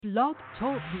Blog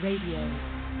Talk Radio.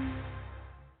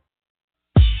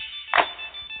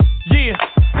 Yeah,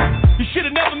 you should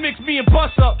have never mixed me and Bus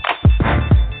up.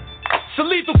 It's a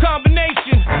lethal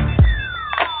combination.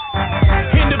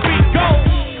 In the beat goes.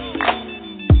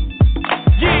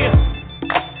 Yeah,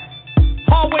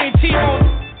 Hallway and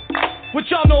T-On. What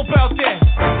y'all know about that?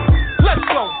 Let's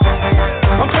go.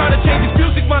 I'm trying to change this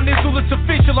music, my nizzle, it's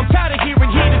official. I'm tired of hearing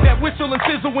heaters that whistle and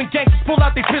sizzle when gangsters pull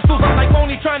out their pistols. I'm like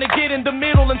only trying to get in the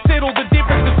middle and settle the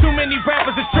difference. Cause too many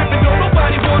rappers is tripping, don't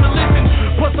nobody wanna listen.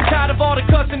 Plus I'm tired of all the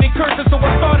cussing and cursing, so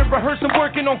I started rehearsing,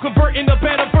 working on converting a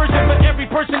better version for every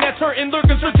person that's hurting,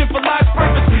 lurking, searching for life's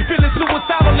purpose. Feeling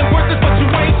suicidal and worthless, but you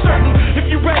ain't certain. If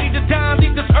you ready to die,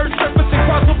 leave this earth surface and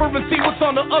cross over and see what's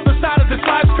on the other side of this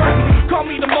life's curtain. Call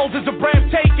me the Moses of rap,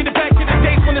 taking it back to the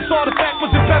days when this artifact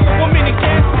was a best woman and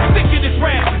gas. Stick to this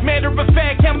rap, matter of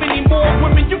fact, how many more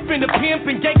women you finna pimp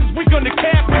and gangsters we gonna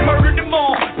cap? We murdered them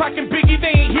all, Pac and Biggie,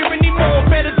 they ain't here anymore.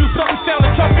 Better do something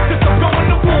sounding tough because I'm going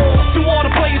to war. To all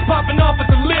the players popping off at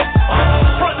the lip,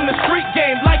 frontin' the street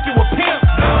game like you a pimp.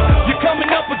 You're coming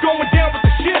up or going down with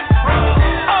the ship.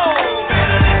 Oh,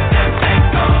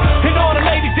 and all the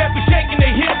ladies that be shaking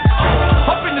their hips,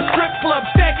 up in the strip club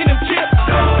stacking them chips.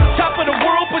 Top of the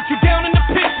world, put you down in the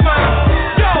pit, smile.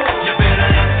 Yo,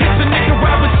 it's a nigga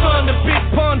Robin's son, the big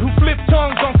pun who flip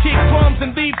tongues on kick drums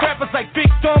and leave rappers like big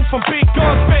thumbs from big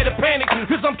guns. Better panic,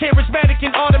 cause I'm charismatic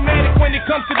and automatic when it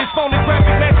comes to this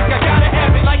phonographic magic. I gotta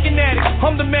have it like an addict.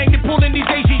 I'm the magnet pulling these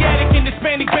Asiatic and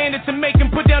Hispanic bandits and make them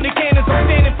put down their cannons. I'm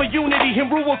standing for unity in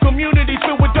rural communities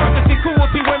filled with darkness and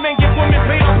cruelty where men get women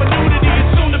paid off for nudity.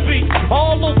 It's soon to be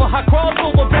all over. I cross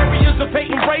over barriers of hate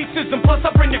and racism. Plus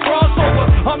I bring the crossover.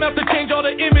 I'm out to change all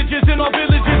the images in our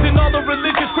villages and all the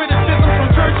religious criticism from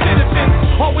church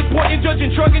citizens. Always pointing, judging,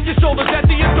 shrugging your shoulders at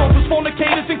the adulterers,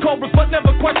 fornicators and cobras, but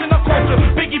never question our culture.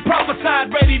 Biggie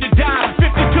prophesied, ready to die. 50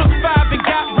 took 5 and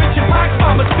got rich and Pac's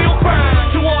mama still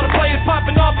crying. To all the players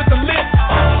popping off at the lip,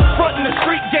 frontin' the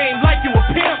street game like you a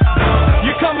pimp.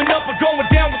 You're coming up or going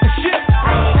down with the ship.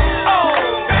 Oh,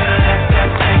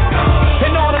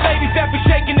 and all the ladies that be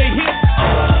shaking their hips,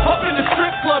 up in the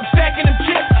strip club stacking them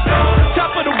chips.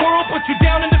 Top of the world, put you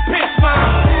down in the pit, smile.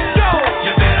 Yo,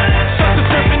 something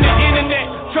surfing the internet,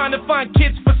 trying to find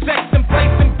kids for sex and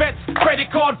placing bets. Credit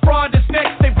card fraud is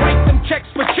next. They write them checks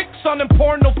for chicks on them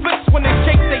porno flips when they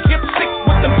shake they hips sick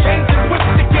with them chains and whip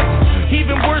tickets.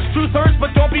 Even worse, truth hurts,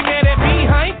 but don't be mad at me.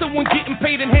 I ain't the one getting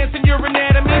paid enhancing your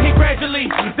anatomy. Hey,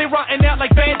 gradually, they rotting out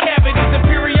like bad cavities and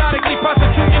periodically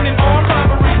prostituting and armed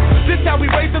robberies. This how we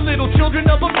raise the little children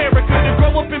of America to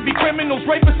grow up and be criminals,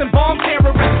 rapists, and bomb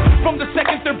terrorists. From the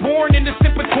second they're born,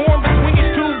 innocent but torn between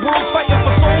these two worlds, fighting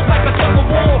for souls like a tug of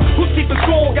war. Who's keeping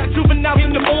score? Got juveniles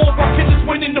in the morgue, while kids is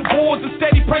winning the wars and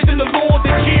steady praising the Lord.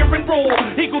 They cheer and roar.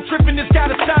 Eagle tripping, it's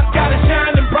gotta stop, gotta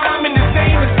shine and prime in his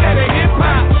name instead of hip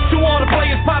hop. To all the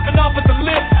players popping off at the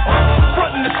lip,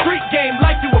 frontin' the street game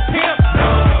like you a pimp.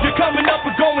 You're coming up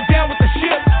or going down with the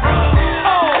ship.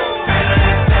 Oh,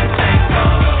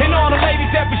 and all the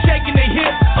ladies that be shaking their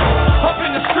hips, up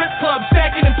in the strip club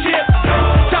stacking them chips.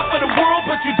 Top of the world,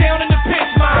 put you down in the pit,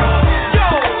 smile. Yo,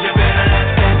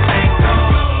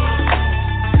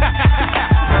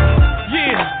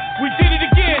 yeah, we did it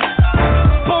again.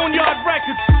 Boneyard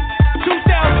Records,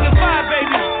 2005,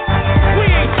 baby. We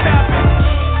ain't stopping.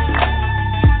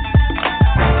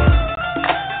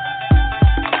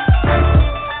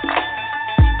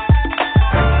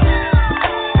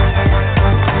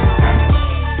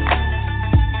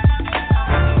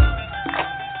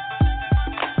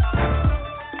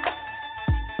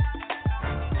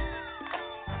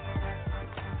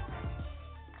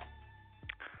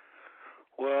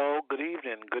 Well, good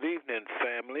evening,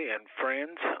 family and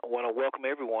friends. I want to welcome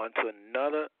everyone to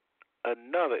another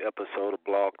episode of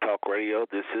Blog Talk Radio.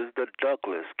 This is the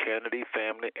Douglas Canady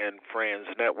Family and Friends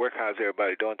Network. How's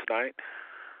everybody doing tonight?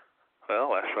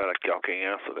 Well, that's right. Y'all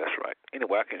can't answer. That's right.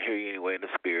 Anyway, I can hear you anyway in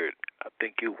the spirit. I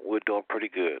think we're doing pretty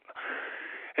good.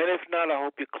 And if not, I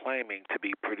hope you're claiming to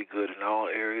be pretty good in all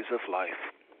areas of life.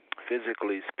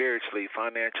 Physically, spiritually,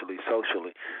 financially,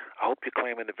 socially. I hope you're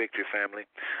claiming the victory, family.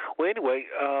 Well, anyway,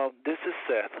 this is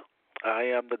Seth. I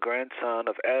am the grandson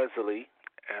of Azalee.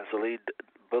 Azalee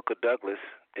Booker Douglas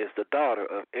is the daughter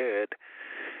of Ed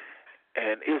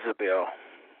and Isabel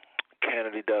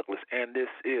Canady Douglas, and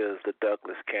this is the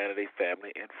Douglas Canady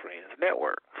Family and Friends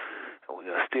Network. And we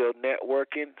are still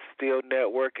networking,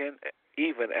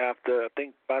 even after, I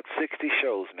think, about 60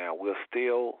 shows now. We're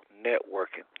still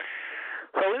networking.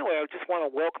 So anyway, I just want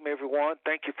to welcome everyone.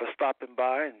 Thank you for stopping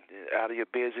by and out of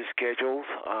your busy schedules.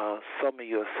 Some of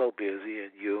you are so busy,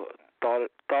 and you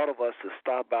thought of us to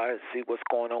stop by and see what's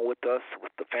going on with us,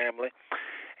 with the family.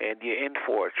 and you're in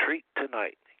for a treat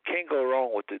tonight. Can't go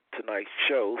wrong with tonight's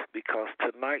show because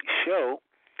tonight's show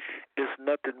is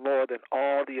nothing more than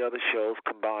all the other shows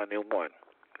combined in one.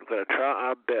 We're going to try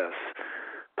our best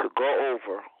to go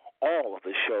over all of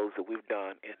the shows that we've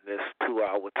done in this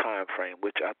 2-hour time frame,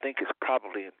 which I think is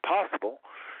probably impossible.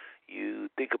 You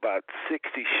think about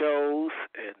 60 shows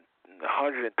and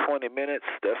 120 minutes,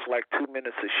 that's like 2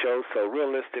 minutes a show, so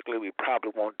realistically we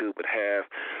probably won't do but half.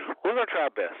 We're going to try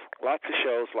our best. Lots of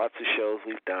shows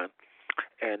we've done,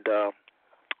 and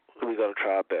we're going to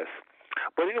try our best.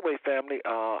 But anyway, family,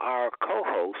 our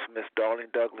co-host, Miss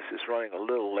Darlene Douglas, is running a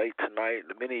little late tonight.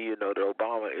 Many of you know that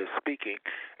Obama is speaking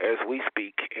as we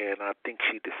speak, and I think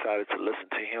she decided to listen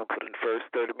to him for the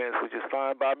first 30 minutes, which is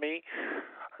fine by me.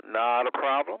 Not a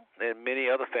problem. And many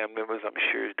other family members, I'm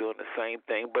sure, is doing the same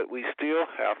thing. But we still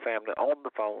have family on the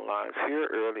phone lines here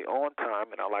early on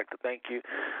time, and I'd like to thank you.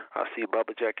 I see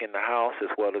Bubba Jack in the house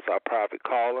as well as our private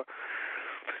caller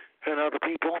and other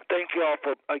people. Thank you all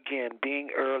for, again, being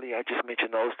early. I just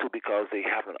mentioned those two because they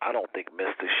haven't, I don't think,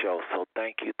 missed the show. So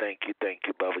thank you,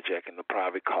 Bubba Jack and the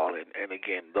private call. And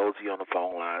again, those of you on the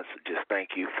phone lines, just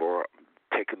thank you for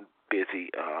taking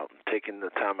the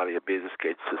time out of your busy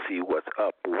schedule to see what's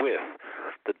up with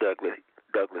the Douglas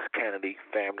Canady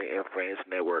Family and Friends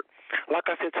Network. Like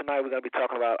I said, tonight we're going to be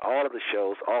talking about all the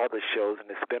shows, and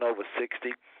it's been over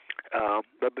 60.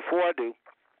 But before I do,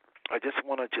 I just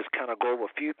want to kind of go over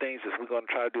a few things as we're going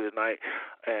to try to do tonight,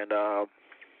 and I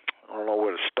don't know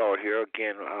where to start here.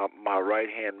 Again, my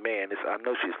right-hand man, I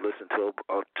know she's listening to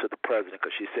the president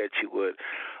because she said she would,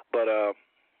 but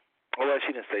well,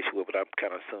 she didn't say she would, but I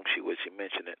kind of assumed she would. She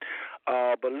mentioned it.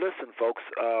 But listen, folks,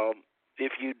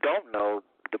 if you don't know,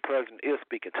 the president is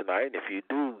speaking tonight, and if you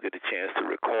do get a chance to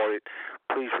record it,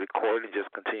 please record it and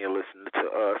just continue listening to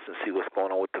us and see what's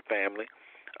going on with the family.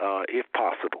 If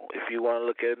possible. If you want to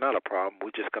look at it, not a problem.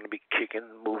 We're just going to be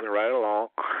moving right along.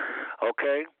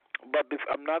 Okay? But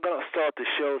I'm not going to start the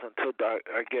shows until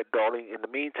I get Darlene. In the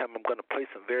meantime, I'm going to play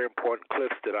some very important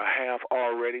clips that I have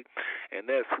already. And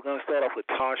we're going to start off with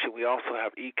Tasha. We also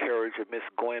have E-Courager. Miss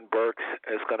Gwen Burks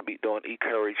is going to be doing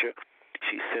E-Courager.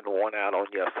 She sent one out on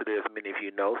yesterday, as many of you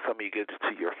know. Some of you get it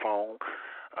to your phone.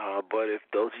 But if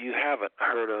those of you haven't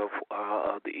heard of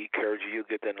the E-Courager, you'll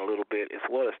get that in a little bit, as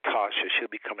well as Tasha.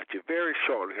 She'll be coming to you very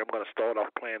shortly. I'm going to start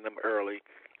off playing them early.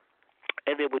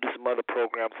 And then we'll do some other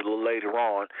programs a little later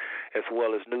on, as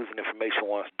well as news and information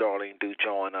once Darlene do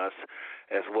join us,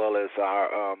 as well as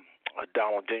our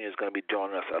Donald Jr. is going to be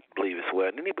joining us, I believe, as well.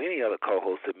 And any other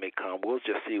co-hosts that may come, we'll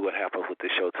just see what happens with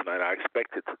the show tonight. I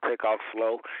expect it to take off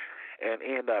slow and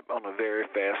end up on a very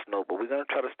fast note. But we're going to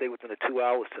try to stay within the 2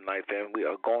 hours tonight, fam. We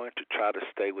are going to try to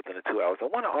stay within the 2 hours. I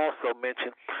want to also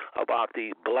mention about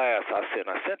the blast I sent.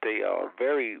 I sent a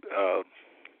very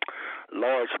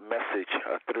large message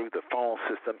through the phone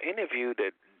system. Any of you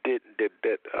that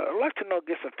I'd like to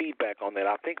get some feedback on that.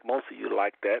 I think most of you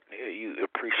like that. You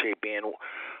appreciate being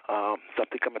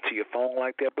something coming to your phone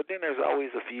like that. But then there's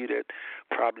always a few that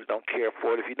probably don't care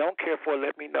for it. If you don't care for it,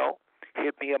 let me know.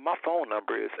 Hit me up. My phone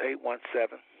number is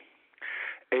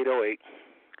 817-808-2073.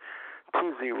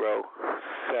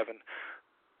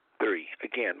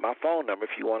 Again, my phone number,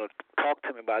 if you want to talk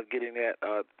to me about getting that,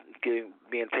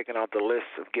 being taken off the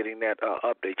list of getting that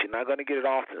update. You're not going to get it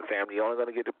often, family. You're only going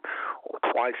to get it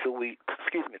twice a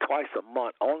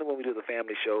month, only when we do the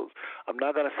family shows. I'm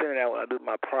not going to send it out when I do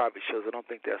my private shows. I don't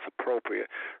think that's appropriate.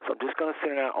 So I'm just going to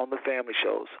send it out on the family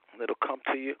shows. It'll come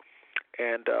to you.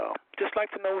 And just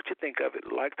like to know what you think of it.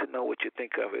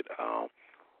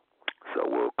 So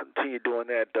we'll continue doing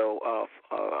that, though.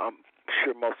 I'm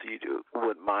sure most of you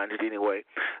wouldn't mind it anyway.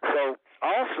 So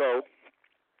also,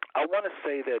 I want to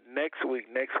say that next week,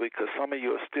 because some of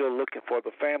you are still looking for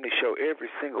the family show every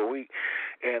single week,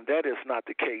 and that is not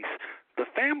the case. The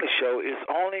family show is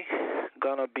only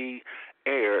going to be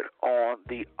aired on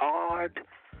the odd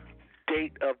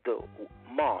date of the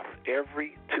month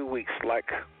every 2 weeks,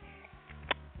 like...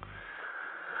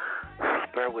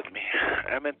 Bear with me.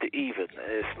 I'm at the even.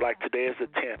 It's like today is the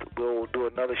 10th. We'll do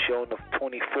another show on the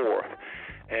 24th.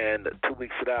 And 2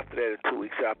 weeks after that and 2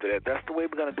 weeks after that. That's the way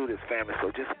we're going to do this, family.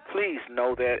 So just please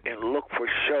know that and look for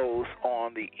shows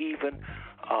on the even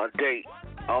date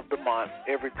of the month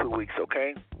every 2 weeks,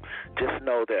 okay? Just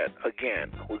know that,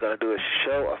 again, we're going to do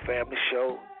a family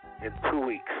show in 2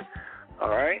 weeks. All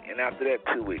right, and after that,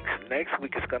 2 weeks. Next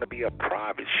week is going to be a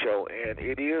private show, and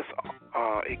it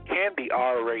can be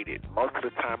R-rated. Most of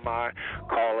the time, my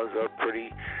callers are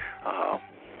pretty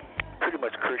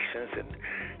much Christians,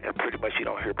 and pretty much you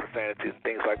don't hear profanity and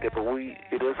things like that. But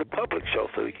it is a public show,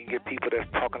 so you can get people that's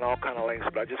talking all kind of language.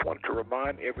 But I just wanted to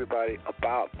remind everybody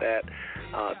about that.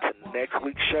 Next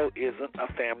week's show isn't a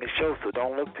family show, so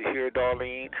don't look to hear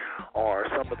Darlene or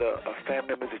some of the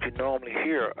family members that you normally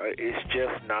hear. It's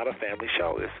just not a family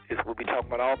show. We'll be talking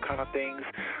about all kind of things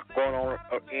going on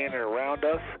in and around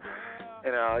us.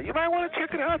 And you might want to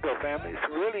check it out, though, family. It's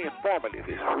really informative.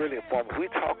 We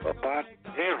talk about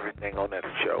everything on that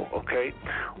show, okay?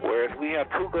 Whereas we have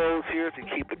two goals here, to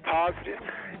keep it positive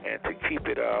and to keep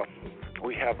it,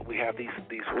 we have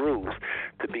these rules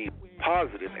to be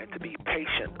positive and to be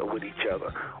patient with each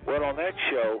other. Well, on that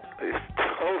show,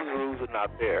 those rules are not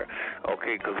there,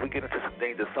 okay, because we get into some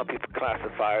things that some people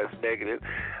classify as negative,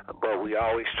 but we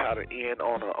always try to end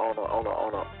on an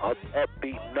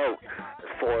upbeat note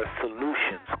as far as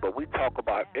solutions. But we talk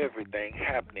about everything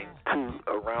happening to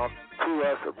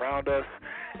us, around us,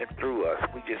 and through us.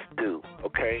 We just do,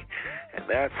 okay? And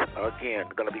that's, again,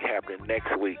 going to be happening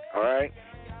next week, all right?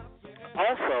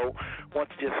 Also, want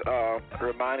to just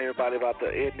remind everybody about the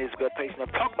Ed Nisbel page. And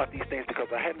I've talked about these things because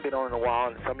I hadn't been on in a while,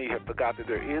 and some of you have forgot that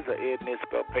there is an Ed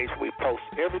Nisbel page where we post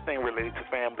everything related to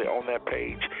family on that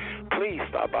page. Please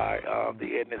stop by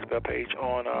the Ed Nisbel page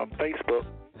on Facebook.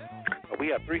 We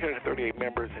have 338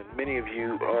 members, and many of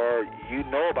you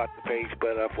know about the page,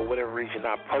 but for whatever reason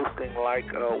not posting like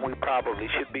we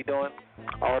probably should be doing.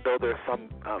 Although there's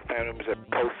some family members that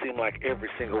post seem like every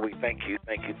single week. Thank you.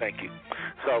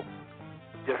 So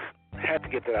just had to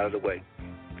get that out of the way.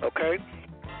 Okay?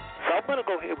 So I'm going to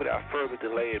go ahead without further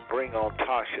delay and bring on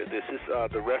Tasha. This is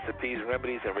the recipes,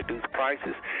 remedies, and reduced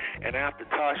prices. And after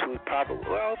Tasha,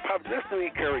 let's do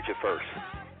Encourager first.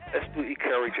 Let's do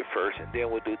Encourager first, and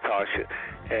then we'll do Tasha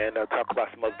and talk about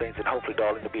some other things. And hopefully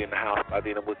Darlene will be in the house by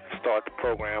then, and we'll start the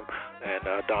program. And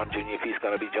Don Jr., if he's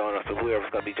going to be joining us, or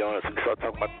whoever's going to be joining us, we can start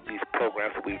talking about these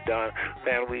programs that we've done.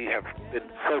 Family, we have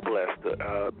been so blessed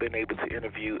to been able to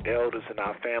interview elders in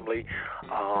our family.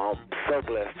 So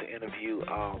blessed to interview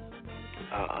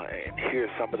and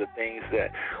hear some of the things that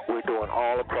we're doing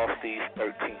all across these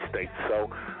 13 states.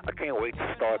 So I can't wait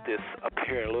to start this up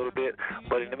here in a little bit.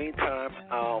 But in the meantime,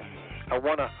 I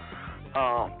want to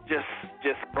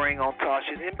just bring on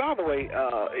Tasha. And by the way,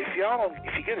 if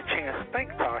you get a chance, thank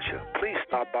Tasha. Please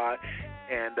stop by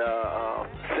and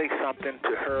say something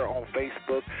to her on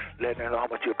Facebook, letting her know how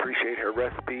much you appreciate her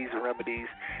recipes, remedies,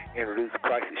 and reduced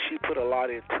prices. She put a lot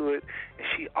into it, and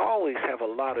she always have a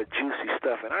lot of juicy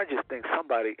stuff. And I just think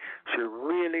somebody should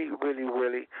really, really,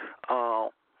 really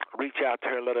reach out to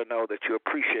her and let her know that you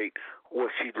appreciate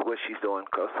what she's doing,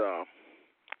 because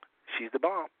she's the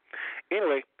bomb.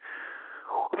 Anyway,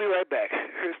 we'll be right back.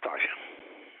 Here's Tasha.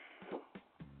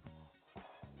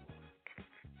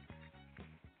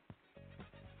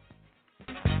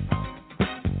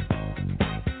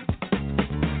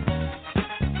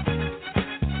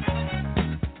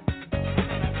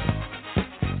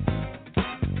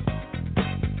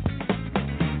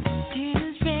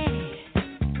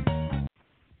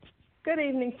 Good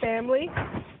evening, family.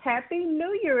 Happy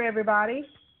New Year, everybody.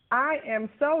 I am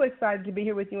so excited to be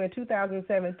here with you in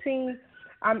 2017.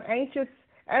 I'm anxious,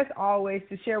 as always,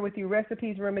 to share with you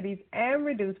recipes, remedies, and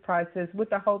reduced prices with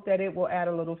the hope that it will add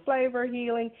a little flavor,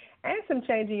 healing, and some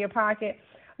change in your pocket.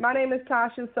 My name is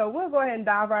Tasha, so we'll go ahead and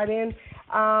dive right in.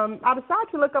 I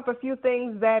decided to look up a few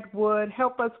things that would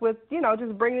help us with,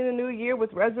 just bringing in the new year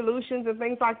with resolutions and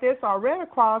things like this. So I ran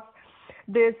across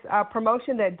this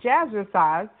promotion that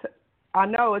Jazzercise, I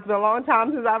know it's been a long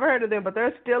time since I've heard of them, but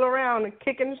they're still around and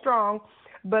kicking strong.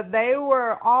 But they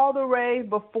were all the rage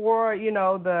before,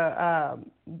 the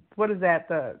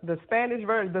Spanish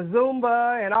version, the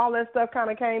Zumba and all that stuff kind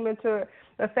of came into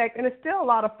effect. And it's still a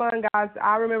lot of fun, guys.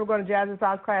 I remember going to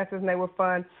Jazzercise classes, and they were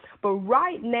fun. But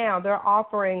right now they're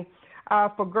offering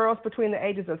for girls between the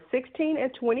ages of 16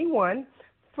 and 21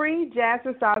 free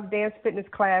Jazzercise dance fitness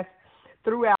class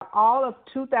throughout all of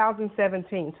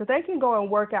 2017. So they can go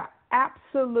and work out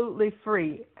absolutely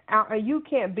free. You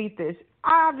can't beat this.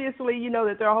 Obviously, you know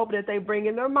that they're hoping that they bring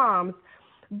in their moms.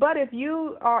 But if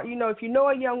you are, if you know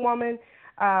a young woman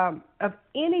of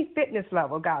any fitness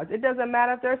level, guys, it doesn't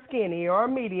matter if they're skinny or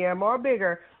medium or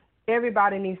bigger,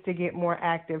 everybody needs to get more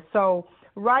active. So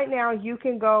right now you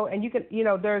can go and you can,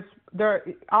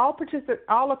 all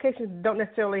locations don't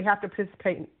necessarily have to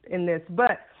participate in this,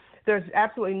 but there's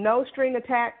absolutely no string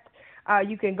attached.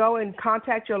 You can go and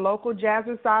contact your local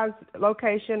Jazzercise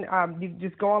location. You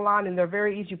just go online, and they're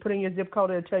very easy. You put in your zip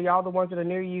code, and it'll tell you all the ones that are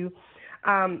near you.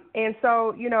 And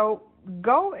so,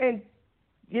 go and,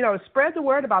 spread the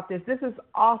word about this. This is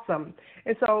awesome.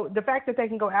 And so the fact that they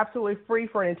can go absolutely free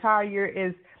for an entire year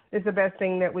is the best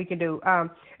thing that we can do. And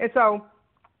so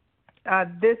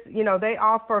they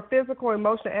offer physical,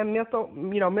 emotional, and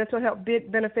mental health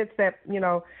benefits that,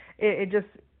 it just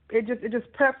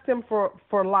preps them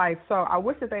for life. So I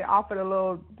wish that they offered a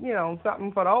little,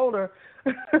 something for the older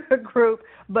group,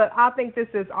 but I think this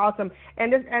is awesome.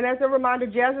 And as a reminder,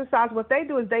 Jazzercise, what they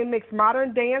do is they mix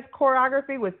modern dance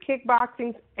choreography with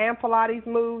kickboxing and Pilates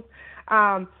moves.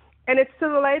 And it's to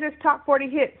the latest top 40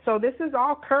 hits. So this is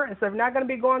all current. So if you're not going to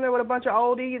be going there with a bunch of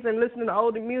oldies and listening to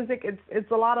older music,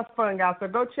 it's a lot of fun, guys. So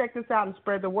go check this out and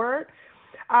spread the word.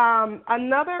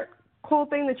 Another cool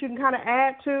thing that you can kind of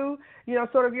add to,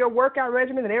 sort of your workout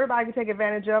regimen that everybody can take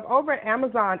advantage of. Over at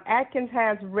Amazon, Atkins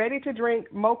has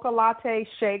ready-to-drink mocha latte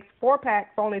shakes,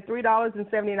 4-pack for only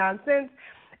 $3.79.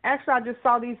 Actually, I just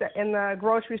saw these in the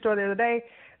grocery store the other day.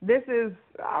 This is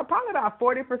probably about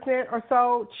 40% or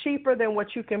so cheaper than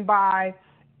what you can buy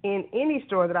in any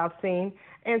store that I've seen.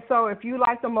 And so if you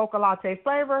like the mocha latte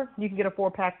flavor, you can get a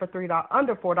 4-pack for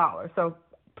under $4. So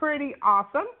pretty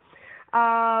awesome.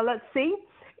 Let's see.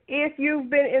 If you've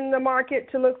been in the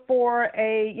market to look for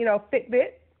a,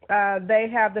 Fitbit, they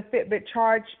have the Fitbit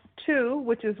Charge 2,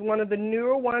 which is one of the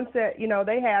newer ones that,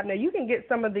 they have. Now, you can get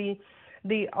some of the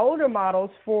older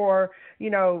models for,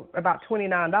 about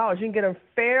 $29. You can get them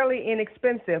fairly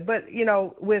inexpensive, but, you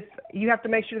have to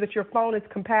make sure that your phone is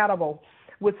compatible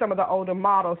with some of the older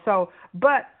models. So,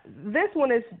 but this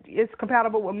one is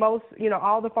compatible with most,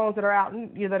 all the phones that are out,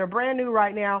 that are brand new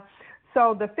right now.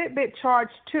 So the Fitbit Charge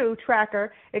 2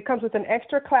 tracker, it comes with an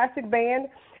extra classic band,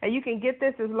 and you can get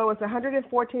this as low as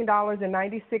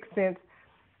 $114.96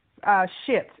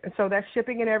 shipped. And so that's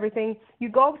shipping and everything. You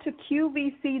go to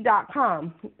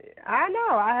QVC.com. I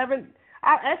know,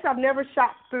 I've never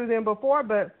shopped through them before,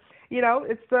 but,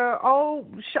 it's the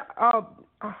old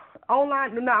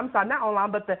online, no, I'm sorry, not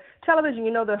online, but the television,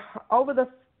 the over the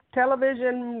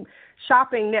television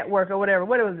shopping network or whatever.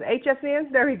 What was it,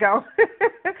 HSN? There we go.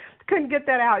 Couldn't get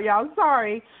that out, y'all.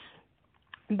 Sorry.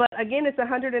 But again, it's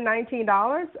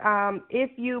 $119.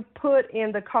 If you put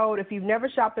in the code, if you've never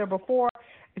shopped there before,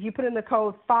 if you put in the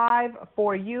code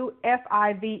 5FORU,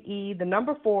 FIVE, the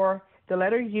number 4, the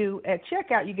letter U, at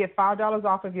checkout, you get $5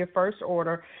 off of your first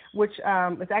order, which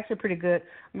is actually pretty good.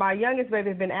 My youngest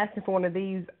baby has been asking for one of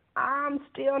these. I'm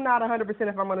still not 100%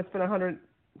 if I'm going to spend $100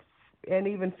 and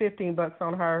even $15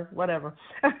 on her, whatever,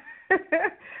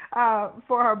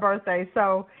 for her birthday.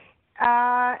 So,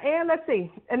 and let's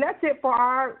see, and that's it for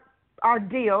our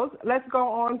deals. Let's go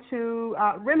on to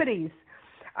remedies.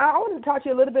 I want to talk to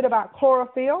you a little bit about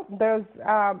chlorophyll. There's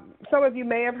some of you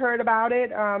may have heard about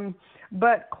it,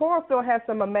 but chlorophyll has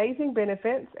some amazing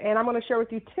benefits, and I'm going to share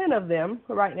with you 10 of them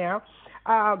right now.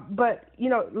 But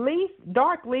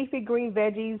dark leafy green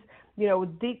veggies,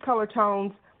 with deep color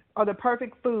tones, are the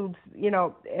perfect foods,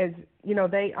 as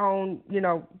they own,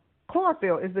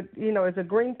 chlorophyll is a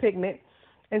green pigment,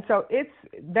 and so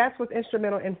that's what's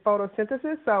instrumental in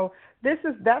photosynthesis. So that's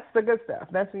the good stuff.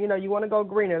 That's you want to go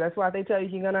greener. That's why they tell you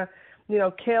you're gonna,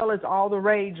 kale is all the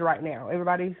rage right now.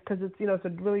 Everybody's, because it's it's a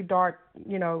really dark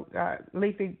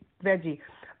leafy veggie,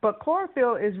 but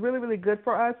chlorophyll is really, really good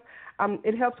for us.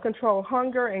 It helps control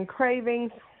hunger and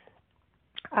cravings.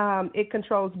 It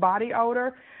controls body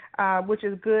odor, which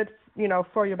is good,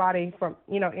 for your body from,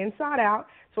 inside out.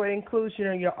 So it includes,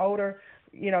 your odor,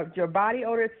 your body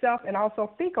odor itself, and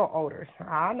also fecal odors.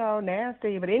 I know,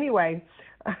 nasty, but anyway,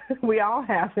 we all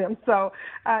have them. So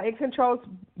it controls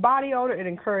body odor. It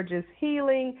encourages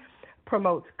healing,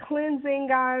 promotes cleansing,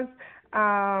 guys.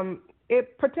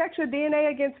 It protects your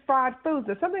DNA against fried foods.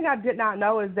 Now, something I did not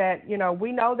know is that,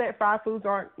 we know that fried foods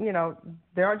aren't,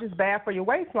 they aren't just bad for your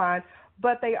waistline,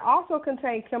 but they also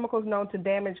contain chemicals known to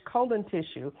damage colon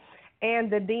tissue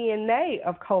and the DNA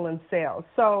of colon cells.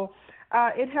 So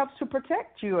it helps to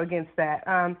protect you against that.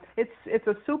 It's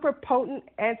a super potent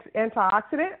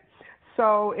antioxidant,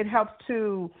 so it helps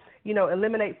to,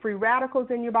 eliminate free radicals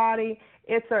in your body.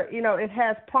 It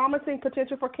has promising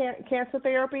potential for cancer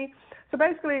therapy. So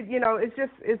basically,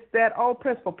 it's that old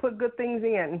principle: put good things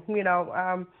in,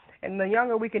 and the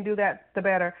younger we can do that, the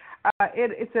better.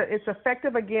 It's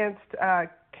effective against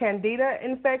candida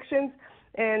infections.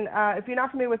 And if you're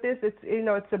not familiar with this,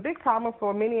 it's a big problem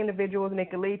for many individuals, and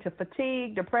it can lead to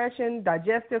fatigue, depression,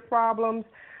 digestive problems.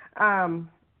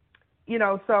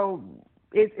 So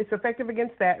it's effective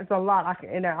against that. It's a lot. I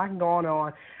can go on and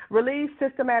on. Relieves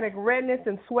systematic redness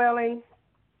and swelling.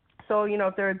 So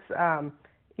if there's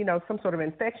some sort of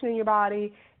infection in your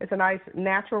body, it's a nice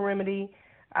natural remedy.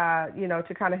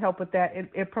 To kind of help with that.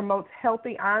 It promotes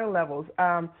healthy iron levels.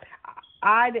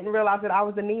 I didn't realize that I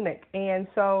was anemic, and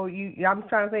so I'm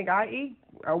trying to think. I eat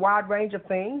a wide range of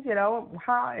things.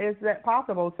 How is that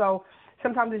possible? So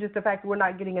sometimes it's just the fact that we're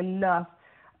not getting enough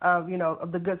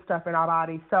of the good stuff in our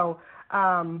body. So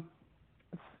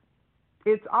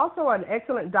it's also an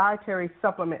excellent dietary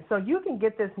supplement. So you can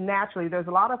get this naturally. There's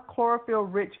a lot of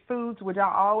chlorophyll-rich foods, which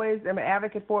I always am an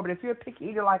advocate for. But if you're a picky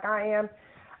eater like I am,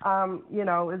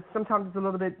 sometimes it's a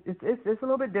little bit it's a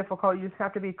little bit difficult. You just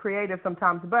have to be creative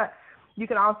sometimes. But you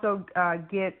can also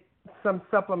get some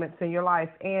supplements in your life,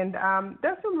 and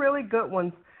there's some really good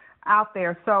ones out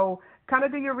there. So kind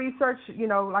of do your research.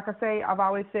 Like I say, I've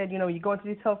always said, you go into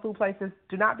these health food places,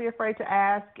 do not be afraid to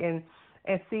ask and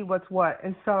see what's what.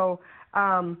 And so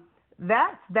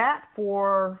that's that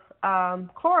for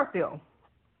chlorophyll.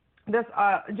 There's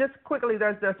just quickly,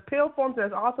 there's pill forms.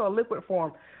 There's also a liquid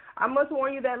form. I must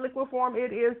warn you that liquid form,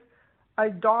 it is a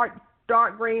dark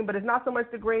green, but it's not so much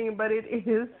the green, but it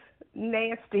is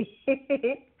nasty.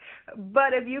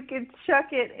 But if you can chuck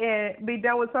it and be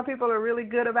done with, some people are really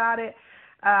good about it.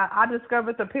 I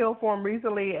discovered the pill form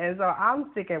recently, and so I'm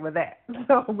sticking with that.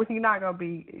 So we're not going to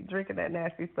be drinking that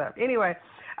nasty stuff. Anyway,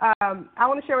 I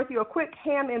want to share with you a quick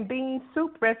ham and bean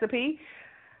soup recipe.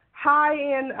 High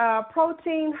in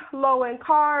protein, low in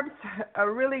carbs, a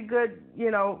really good,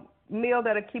 meal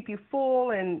that'll keep you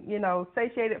full and,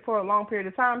 satiated for a long period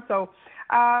of time. So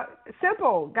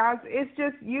simple, guys. It's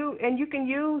just you can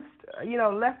use,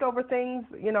 leftover things,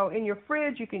 in your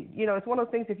fridge. You can, it's one of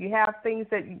those things, if you have things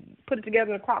that you put it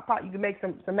together in a crock pot, you can make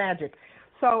some magic.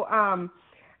 So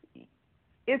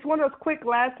it's one of those quick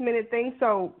last-minute things.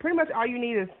 So pretty much all you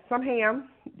need is some ham.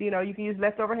 You can use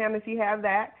leftover ham if you have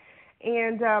that.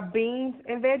 And beans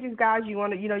and veggies, guys. You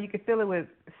want to, you can fill it with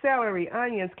celery,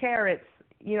 onions, carrots,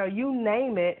 you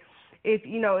name it.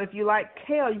 If you like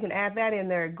kale, you can add that in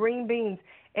there. Green beans.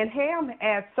 And ham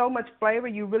adds so much flavor,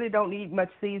 you really don't need much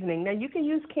seasoning. Now, you can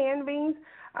use canned beans,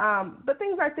 but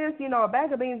things like this, a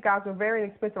bag of beans, guys, are very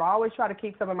inexpensive. I always try to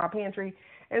keep some in my pantry.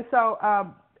 And so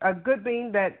a good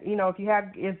bean that, if you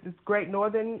have, is Great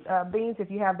Northern beans,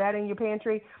 if you have that in your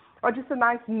pantry, or just a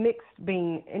nice mixed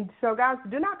bean. And so, guys,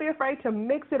 do not be afraid to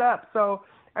mix it up. So,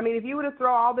 if you were to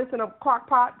throw all this in a crock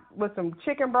pot with some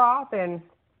chicken broth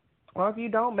or if you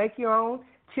don't, make your own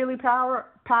chili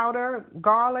powder,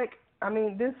 garlic,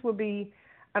 this would be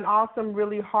an awesome,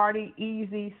 really hearty,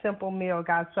 easy, simple meal,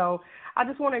 guys. So I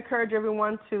just want to encourage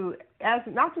everyone to, as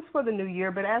not just for the new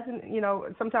year, but as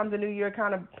sometimes the new year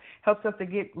kind of helps us to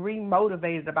get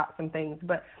remotivated about some things.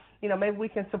 But maybe we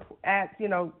can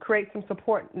create some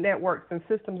support networks and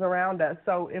systems around us.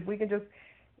 So if we can just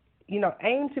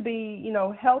aim to be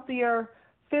healthier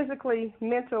physically,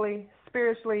 mentally,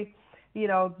 spiritually,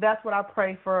 that's what I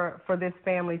pray for this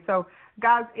family. So,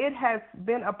 guys, it has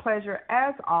been a pleasure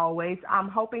as always. I'm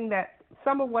hoping that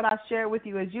some of what I shared with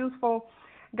you is useful.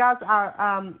 Guys,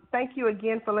 thank you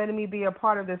again for letting me be a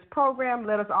part of this program.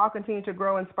 Let us all continue to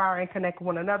grow, inspire, and connect with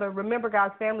one another. Remember,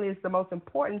 guys, family is the most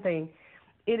important thing.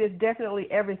 It is definitely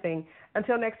everything.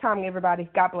 Until next time, everybody,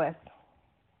 God bless.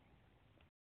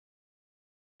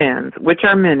 Sins, which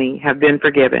are many, have been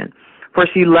forgiven, for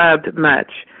she loved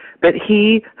much. But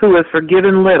he who is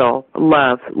forgiven little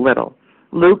loves little.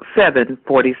 Luke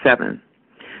 7:47.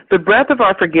 The breadth of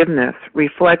our forgiveness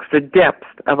reflects the depth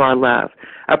of our love.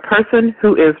 A person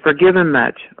who is forgiven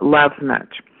much loves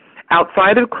much.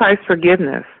 Outside of Christ's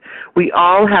forgiveness, we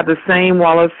all have the same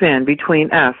wall of sin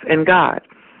between us and God.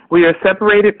 We are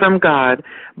separated from God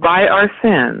by our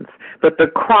sins, but the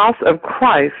cross of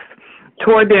Christ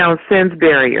tore down sin's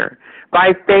barrier.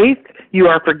 By faith, you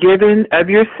are forgiven of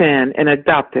your sin and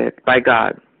adopted by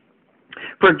God.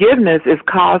 Forgiveness is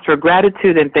cause for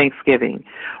gratitude and thanksgiving.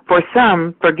 For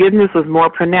some, forgiveness was more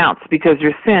pronounced because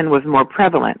your sin was more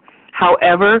prevalent.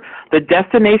 However, the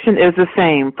destination is the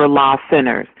same for lost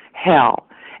sinners, hell,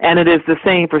 and it is the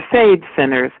same for saved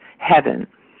sinners, heaven.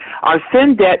 Our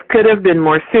sin debt could have been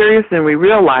more serious than we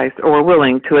realized or were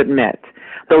willing to admit.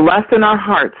 The lust in our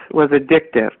hearts was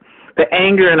addictive. The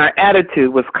anger in our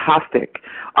attitude was caustic.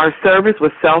 Our service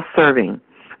was self-serving.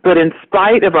 But in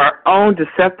spite of our own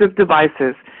deceptive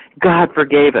devices, God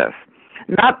forgave us.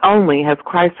 Not only has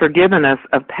Christ forgiven us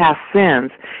of past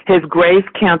sins, his grace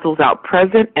cancels out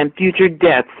present and future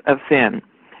debts of sin.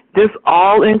 This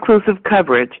all-inclusive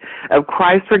coverage of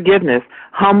Christ's forgiveness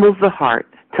humbles the heart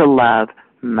to love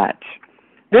much.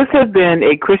 This has been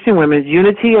a Christian Women's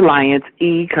Unity Alliance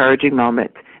encouraging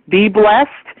moment. Be blessed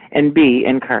and be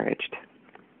encouraged.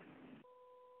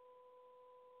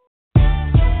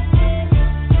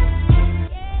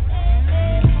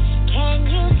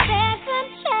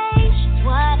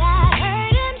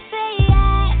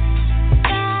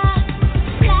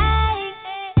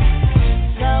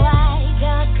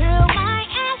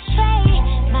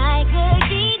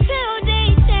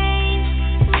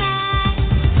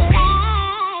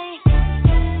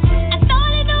 I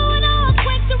thought it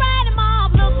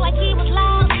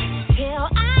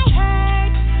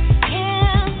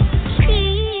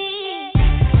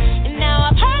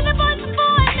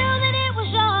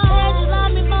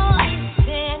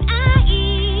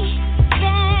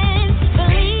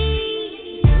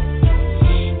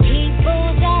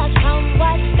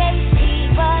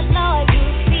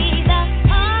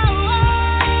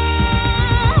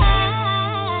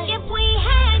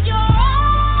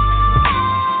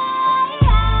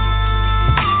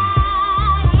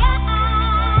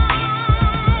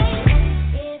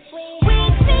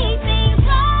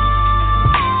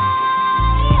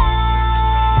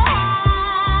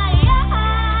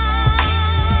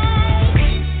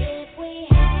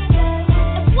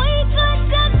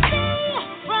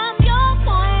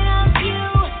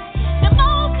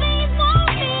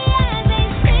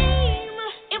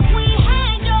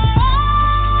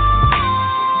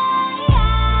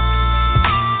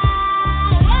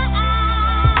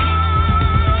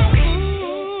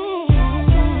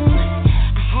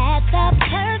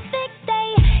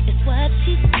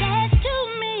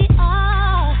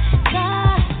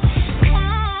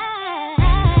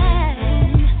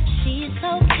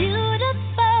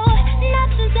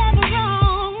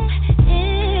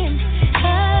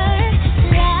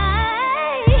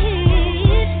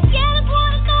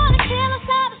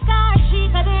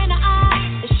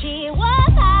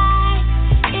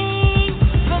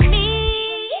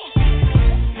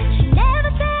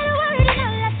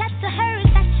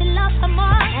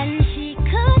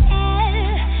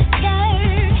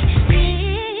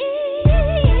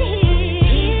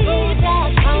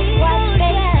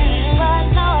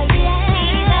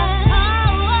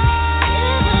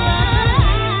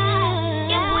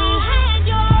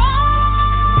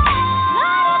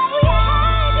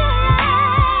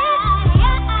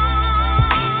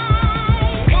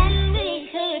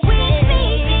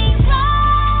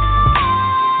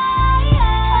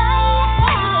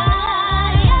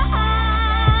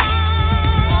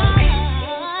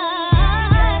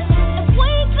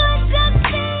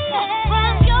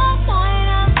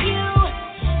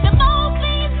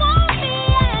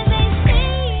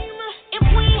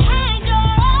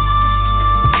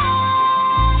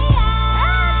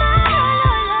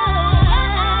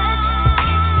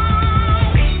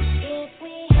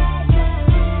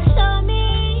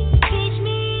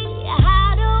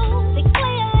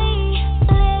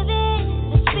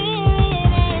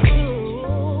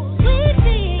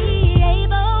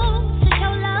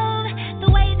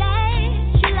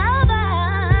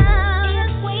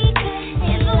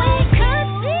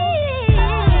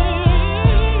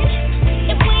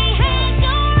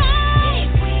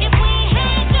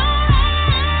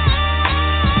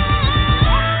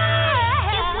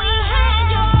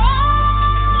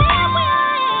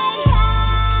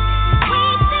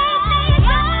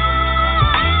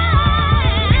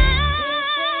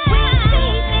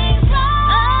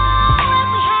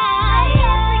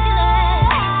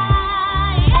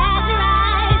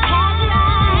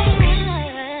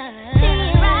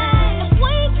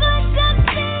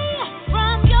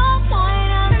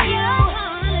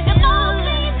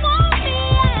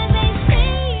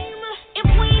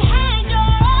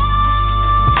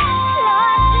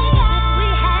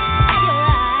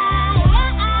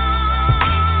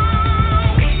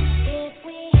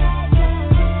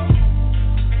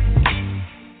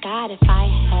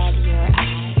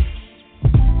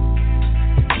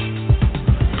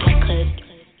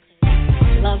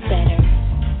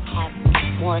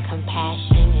more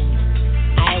compassion,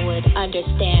 and I would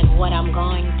understand what I'm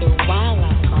going through while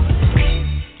I'm going through.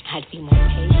 I'd be more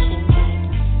patient.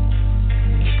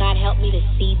 God help me to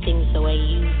see things the way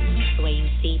you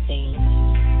see things.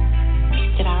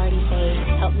 Did I already say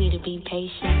help me to be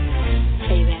patient?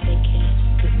 Say that again.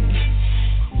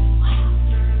 Wow.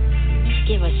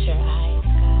 Give us your eyes,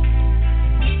 God.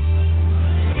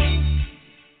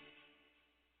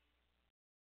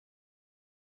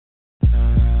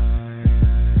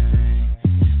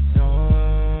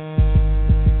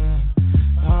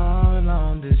 All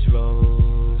on this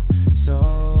road, so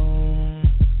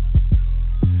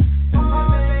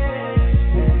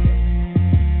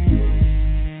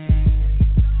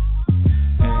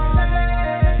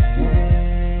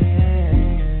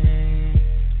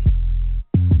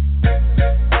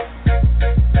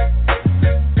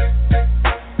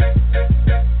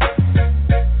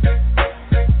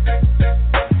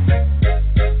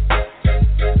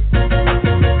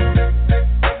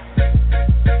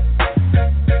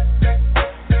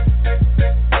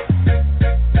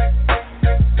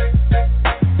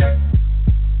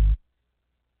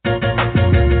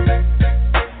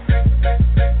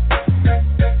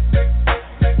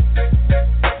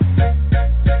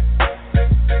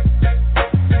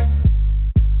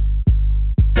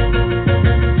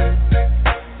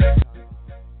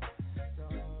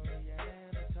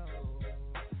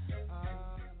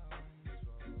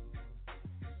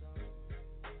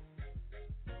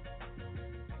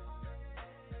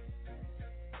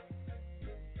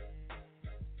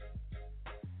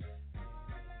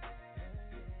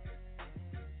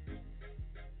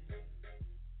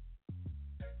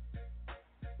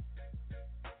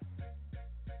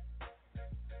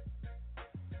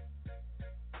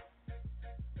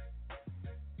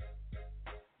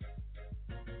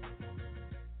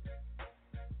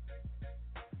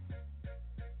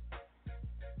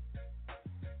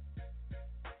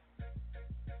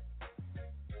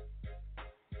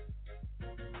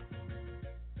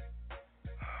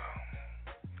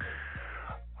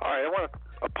All right, I want to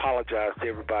apologize to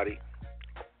everybody.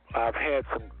 I've had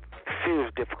some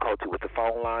serious difficulty with the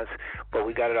phone lines, but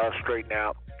we got it all straightened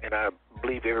out, and I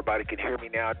believe everybody can hear me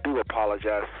now. I do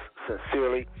apologize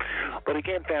sincerely. But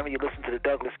again, family, you listen to the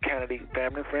Douglas Canady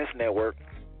Family and Friends Network.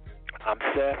 I'm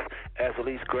Seth,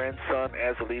 Azalee's grandson.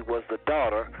 Azalee was the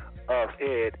daughter of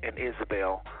Ed and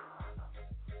Isabel.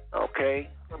 Okay,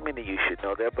 many of you should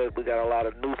know that, but we got a lot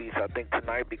of newbies, I think,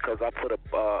 tonight because I put a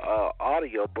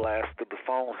audio blast through the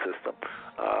phone system,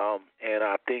 and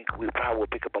I think we probably will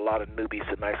pick up a lot of newbies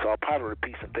tonight. So I'll probably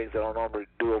repeat some things that I don't normally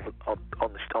do on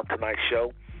tonight's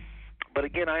show. But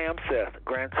again, I am Seth,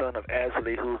 grandson of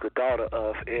Azalee, who's the daughter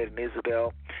of Ed and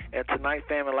Isabel. And tonight,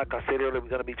 family, like I said earlier, we're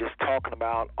going to be just talking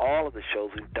about all of the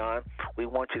shows we've done. We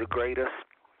want you to grade us.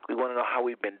 We want to know how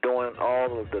we've been doing,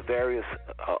 all of the various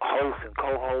hosts and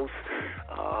co-hosts.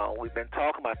 We've been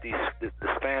talking about this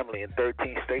family in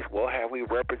 13 states. Well, have we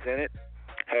represented?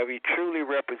 Have we truly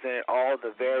represented all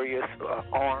the various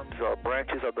arms or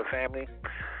branches of the family?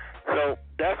 So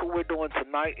that's what we're doing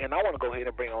tonight, and I want to go ahead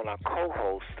and bring on our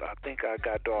co-host. I think I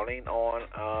got Darlene on.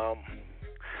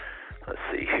 Let's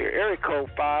see here. Area code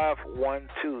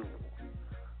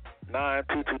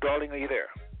 512922. Darlene, are you there?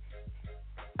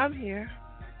 I'm here.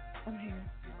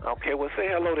 Okay, well, say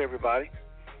hello to everybody,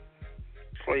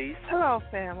 please. Hello,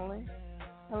 family.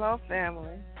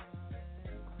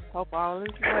 Hope all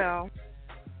is well.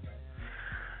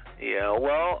 Yeah,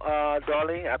 well,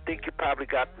 Darlene, I think you probably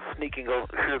got the sneaking over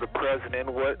hear the president.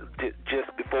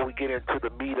 Just before we get into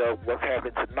the meat of what's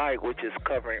happening tonight, which is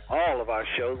covering all of our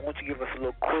shows, why don't you give us a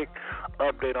little quick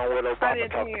update on what Obama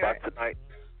talked about tonight?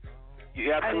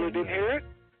 You absolutely didn't hear it?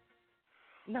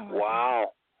 No.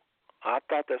 Wow. I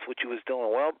thought that's what you was doing.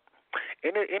 Well,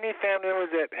 any family members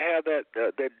that have that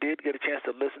did get a chance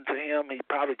to listen to him, he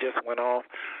probably just went off,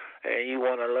 and you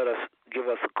want to give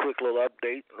us a quick little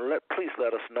update, please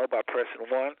let us know by pressing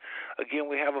 1. Again,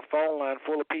 we have a phone line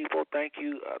full of people. Thank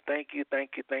you,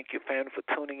 family, for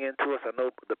tuning in to us. I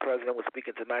know the president was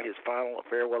speaking tonight, his final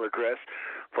farewell address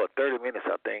for 30 minutes,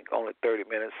 I think, only 30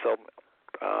 minutes. So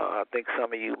I think some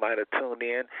of you might have tuned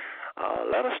in.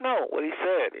 Let us know what he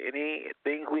said.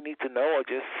 Anything we need to know, or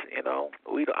just, I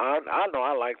know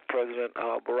I like President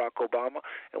Barack Obama,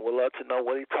 and would love to know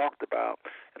what he talked about.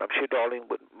 And I'm sure Darlene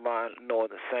would mind knowing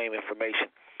the same information.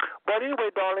 But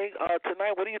anyway, Darlene,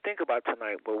 tonight, what do you think about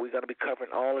tonight? Well, we're going to be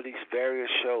covering all of these various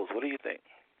shows. What do you think?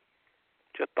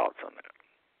 Your thoughts on that?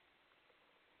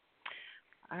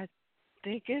 I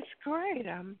think it's great.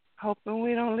 I'm hoping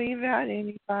we don't leave out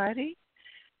anybody.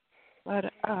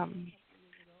 But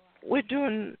we're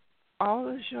doing all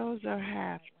the shows are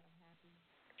happening.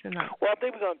 tonight? Well, I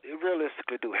think we're going to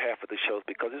realistically do half of the shows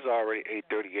because it's already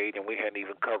 8:38 and we hadn't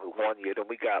even covered one yet, and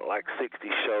we got like 60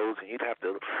 shows, and you'd have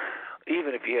to,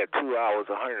 even if you had 2 hours,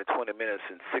 120 minutes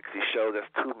and 60 shows, that's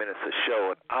 2 minutes a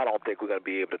show, and I don't think we're going to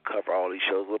be able to cover all these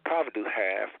shows. We'll probably do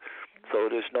half, so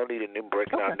there's no need in them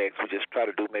breaking out next. We just try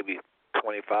to do maybe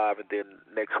 25, and then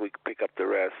next week pick up the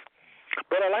rest.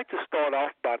 But I'd like to start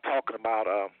off by talking about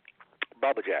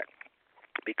Bubba Jack.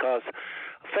 Because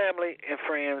family and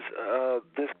friends,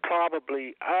 this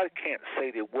probably, I can't say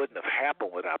that it wouldn't have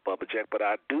happened without Bubba Jack, but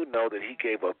I do know that he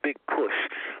gave a big push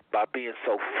by being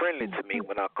so friendly to me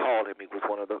when I called him. He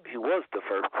was the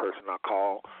first person I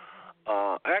called.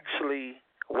 Actually,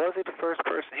 was he the first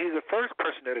person? He's the first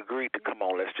person that agreed to come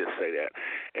on, let's just say that.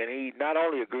 And he not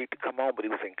only agreed to come on, but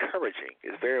he was encouraging.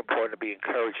 It's very important to be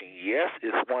encouraging. Yes,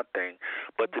 it's one thing,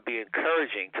 but to be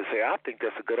encouraging, to say, I think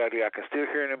that's a good idea. I can still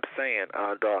hear him saying,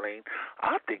 Darlene,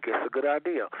 I think it's a good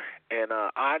idea. And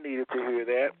I needed to hear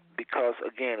that because,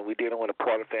 again, we're dealing with a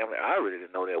part of the family. I really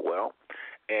didn't know that well.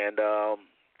 And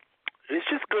it's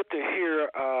just good to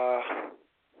hear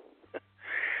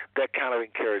that kind of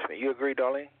encouragement. You agree,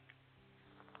 Darlene?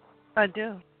 I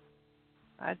do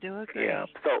agree. Yeah.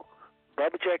 So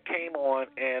Bubba Jack came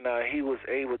on, and he was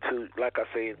able to, like I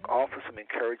say, offer some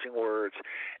encouraging words,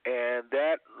 and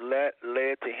that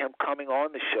led to him coming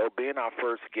on the show, being our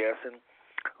first guest, and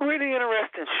really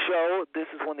interesting show. This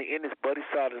is when the Ennis Buddy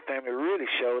side of the family really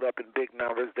showed up in big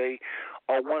numbers. They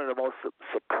are one of the most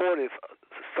supportive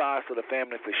sides of the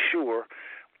family for sure.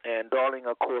 And Darlene,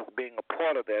 of course, being a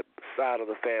part of that side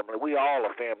of the family. We all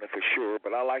are family for sure,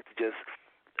 but I like to just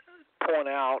point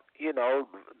out,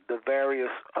 the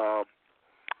various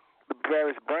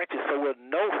branches so we'll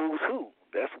know who's who.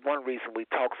 That's one reason we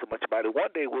talk so much about it.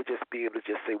 One day we'll just be able to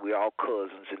just say we're all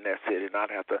cousins and that's it, and not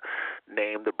have to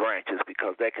name the branches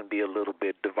because that can be a little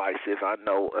bit divisive. I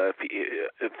know if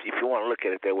you want to look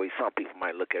at it that way, some people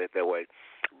might look at it that way.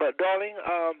 But Darlene,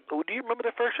 do you remember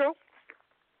the first show?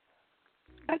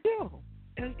 I do.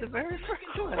 It was the very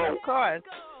first one, of course.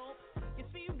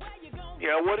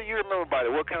 Yeah, what do you remember about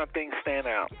it? What kind of things stand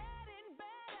out?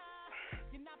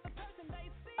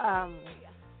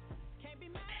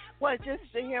 Well, just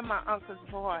to hear my uncle's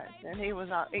voice, and he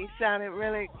sounded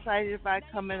really excited about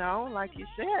coming on, like you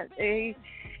said.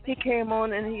 He came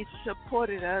on and he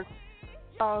supported us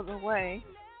all the way,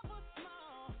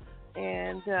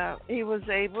 and he was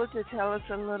able to tell us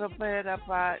a little bit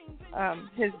about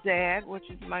his dad, which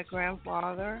is my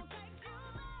grandfather.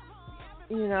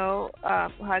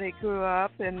 How they grew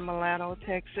up in Milano,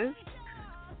 Texas.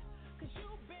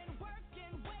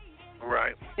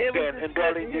 Right. It was and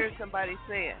good to hear somebody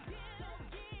say it.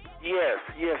 Yes,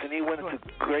 and he went into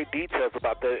great details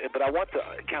about that. But I want to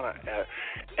kind of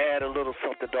add a little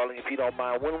something, Darlene, if you don't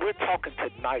mind. When we're talking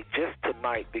tonight, just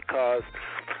tonight, because,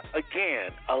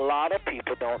 again, a lot of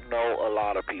people don't know a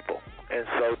lot of people. And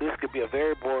so this could be a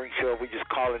very boring show if we just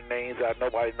calling names out.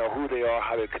 Nobody know who they are,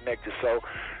 how they're connected. So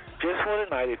just for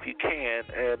tonight, if you can,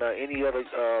 and any other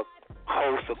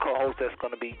host or co-host that's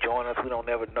going to be joining us, we don't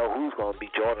ever know who's going to be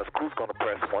joining us, who's going to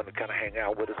press one to kind of hang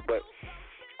out with us. But,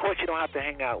 of course, you don't have to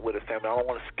hang out with us, family. I don't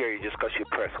want to scare you just because you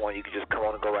press one. You can just come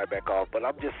on and go right back off. But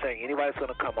I'm just saying, anybody's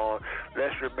going to come on,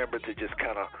 let's remember to just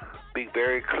kind of be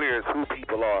very clear as who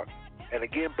people are. And,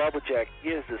 again, Bubba Jack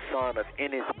is the son of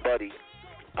Ennis Buddy.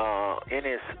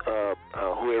 Ennis,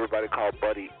 who everybody called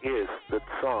Buddy, is the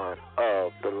son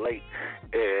of the late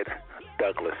Ed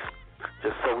Douglas.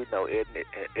 Just so we know, Ed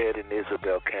and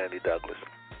Isabel Canady Douglas.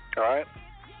 All right?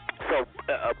 So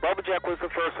Bubba Jack was the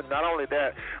first, and not only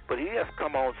that, but he has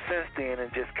come on since then and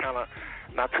just kind of,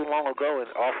 not too long ago, and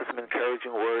offered some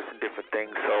encouraging words and different things.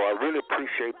 So I really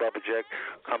appreciate Bubba Jack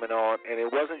coming on. And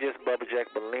it wasn't just Bubba Jack,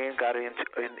 but Lynn got into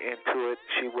it.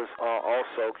 She was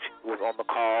was on the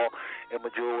call. Emma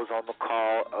Jewell was on the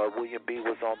call. William B.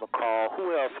 was on the call.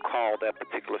 Who else called that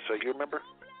particular show? You remember?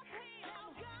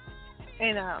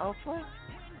 Aina Alpha?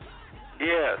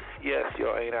 Yes,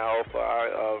 your Aina Alpha.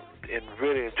 I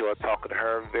really enjoyed talking to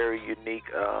her. Very unique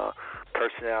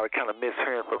personality. Kind of miss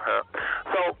hearing from her.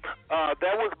 So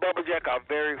that was Bubba Jack, our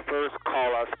very first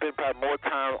call. I spent probably more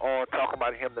time on talking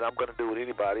about him than I'm going to do with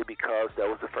anybody because that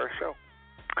was the first show.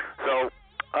 So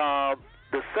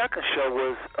the second show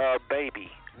was Baby.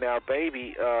 Now,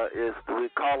 Baby we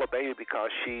call her Baby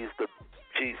because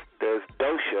there's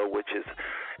Dosha, which is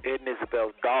Ed and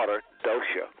Isabel's daughter,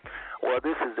 Dosha. Well,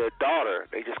 this is their daughter.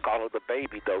 They just call her the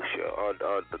Baby Dosha, or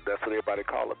that's what everybody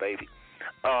call her, Baby.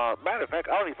 Matter of fact,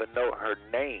 I don't even know her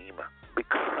name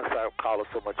because I call her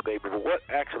so much Baby. But what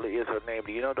actually is her name?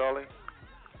 Do you know, darling?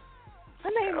 Her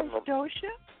name is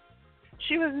Dosha.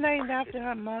 She was named after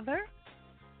her mother.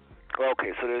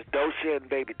 Okay, so there's Dosha and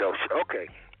Baby Dosha. Okay,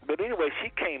 but anyway, she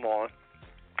came on,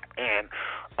 and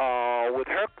with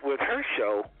her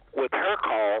show, with her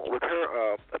call, with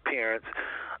her appearance,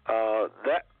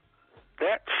 that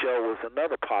show was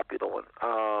another popular one.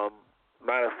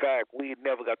 Matter of fact, we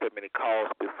never got that many calls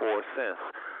before or since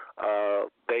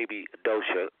Baby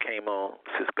Dosha came on.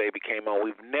 Since Baby came on,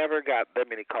 we've never got that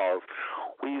many calls.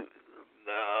 We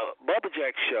Bubba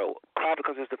Jack's show, probably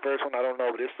because it's the first one, I don't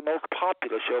know, but it's the most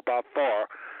popular show by far.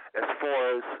 As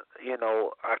far as,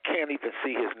 I can't even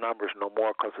see his numbers no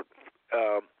more because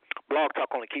Blog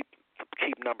Talk only keep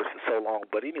numbers for so long.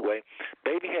 But anyway,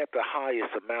 Baby had the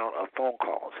highest amount of phone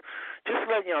calls. Just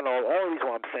letting y'all know, all the reason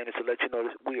why I'm saying is to let you know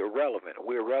that we are relevant.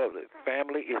 We're relevant.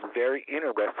 Family is very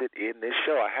interested in this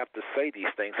show. I have to say these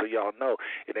things so y'all know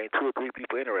it ain't 2 or 3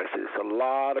 people interested. It's a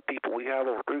lot of people. We have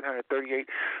over 338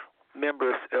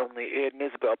 members on the Ed and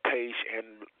Isabel page,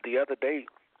 and the other day,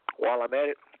 while I'm at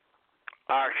it,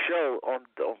 our show on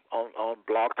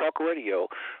Blog Talk Radio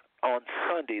on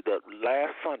Sunday, the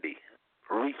last Sunday,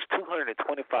 reached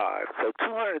 225. So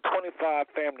 225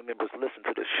 family members listened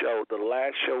to the show, the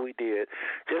last show we did.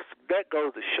 Just that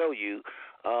goes to show you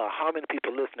how many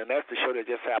people listen, and that's the show that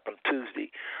just happened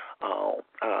Tuesday.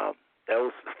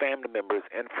 Those family members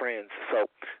and friends. So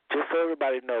just so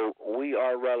everybody know, we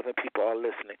are relevant. People are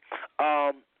listening.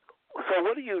 So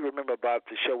what do you remember about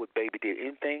the show with Baby did?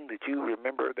 Anything that you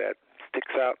remember that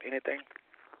sticks out? Anything?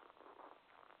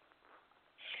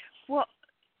 Well,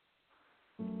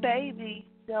 Baby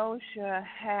Dosha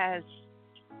has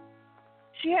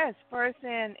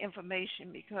first-hand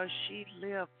information because she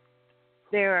lived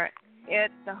there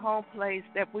at the home place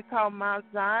that we call Mount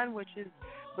Zion, which is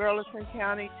Burleson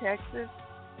County, Texas.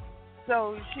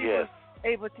 So she was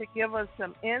able to give us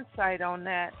some insight on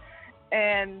that.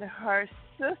 And her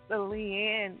sister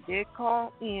Leanne did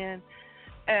call in,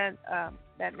 and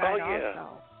that night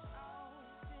also.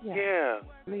 Yeah.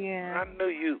 Leanne. I knew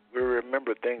you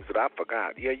remember things that I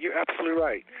forgot. Yeah, you're absolutely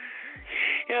right.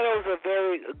 Yeah, that was a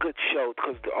very good show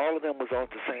because all of them was on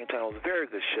at the same time. It was a very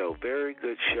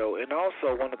good show, And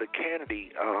also one of the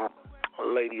Canady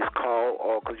ladies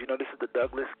called, because this is the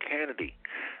Douglas Canady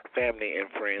Family and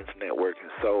Friends Network.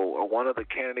 And so one of the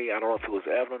Canady, I don't know if it was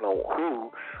Evelyn or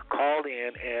who, called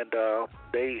in, and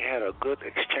they had a good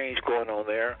exchange going on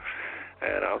there.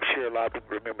 And I'm sure a lot of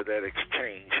people remember that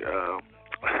exchange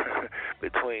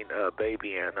between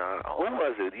Baby and who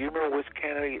was it? Do you remember which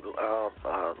Canady,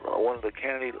 one of the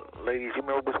Canady ladies, you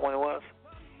remember which one it was?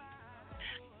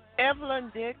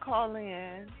 Evelyn did call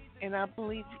in, and I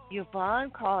believe Yvonne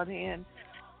called in,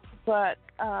 but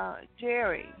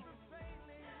Jerry.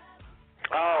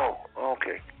 Oh,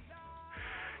 okay.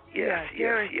 Yes.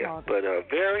 But a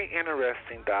very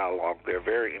interesting dialogue there,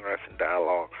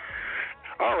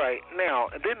 All right, now,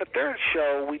 and then the third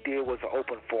show we did was an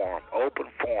open forum,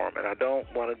 and I don't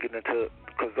want to get into,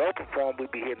 because the open forum, we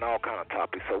be hitting all kind of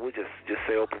topics, so we'll just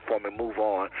say open forum and move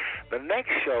on. The next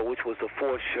show, which was the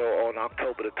fourth show on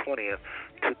October the 20th,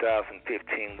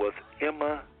 2015, was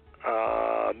Emma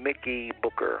Mickey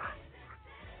Booker.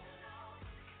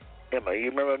 Emma, you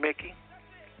remember Mickey?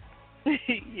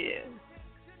 Yeah.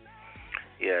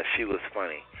 Yeah, she was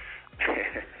funny.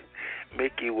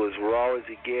 Mickey was raw as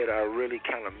he get. I really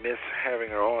kind of miss having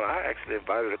her on. I actually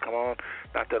invited her to come on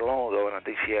not that long ago, and I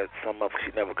think she had some up.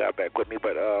 She never got back with me,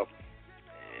 but it's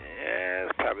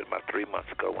probably about 3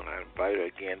 months ago when I invited her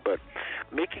again. But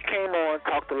Mickey came on,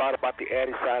 talked a lot about the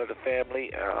Addie side of the family,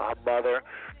 her mother,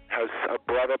 her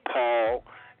brother Paul,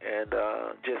 and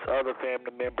just other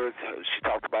family members. She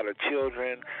talked about her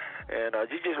children, and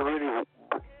she just really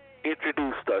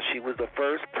introduced us. She was the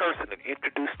first person that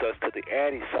introduced us to the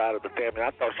Addie side of the family. I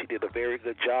thought she did a very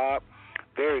good job.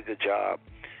 And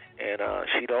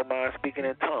she don't mind speaking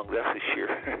in tongues, that's for sure.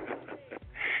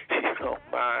 She don't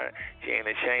mind. She ain't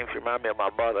ashamed. She remind me of my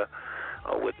mother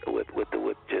with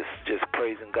just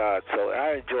praising God. So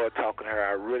I enjoyed talking to her.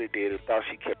 I really did. I thought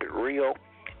she kept it real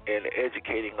and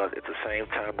educating us at the same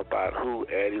time about who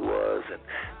Addie was, and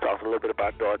talked a little bit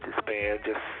about Dorothy Span,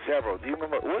 just several. What do you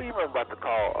remember about the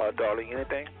call, darling?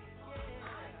 Anything?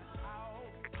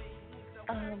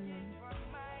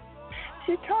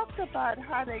 She talked about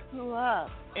how they grew up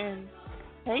in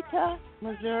Hayta,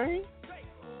 Missouri.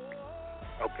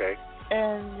 Okay.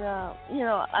 And,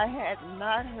 I had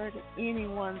not heard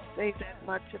anyone say that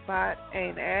much about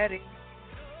Aunt Addie.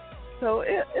 So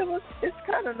it's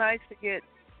kind of nice to get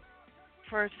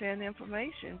first-hand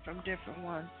information from different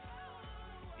ones.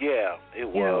 Yeah, it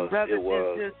was. Rather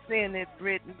than just seeing it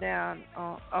written down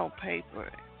on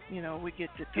paper. We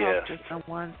get to talk to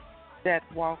someone that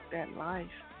walked that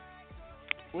life.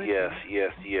 Yes.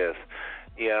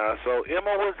 Yeah, so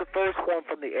Emma was the first one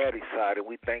from the Addie side, and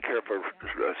we thank her for.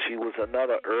 She was one of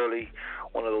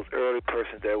those early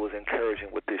persons that was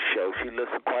encouraging with this show. She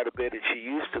listened quite a bit, and she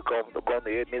used to go on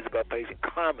the Ed and Isabel page and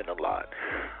comment a lot.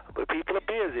 But people are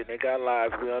busy and they got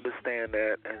lives. We understand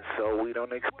that, and so we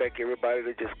don't expect everybody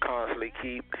to just constantly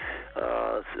keep,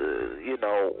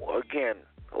 again.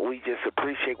 We just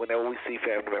appreciate whenever we see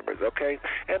family members, okay?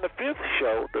 And the fifth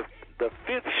show,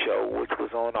 which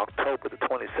was on October the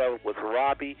 27th, was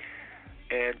Robbie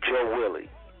and Joe Willie.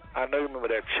 I know you remember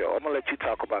that show. I'm going to let you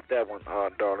talk about that one,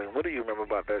 darling. What do you remember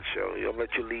about that show? I'm going to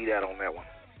let you lead out on that one.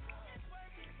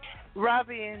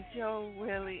 Robbie and Joe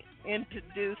Willie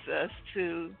introduced us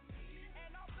to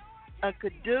a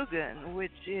Cadogan,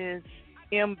 which is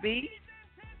MB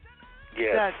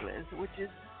Douglas, which is,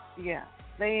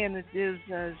 they introduced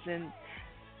us, and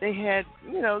they had,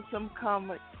 some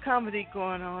comedy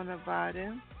going on about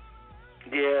him.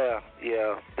 Yeah,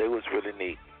 they was really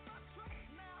neat.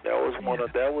 That was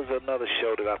that was another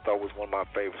show that I thought was one of my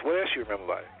favorites. What else you remember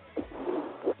about it?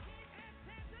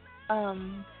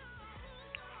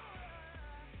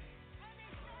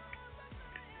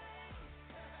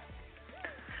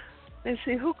 Let's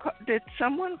see, did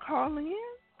someone call in?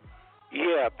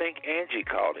 Yeah, I think Angie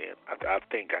called in. I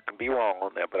think I can be wrong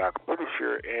on that, but I'm pretty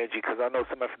sure Angie, because I know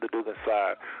somebody from the Dugan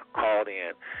side called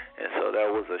in, and so that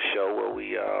was a show where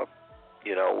we,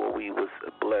 where we was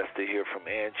blessed to hear from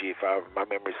Angie, if my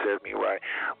memory serves me right.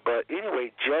 But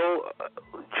anyway, Joe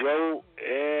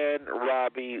and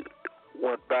Robbie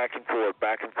went back and forth,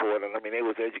 and I mean they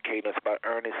was educating us about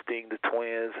Ernestine, the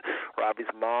twins, Robbie's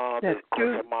mom. Of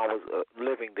course, her mom was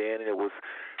living then, and it was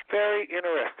very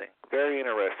interesting. Very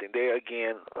interesting. They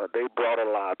brought a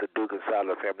lot to Dugan side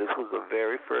of the family. This was the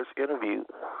very first interview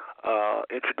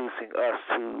introducing us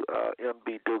to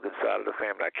MB Dugan side of the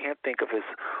family. I can't think of his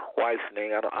wife's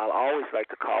name. I'll always like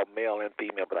to call male and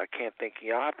female, but I can't think.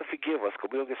 Y'all have to forgive us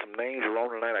because we'll get some names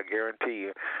wrong tonight, I guarantee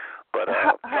you. But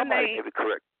somebody get it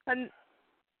correct.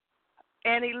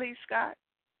 Annie Lee Scott.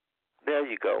 There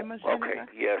you go. Okay.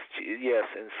 Yes.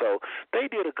 And so they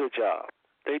did a good job.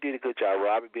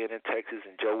 Robbie being in Texas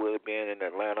and Joe Willie being in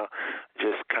Atlanta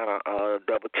just kind of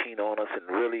double teamed on us and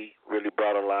really, really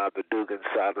brought alive the Dugan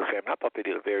side of the family. I thought they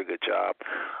did a very good job.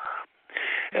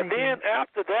 And then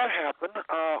after that happened,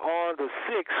 on the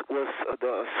 6th was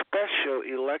the special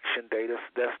election day.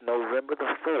 That's November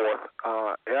the 4th.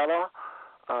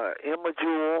 Emma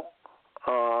Jewell,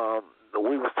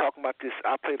 we was talking about this.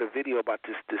 I played a video about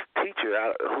this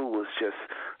teacher who was just,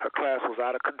 her class was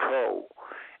out of control.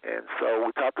 And so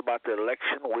we talked about the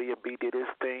election. William B. did his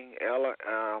thing. Ella,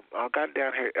 I got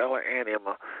down here, Ella and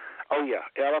Emma. Oh, yeah,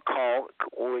 Ella called,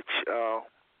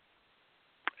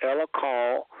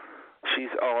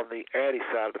 She's on the Addie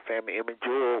side of the family. Emma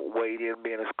Jewell weighed in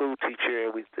being a school teacher,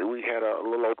 and we had a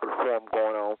little open forum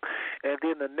going on. And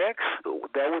then the next,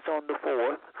 that was on the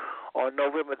 4th. On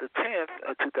November the 10th,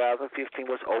 2015,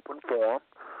 was open forum.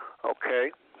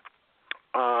 Okay.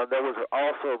 There was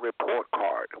also a report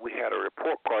card. We had a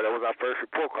report card. That was our first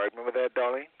report card. Remember that,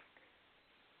 Darlene?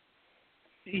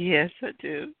 Yes, I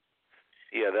do.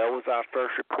 Yeah, that was our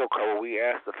first report card where we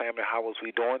asked the family how was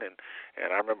we doing, and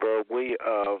I remember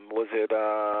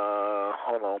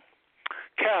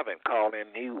Calvin called in.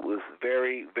 He was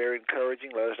very, very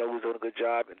encouraging, let us know we was doing a good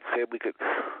job, and said we could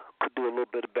do a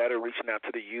little bit better reaching out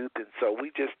to the youth, and so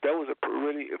that was a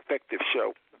really effective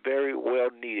show, very well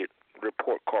needed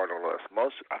report card on us.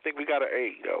 I think we got an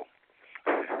A, though.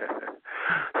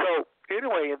 So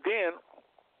anyway, and then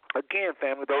again,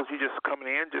 family, those of you just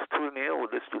coming in, just tuning in, you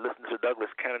listen to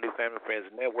Douglas Canady Family Friends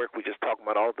Network. We're just talking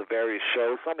about all the various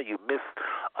shows. Some of you missed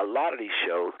a lot of these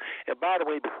shows. And by the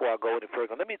way, before I go any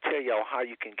further, let me tell y'all how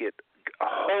you can get a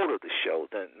hold of the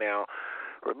shows. Now,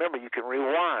 remember, you can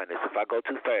rewind this if I go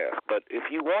too fast. But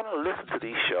if you want to listen to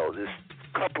these shows, there's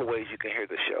a couple of ways you can hear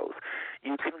the shows.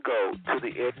 You can go to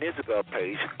the Ed and Isabel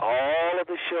page. All of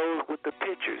the shows with the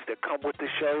pictures that come with the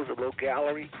shows, the little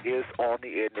gallery, is on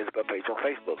the Ed and Isabel page on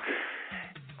Facebook.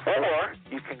 Or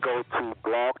you can go to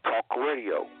Blog Talk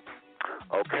Radio,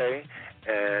 okay?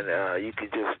 And you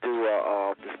can just do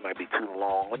this might be too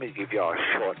long. Let me give y'all a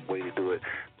short way to do it.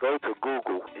 Go to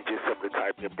Google and just simply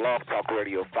type in Blog Talk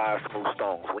Radio 5 Smooth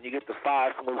Stones. When you get the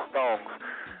 5 Smooth Stones,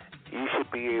 you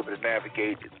should be able to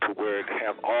navigate to where it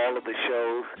have all of the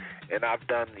shows. And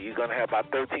you're going to have about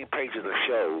 13 pages of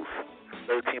shows.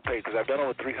 13 pages. I've done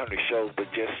over 300 shows, but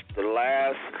just the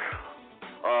last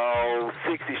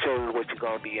 60 shows is what you're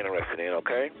going to be interested in,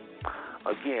 okay?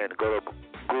 Again, go to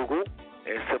Google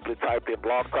and simply type in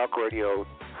Blog Talk Radio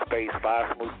space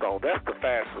 5 Smooth Stone. That's the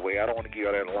fastest way. I don't want to give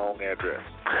you that long address.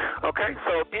 Okay,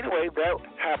 so anyway, that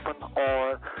happened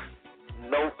on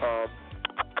on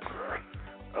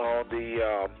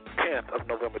the 10th of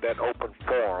November, that open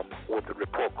forum with the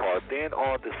report card. Then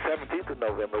on the 17th of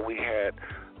November, we had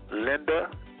Linda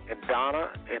and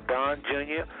Donna and Don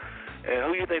Jr. And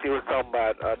who you think they were talking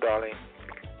about, Darlene?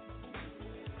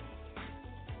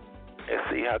 Let's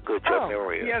see how good your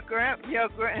memory is. Your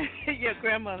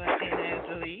grandmother and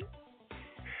Angelique.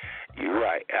 You're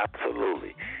right,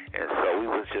 absolutely. And so we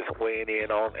was just weighing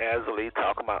in on Azalea,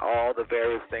 talking about all the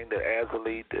various things that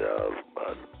Azalea,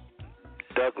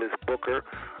 Douglas Booker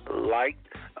liked,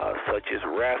 such as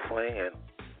wrestling and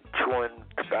chewing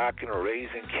tobacco and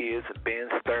raising kids, and being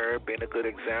stern, being a good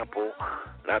example,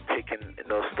 not taking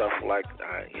stuff like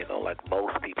like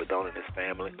most people don't in his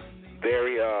family.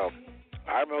 Very, I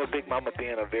remember Big Mama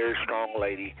being a very strong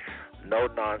lady, no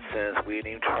nonsense. We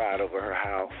didn't even try it over her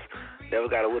house. Never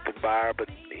got a whipping by her, but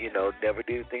never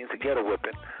did things to get a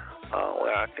whipping. Well,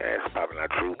 that's probably not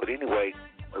true, but anyway,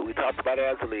 we talked about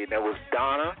Azalea, and there was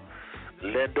Donna,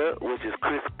 Linda, which is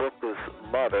Chris Booker's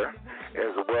mother,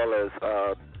 as well as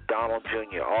Donald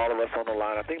Jr., all of us on the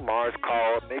line. I think Mars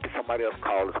called, maybe somebody else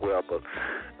called as well, but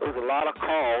there was a lot of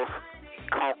calls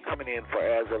coming in for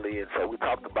Azalea, and so we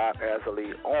talked about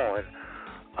Azalea on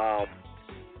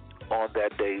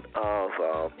that date of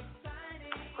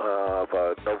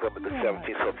November the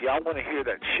 17th. So if y'all want to hear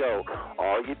that show,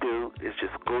 all you do is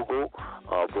just Google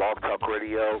Blog Talk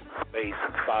Radio space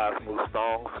 5 Smooth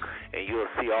Songs, and you'll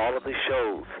see all of the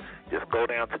shows. Just go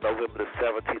down to November the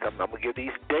 17th. I'm going to give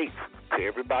these dates to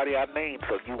everybody I named.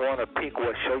 So if you want to pick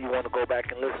what show you want to go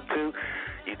back and listen to,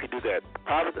 you can do that.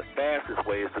 Probably the fastest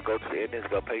way is to go to the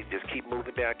NTWK page. Just keep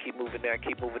moving down, and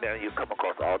you'll come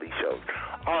across all these shows.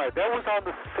 All right, that was on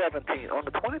the 17th. On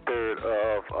the 23rd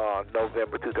of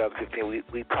November 2015,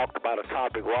 we talked about a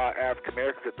topic, why African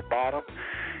Americans at the bottom.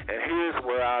 And here's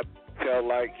where I felt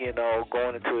like,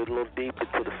 going into it a little deeper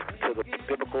to the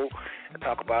biblical, and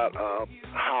talk about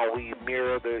how we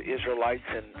mirror the Israelites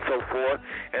and so forth.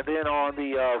 And then on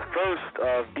the 1st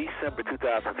of December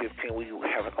 2015, we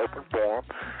have an open forum.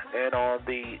 And on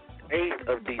the 8th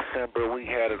of December, we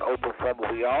had an open forum.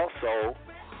 We had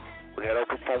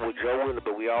open forum with Joe Willie,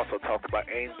 but we also talked about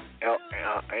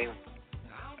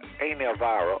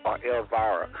Elvira, or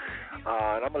Elvira.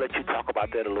 And I'm going to let you talk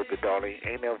about that a little bit, darling.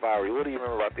 Elvira. What do you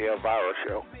remember about the Elvira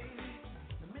show?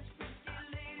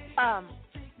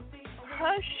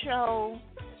 Her show,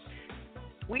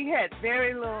 we had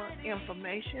very little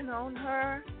information on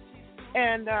her,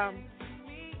 and her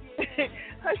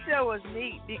show was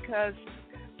neat because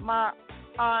my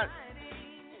aunt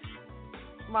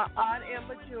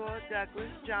Emma Jewell,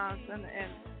 Douglas Johnson,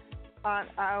 and Aunt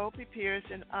Iope Pierce,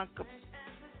 and Uncle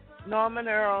Norman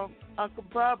Earl, Uncle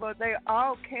Bubba, they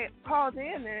all called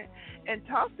in and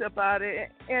talked about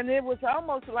it, and it was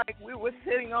almost like we were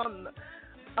sitting on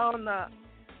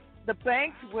the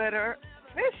banks with her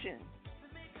fishing.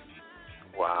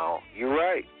 Wow, you're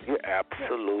right. You're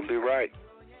absolutely right.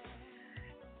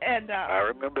 And I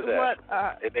remember that.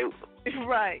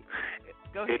 Right.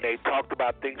 Go ahead. And they talked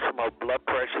about things from her blood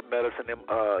pressure medicine.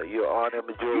 Your Aunt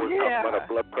Emma Jewell was talking about her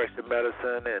blood pressure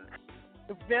medicine and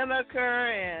vinegar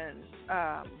and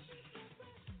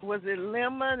was it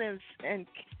lemon and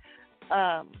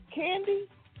candy?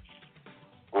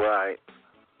 Right.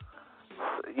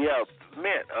 Yeah,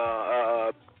 mint,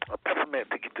 peppermint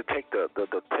to take the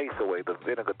taste away, the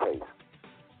vinegar taste.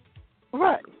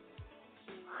 Right.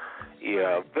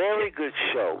 Yeah, very good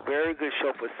show. Very good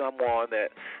show for someone that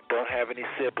don't have any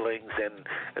siblings, and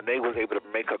they was able to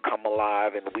make her come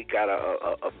alive, and we got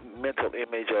a mental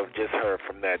image of just her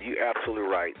from that. You're absolutely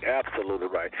right. Absolutely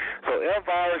right. So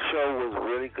Elvira's show was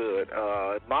really good.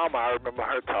 Mama, I remember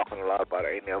her talking a lot about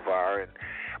Aunt Elvira,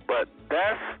 but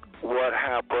that's what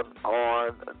happened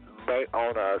on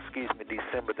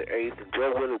December the 8th, and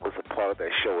Joe Willie was a part of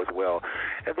that show as well.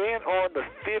 And then on the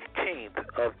 15th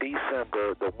of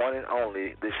December, the one and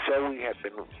only, the show we had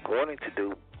been wanting to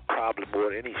do probably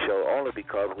more than any show, only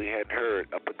because we hadn't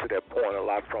heard up until that point a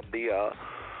lot from the,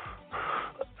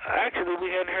 actually we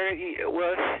hadn't heard,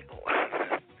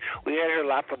 we hadn't heard a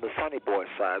lot from the Sonny Boy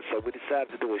side, so we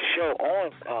decided to do a show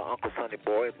on Uncle Sonny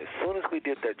Boy, and as soon as we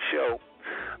did that show,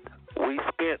 we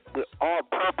spent, on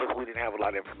purpose, we didn't have a lot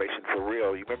of information for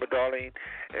real. You remember, Darlene?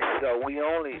 And so we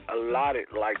only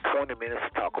allotted like 20 minutes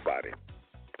to talk about it.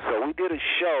 So we did a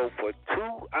show for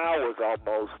 2 hours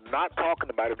almost, not talking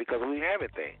about it because we didn't have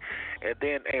anything. And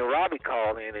then Robbie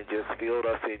called in and just filled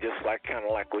us in, just like kind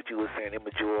of like what you were saying,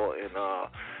 Emma Jewell and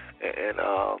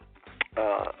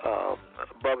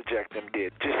Bubba Jack them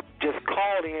did. Just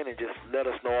called in and just let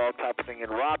us know all type of thing.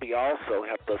 And Robbie also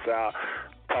helped us out,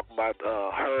 talking about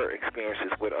her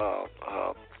experiences with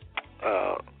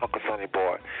Uncle Sonny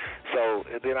Boy. So,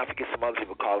 and then I forget some other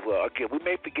people calls. Well, again, we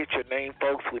may forget your name,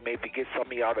 folks. We may forget some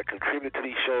of y'all that contribute to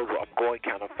these shows. I'm going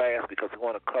kind of fast because we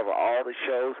want to cover all the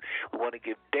shows. We want to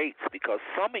give dates because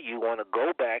some of you want to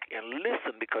go back and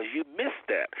listen because you missed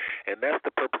that. And that's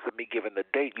the purpose of me giving the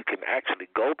date. You can actually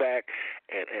go back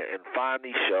and find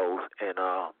these shows, and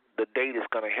the date is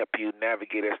going to help you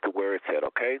navigate as to where it's at,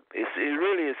 okay? It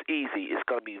really is easy. It's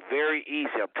going to be very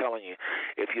easy, I'm telling you,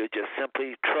 if you just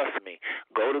simply trust me.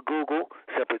 Go to Google,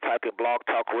 simply type in Blog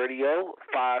Talk Radio,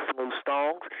 5 Smooth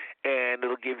Stones, and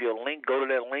it'll give you a link. Go to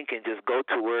that link and just go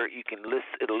to where you can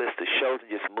it'll list the shows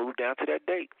and just move down to that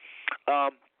date.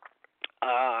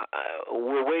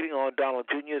 We're waiting on Donald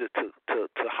Jr.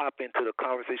 to hop into the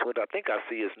conversation with. I think I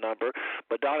see his number.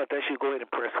 But Donald, if that's you, go ahead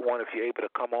and press 1 if you're able to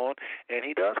come on. And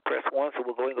he does press 1, so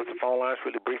we'll go ahead and go to the phone lines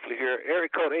really briefly here. Area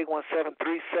code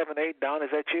 817-378. Don, is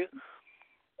that you?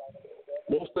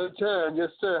 Most of the time, yes,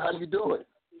 sir. How you doing?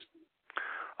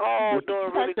 Oh,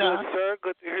 doing really good, sir.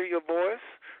 Good to hear your voice.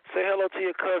 Say hello to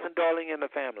your cousin, Darlene, and the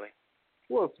family.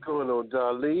 What's going on,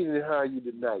 Darlene, and how are you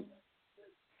tonight?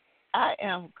 I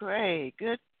am great.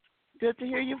 Good to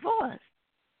hear your voice.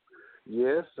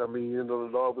 Yes, I mean, you know,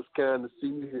 the Lord was kind to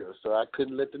see me here, so I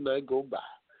couldn't let the night go by.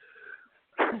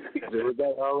 Is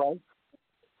everybody all right?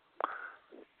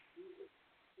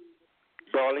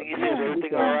 Darling, you said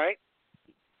everything all right?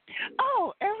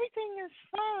 Oh, everything is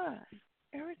fine.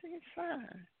 Everything is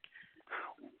fine.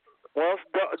 Well,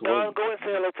 Don, go and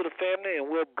say hello to the family, and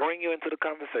we'll bring you into the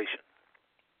conversation.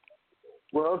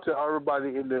 Well, to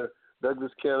everybody in the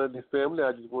Douglas Canady family,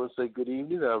 I just want to say good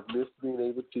evening. I've missed being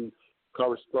able to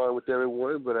correspond with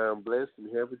everyone, but I'm blessed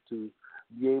and happy to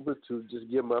be able to just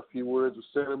give my few words of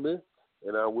sentiment,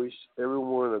 and I wish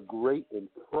everyone a great and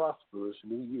prosperous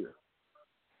new year.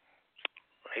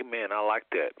 Amen. I like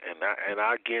that. And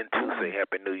I again, too, say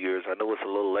Happy New Year's. I know it's a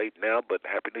little late now, but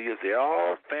Happy New Year's to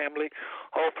all family.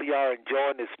 Hopefully y'all are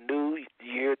enjoying this new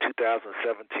year,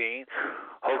 2017.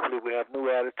 Hopefully we have new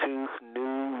attitudes,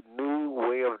 new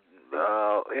way of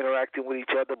interacting with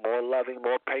each other, more loving,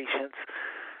 more patience.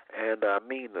 And I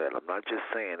mean that. I'm not just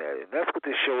saying that. And that's what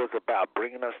this show is about,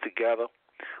 bringing us together,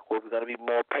 where we're going to be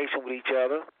more patient with each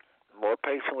other,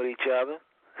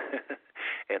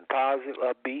 and positive,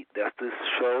 upbeat. That's this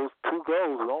show's 2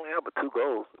 goals. We only have but 2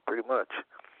 goals, pretty much,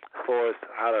 as far as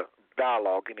how to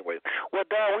dialogue anyway. Well,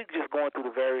 Don, we're just going through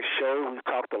the various shows. We've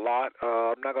talked a lot.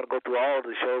 I'm not going to go through all of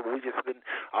the shows, but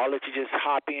I'll let you just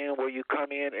hop in where you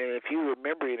come in, and if you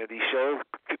remember any of these shows,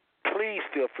 please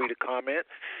feel free to comment.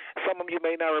 Some of you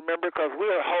may not remember because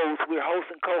we're hosts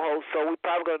and co-hosts, so we're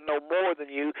probably going to know more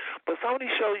than you. But some of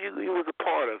these shows you was a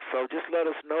part of, so just let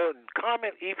us know and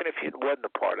comment even if you wasn't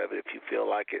a part of it, if you feel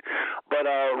like it. But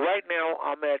right now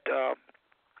I'm at,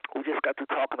 we just got to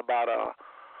talking about,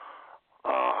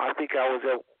 I think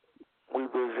we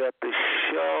was at the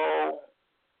show,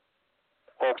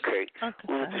 okay.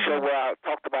 We was at the show where I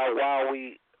talked about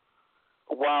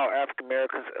while African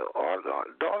Americans,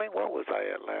 darling, where was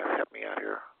I at last? Help me out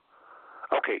here.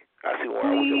 Okay, I see where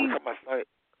I was at.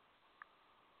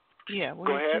 Yeah,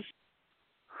 go ahead.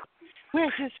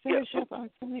 We're just finished up on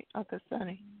Uncle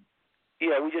Sonny.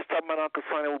 Yeah, we just talked about Uncle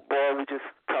Sonny Boy. We just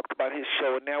talked about his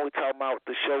show, and now we're talking about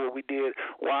the show that we did,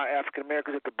 Why African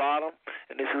Americans at the Bottom.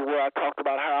 And this is where I talked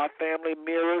about how our family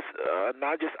mirrors,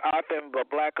 not just our family,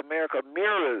 but Black America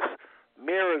mirrors,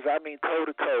 I mean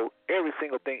toe-to-toe, every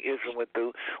single thing Israel went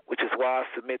through, which is why I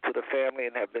submit to the family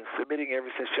and have been submitting ever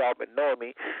since y'all been knowing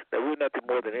me that we're nothing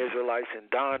more than Israelites. And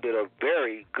Don did a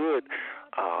very good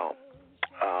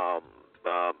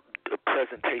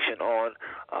presentation on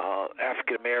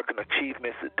African-American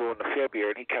achievements during the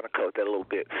February, and he kind of covered that a little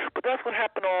bit. But that's what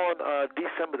happened on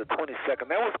December the 22nd.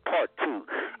 That was part 2.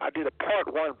 I did a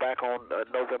part 1 back on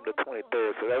November the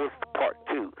 23rd, so that was part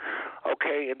 2.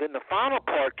 Okay, and then the final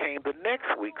part came the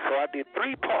next week, so I did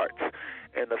 3 parts.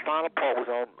 And the final part was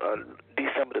on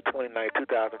December the 29th,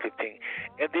 2015.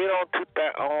 And then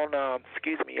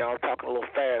excuse me, y'all, I'm talking a little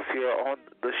fast here, on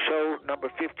the show number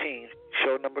 15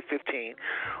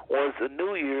 was the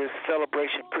New Year's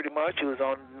celebration pretty much. It was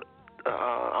on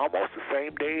almost the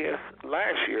same day as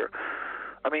last year.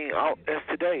 I mean, as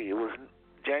today. It was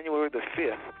January the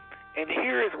 5th. And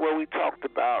here is where we talked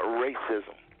about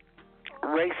racism.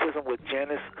 Racism with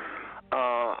Janice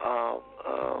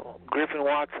Griffin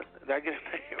Watson. Did I get his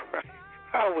name right?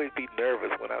 I always be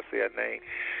nervous when I say her name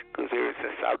because ever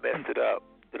since I messed it up.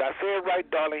 Did I say it right,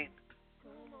 Darlene?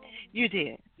 You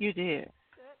did.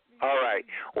 All right.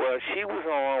 Well, she was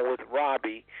on with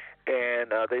Robbie,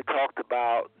 and they talked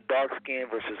about dark skin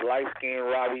versus light skin.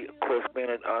 Robbie, of course, being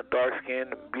a dark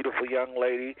skinned, beautiful young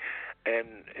lady,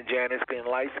 and Janice being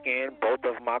light skinned, both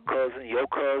of my cousin, your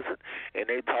cousin, and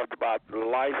they talked about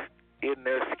life in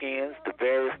their skins, the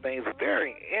various things.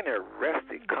 Very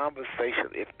interesting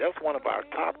conversation. If that's one of our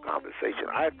top conversations,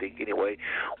 I think anyway.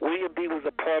 William B was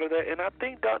a part of that, and I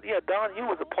think Don, you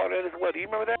was a part of that as well. Do you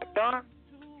remember that, Don?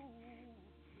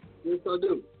 Yes, I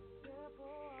do.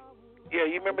 Yeah,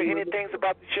 you remember any things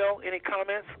about the show? Any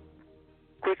comments?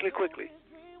 Quickly.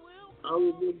 I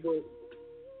remember,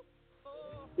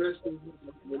 especially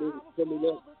when it was coming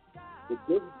up, the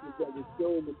differences that were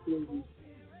shown between.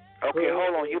 Okay,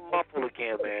 hold on. You're muffled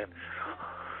again, man.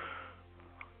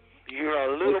 You're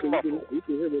a little muffled. You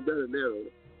can hear me better now.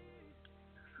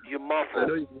 You're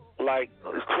muffled. Like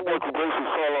it's too much voice is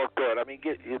all out there. I mean,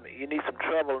 you need some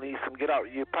trouble. You need some get out.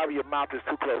 Probably your mouth is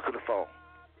too close to the phone.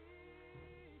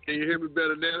 Can you hear me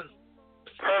better now?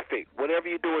 Perfect. Whatever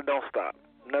you're doing, don't stop.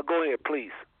 Now go ahead,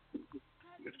 please.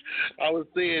 I was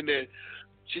saying that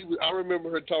I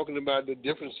remember her talking about the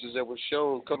differences that were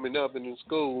shown coming up in the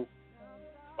school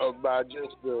by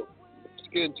just the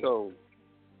skin tone,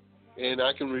 and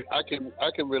I can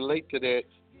relate to that.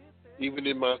 Even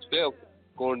in myself,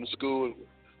 going to school,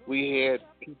 we had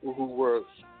people who were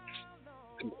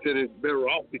considered better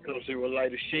off because they were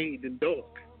lighter shade than dark,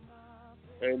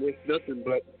 and it's nothing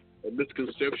but a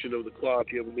misconception of the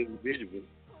quality of an individual.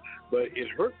 But it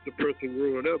hurts the person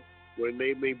growing up when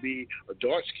they may be a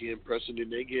dark-skinned person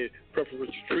and they get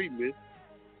preferential treatment,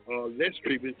 less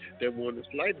treatment than one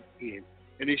that's lighter skinned.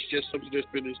 And it's just something that's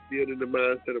been instilled in the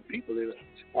mindset of people. And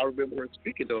I remember her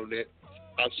speaking on that,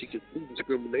 how she could see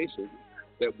discrimination.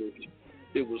 It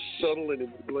was subtle and it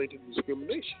was blatant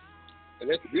discrimination. And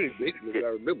that's really basically what I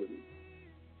remember.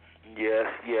 Yes.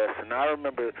 And I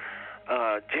remember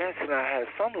Janice and I had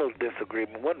some little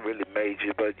disagreement. It wasn't really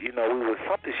major, but, it was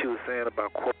something she was saying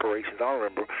about corporations. I don't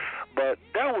remember. But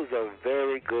that was a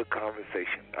very good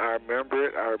conversation. I remember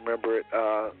it.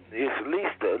 It's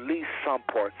at least some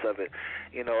parts of it.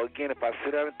 Again, if I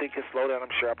sit down and think and slow down,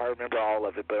 I'm sure I probably remember all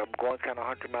of it. But I'm going kind of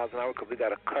 100 miles an hour because we got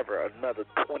to cover another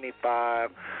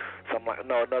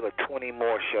another 20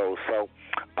 more shows. So,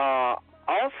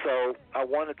 also, I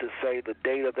wanted to say the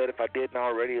date of that, if I didn't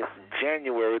already, is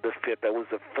January the 5th. That was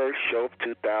the first show of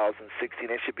 2016.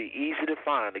 It should be easy to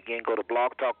find. Again, go to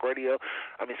Blog Talk Radio.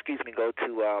 Go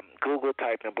to Google,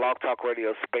 type in Blog Talk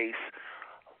Radio space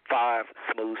 5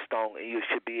 Smooth Stone, and you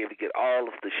should be able to get all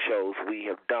of the shows we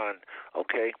have done,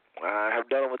 okay? I have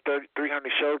done over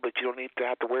 300 shows, but you don't need to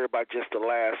have to worry about just the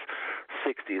last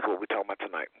 60 is what we're talking about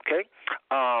tonight, okay?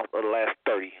 Or the last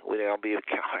 30. We don't be able to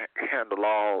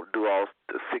do all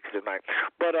the 60 tonight.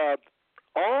 But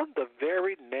on the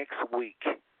very next week,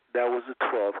 that was the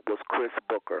 12th, was Chris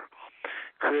Booker.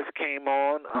 Chris came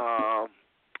on.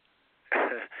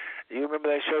 You remember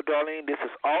that show, Darlene? This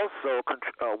is also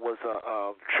was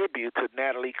a tribute to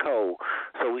Natalie Cole.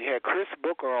 So we had Chris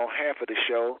Booker on half of the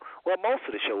show. Well, most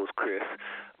of the show was Chris,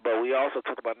 but we also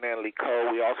talked about Natalie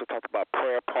Cole. We also talked about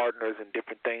prayer partners and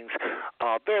different things.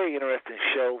 Very interesting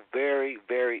show. Very,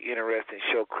 very interesting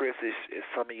show. Chris is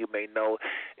some of you may know,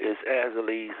 is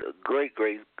Azalee's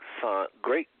great-grandson.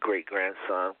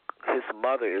 His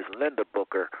mother is Linda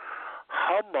Booker.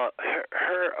 Her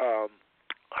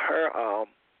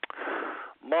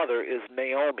mother is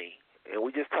Naomi, and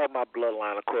we just talking about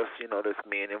bloodline. Of course, there's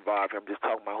men involved. I'm just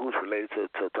talking about who's related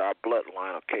to our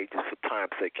bloodline, okay, just for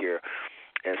time's sake here.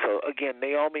 And so, again,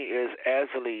 Naomi is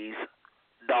Azalee's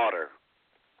daughter.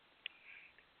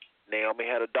 Naomi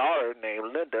had a daughter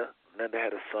named Linda. Linda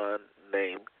had a son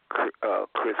named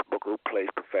Chris Booker, who plays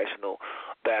professional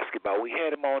basketball. We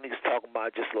had him on. He was talking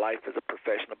about just life as a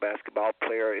professional basketball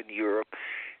player in Europe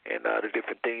and the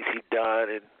different things he's done.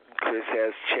 And Chris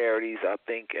has charities, I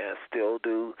think, and still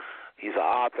do. He's an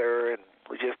author, and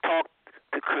we just talked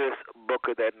to Chris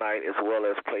Booker that night, as well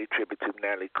as played tribute to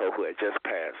Natalie Cole, who had just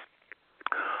passed.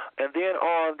 And then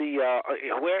on the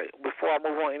before I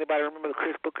move on, anybody remember the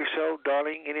Chris Booker show,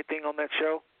 Darlene? Anything on that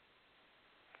show?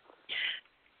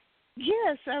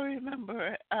 Yes, I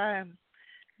remember.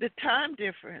 The time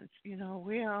difference,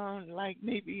 we're on like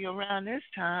maybe around this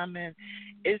time, and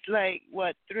it's like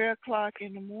 3:00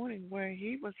 in the morning where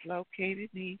he was located.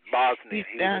 He was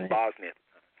in Bosnia.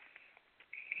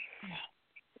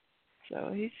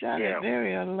 So he sounded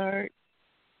very alert.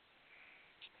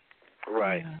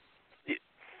 Right.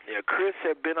 Yeah, Chris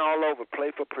had been all over.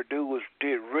 Played for Purdue,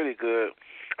 did really good.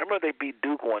 I remember they beat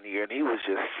Duke one year, and he was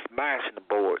just smashing the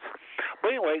boards. But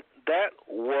anyway, that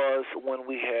was when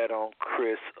we had on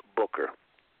Chris Booker.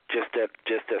 Just that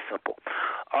simple.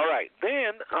 All right,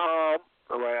 then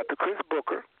right after Chris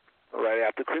Booker,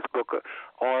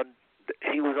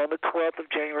 he was on the 12th of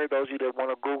January. Those of you that want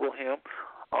to Google him,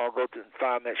 go to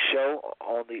find that show.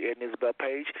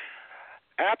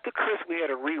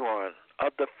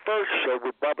 of the first show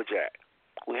with Bubba Jack.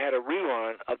 We had a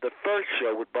rerun of the first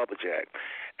show with Bubba Jack.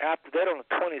 After that, on the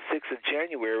 26th of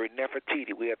January,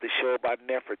 Nefertiti. We had the show about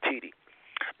Nefertiti.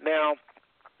 Now,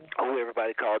 who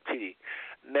everybody called Titi.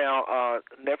 Now,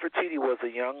 Nefertiti was a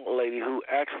young lady who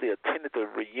actually attended the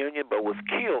reunion but was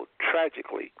killed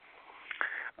tragically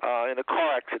in a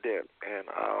car accident. And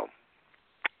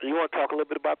you want to talk a little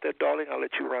bit about that, darling? I'll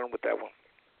let you run with that one.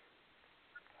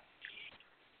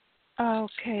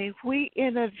 Okay, we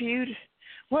interviewed,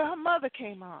 well, her mother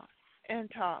came on and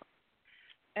talked.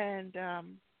 And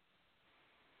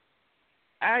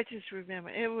I just remember,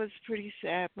 it was pretty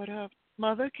sad, but her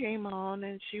mother came on,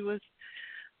 and she was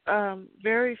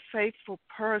very faithful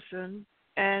person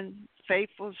and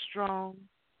faithful, strong.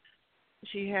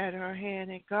 She had her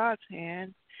hand in God's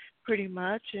hand, pretty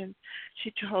much, and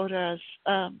she told us,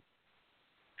 some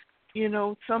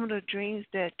of the dreams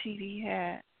that T.D.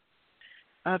 had,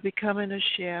 becoming a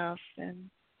chef, and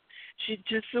she's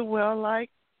just a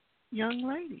well-liked young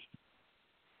lady.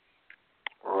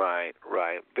 Right.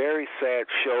 Very sad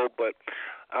show, but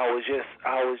I was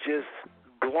just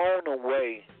blown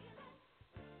away.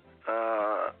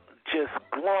 Just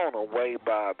blown away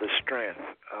by the strength.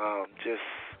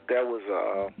 That was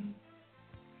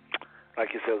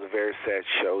like you said, it was a very sad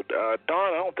show.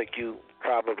 Dawn, I don't think you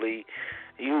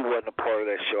wasn't a part of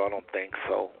that show. I don't think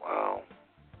so.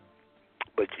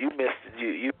 But you missed it.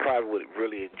 You probably would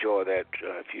really enjoy that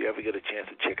if you ever get a chance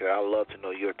to check it out. I'd love to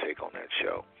know your take on that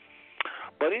show.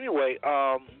 But anyway,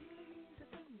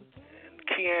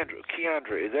 Keandra,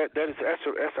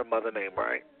 that's her mother name,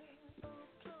 right?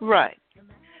 Right.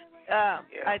 Yeah.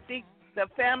 I think the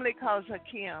family calls her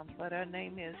Kim, but her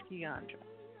name is Keandra.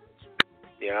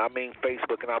 Yeah, I mean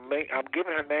Facebook, and I'm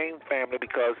giving her name family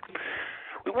because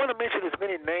we want to mention as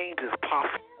many names as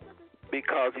possible.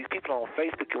 Because these people on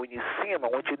Facebook, and when you see them, I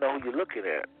want you to know who you're looking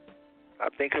at. I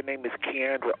think her name is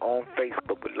Keandra on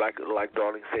Facebook, but like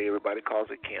Darling say, everybody calls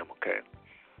her Kim. Okay.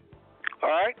 All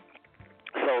right.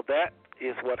 So that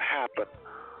is what happened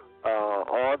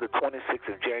on the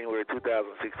 26th of January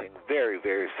 2016. Very,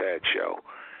 very sad show.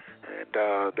 And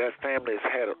that family has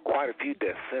had quite a few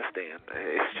deaths since then.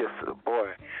 It's just,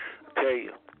 boy, I tell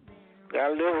you,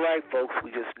 gotta live right, folks.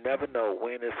 We just never know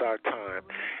when it's our time.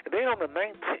 And then on the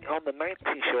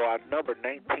 19th show, our number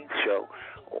 19th show,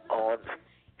 on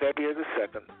February the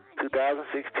 2nd,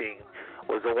 2016,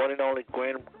 was the one and only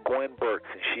Gwen Burks,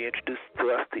 and she introduced to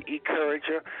us the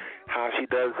E-Courager, how she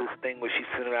does this thing where she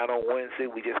sent it out on Wednesday.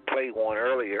 We just played one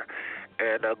earlier.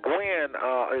 And Gwen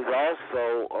is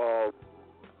also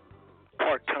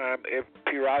part-time.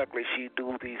 Periodically, she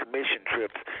do these mission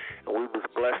trips, and we was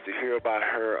blessed to hear about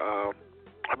her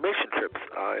mission trips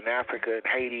in Africa and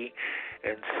Haiti.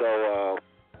 And so,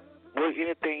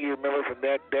 anything you remember from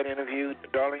that interview,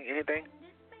 darling? Anything?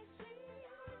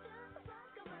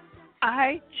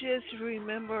 I just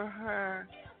remember her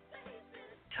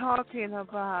talking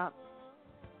about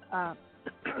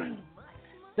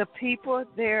the people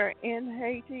there in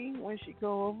Haiti when she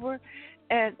go over,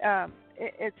 and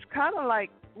it's kind of like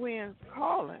Gwen's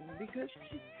calling because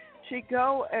she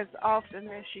go as often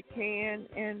as she can,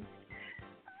 and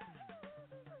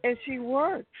she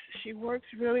works. She works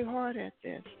really hard at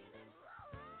this.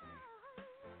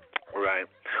 Right.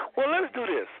 Well, let's do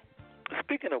this.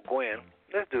 Speaking of Gwen,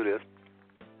 let's do this.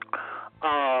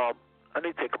 I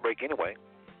need to take a break anyway.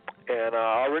 And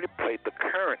I already played the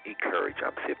current E-Courage.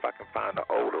 I'm going to see if I can find the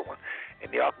older one.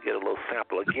 And y'all can get a little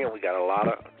sample. Again, we got a lot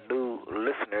of new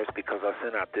listeners because I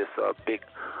sent out this big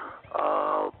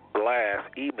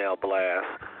email blast.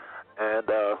 And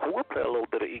so we'll play a little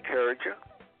bit of E-Courager.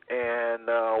 And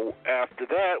after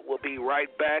that, we'll be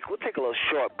right back. We'll take a little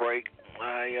short break.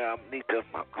 I need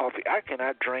my coffee. I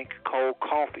cannot drink cold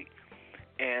coffee.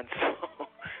 And so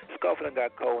this coffee done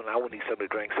got cold, and I would need something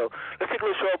to drink. So let's take a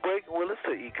little short break, and we'll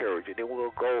listen to E-Courage, and then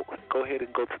we'll go ahead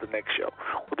and go to the next show.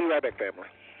 We'll be right back, family.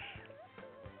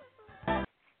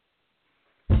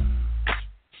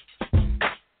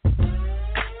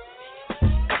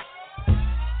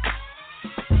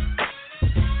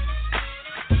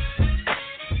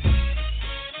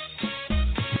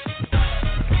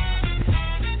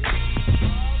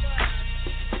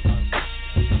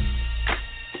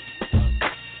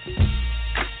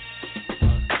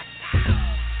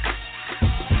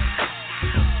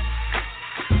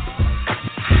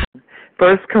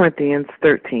 First Corinthians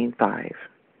 13:5.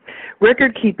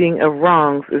 Record-keeping of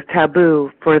wrongs is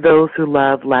taboo for those who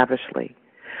love lavishly.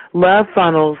 Love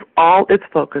funnels all its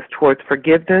focus towards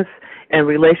forgiveness and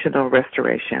relational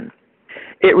restoration.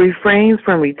 It refrains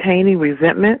from retaining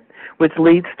resentment, which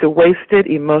leads to wasted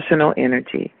emotional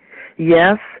energy.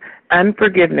 Yes,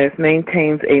 Unforgiveness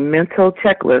maintains a mental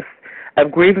checklist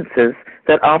of grievances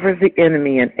that offers the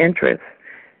enemy an interest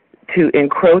to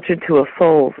encroach into a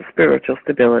soul's spiritual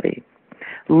stability.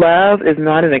 Love is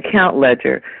not an account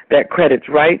ledger that credits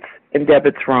rights and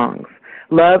debits wrongs.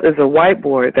 Love is a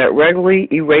whiteboard that regularly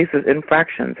erases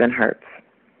infractions and hurts.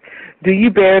 Do you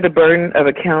bear the burden of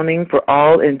accounting for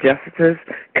all injustices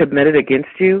committed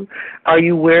against you? Are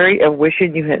you weary of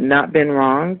wishing you had not been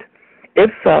wronged?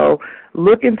 If so,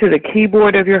 look into the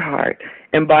keyboard of your heart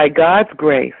and by God's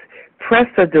grace, press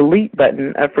the delete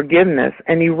button of forgiveness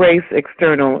and erase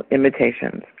external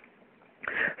imitations.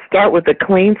 Start with a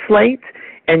clean slate,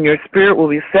 and your spirit will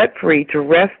be set free to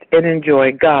rest and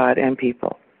enjoy God and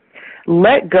people.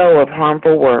 Let go of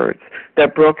harmful words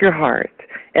that broke your heart,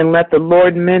 and let the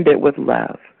Lord mend it with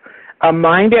love. A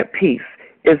mind at peace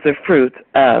is the fruit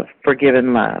of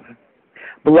forgiven love.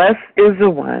 Blessed is the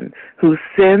one whose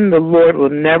sin the Lord will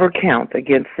never count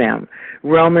against them.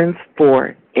 Romans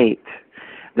 4:8.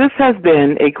 This has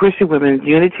been a Christian Women's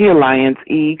Unity Alliance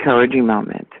encouraging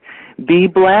moment. Be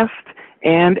blessed,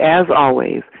 and as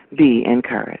always, be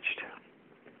encouraged.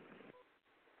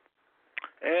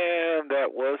 And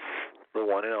that was the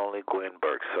one and only Gwen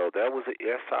Burke. So that was the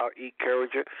SR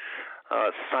Encourager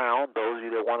sound. Those of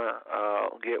you that want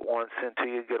to get one sent to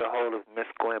you, get a hold of Miss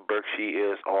Gwen Burke. She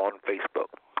is on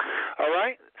Facebook. All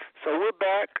right, so we're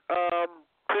back.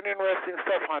 Pretty interesting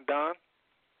stuff, huh, Don?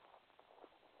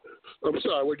 I'm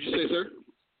sorry, what did you say, sir?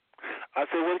 I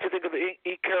said, what did you think of the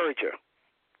Encourager?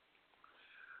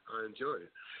 I enjoyed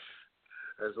it.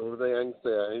 That's the only thing I can say.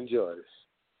 I enjoyed it.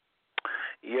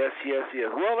 Yes.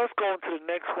 Well, let's go on to the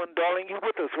next one. Darling, you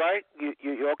with us, right?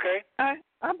 You okay?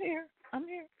 I'm here.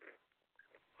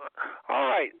 All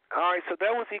right. So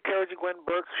that was Encourager Gwen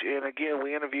Burke. And again,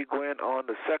 we interviewed Gwen on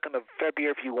the 2nd of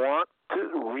February. If you want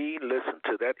to re-listen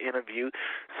to that interview,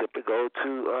 simply go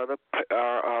to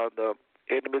the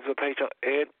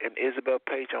Ed and Isabel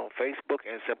page on Facebook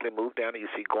and simply move down and you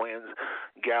see Gwen's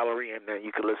gallery, and then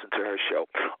you can listen to her show.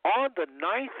 On the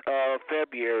 9th of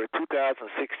February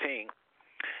 2016,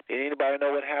 did anybody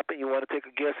know what happened? You want to take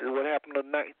a guess at what happened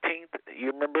on the 19th?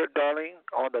 You remember it, Darlene?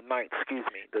 On the 9th,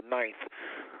 the 9th,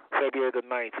 February the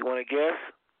 9th. You want to guess?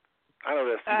 I know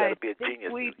that's, you got to be a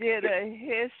genius. We did a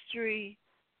history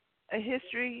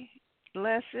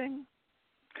lesson.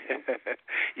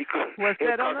 Was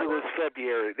that on the? It was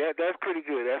February. That's pretty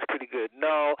good.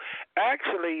 No,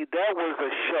 actually, that was a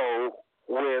show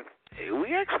with.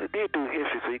 We actually did do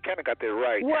history, so you kind of got that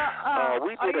right. Well,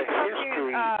 we did a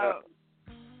history.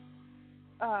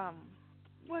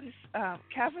 What is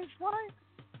Kevin's wife?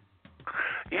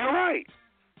 You're right.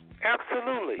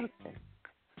 Absolutely. Okay.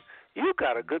 You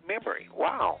got a good memory.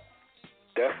 Wow.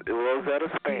 That's Rosetta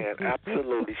Span.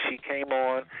 Absolutely. She came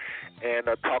on and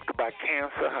talked about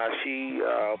cancer, how she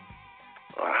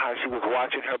was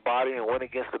watching her body and went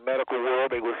against the medical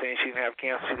world. They were saying she didn't have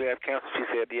cancer. She didn't have cancer. She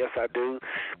said, yes, I do,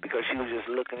 because she was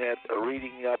just looking at,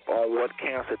 reading up on what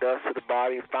cancer does to the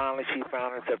body. Finally, she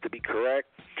found herself to be correct.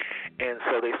 And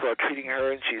so they started treating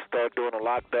her, and she started doing a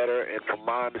lot better. And from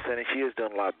my understanding, she is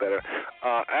doing a lot better.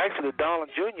 Actually,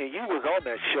 Donald Jr., you was on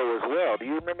that show as well. Do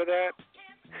you remember that?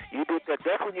 You did that.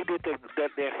 That's when you did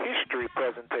that history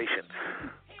presentation.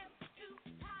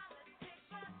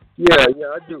 Yeah,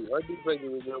 I do. I do think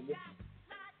you remember.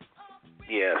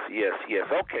 Yes.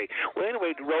 Okay. Well,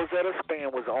 anyway, Rosetta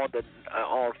Span was on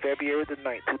February the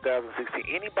 9th,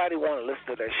 2016. Anybody want to listen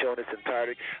to that show in its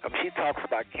entirety? She talks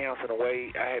about cancer in a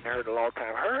way I hadn't heard in a long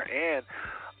time. Her and,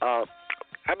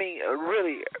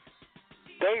 really,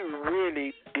 they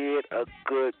really did a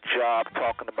good job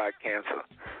talking about cancer.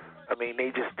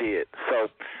 They just did. So,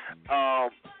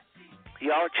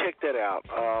 y'all check that out.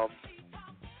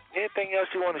 Anything else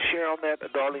you want to share on that,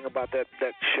 darling, about that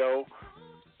show?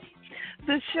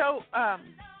 The show,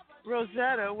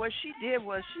 Rosetta, what she did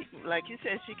was, she, like you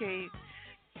said, she gave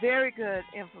very good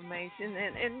information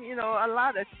and a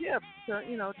lot of tips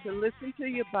to listen to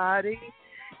your body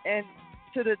and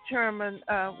to determine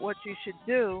what you should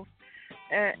do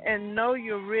and know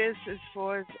your risks as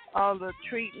far as all the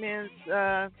treatments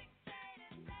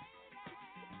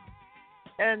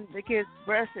and to get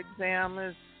breast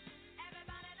exams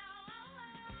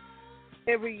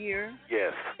every year.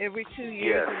 Yes. Every 2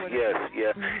 years. Yes.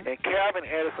 Mm-hmm. And Calvin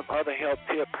added some other health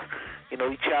tips. He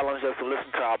challenged us to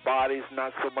listen to our bodies,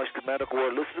 not so much the medical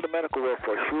world. Listen to the medical world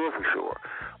for sure.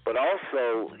 But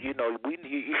also, you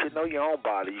should know your own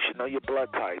body. You should know your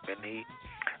blood type. And he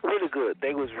Really good.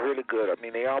 They was really good. I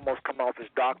mean, they almost come off as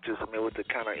doctors. I mean, with the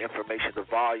kind of information, the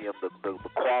volume, the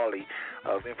quality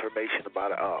of information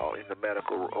about it in the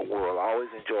medical world. I always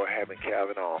enjoy having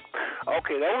Calvin on.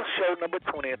 Okay, that was show number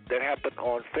 20. That happened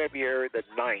on February the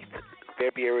 9th.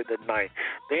 February the 9th.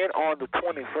 Then on the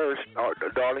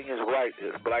 21st, Darling is right,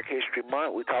 it's Black History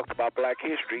Month. We talked about Black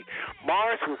History.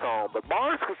 Mars was on, but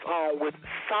Mars was on with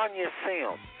Sonia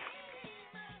Sims.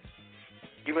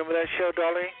 You remember that show,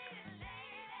 Darling?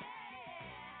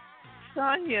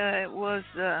 Sonia was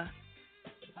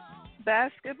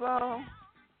basketball,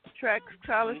 track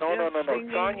scholarship. No.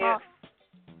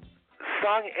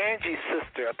 Sonia, Angie's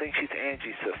sister. I think she's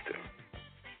Angie's sister.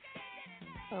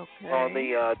 Okay. On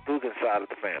the Dugan side of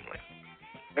the family.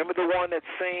 Remember the one that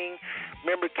sang?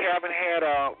 Remember Calvin had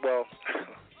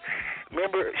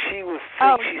remember she was sick.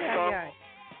 Oh, she yeah, sung.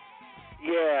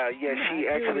 Yeah. Yeah. She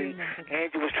actually,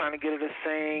 Angie was trying to get her to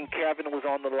sing. Calvin was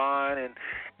on the line, and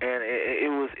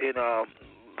it was in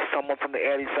someone from the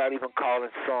Addie side even called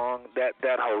and sung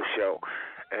that whole show.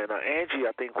 And Angie,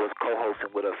 I think, was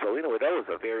co-hosting with us. So anyway, that was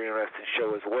a very interesting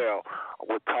show as well.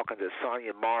 We're talking to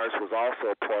Sonia. Mars was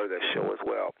also a part of that show as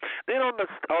well. Then on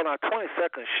our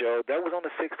 22nd show, that was on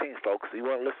the 16th, folks. You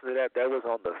want to listen to that? That was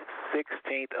on the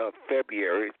 16th of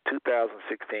February, 2016.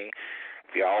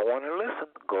 If y'all want to listen,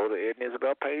 go to Ed and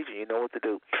Isabel page, and you know what to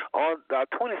do. On our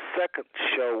 22nd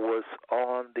show was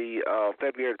on the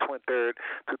February 23rd,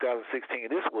 2016.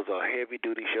 This was a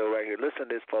heavy-duty show right here. Listen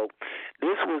to this, folks.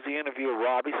 This was the interview of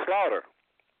Robbie Slaughter.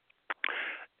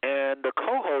 And the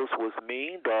co-host was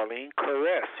me, Darlene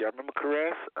Caress. Y'all remember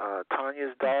Caress?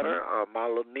 Tanya's daughter, my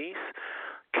little niece.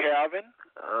 Calvin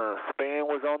Span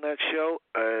was on that show,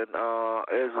 and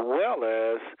as well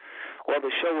as,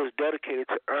 the show was dedicated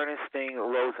to Ernestine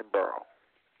Rosenborough.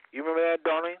 You remember that,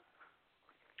 Darlene?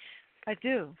 I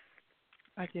do.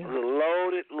 It was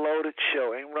a loaded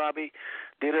show. And Robbie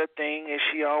did her thing, as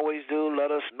she always do, let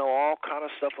us know all kind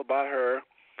of stuff about her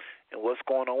and what's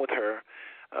going on with her.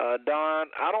 Don,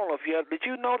 I don't know if did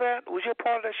you know that? Was you a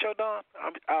part of that show, Don?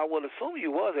 I would assume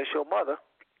you was. That's your mother.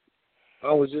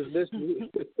 I was just listening.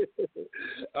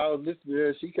 I was listening to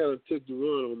her. She kind of took the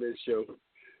run on that show.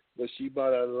 But she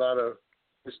brought out a lot of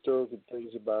historical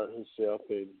things about herself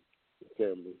and the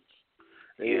family.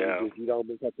 And you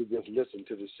almost have to just listen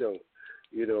to the show.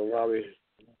 You know, Robbie,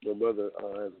 my mother,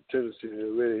 has a tendency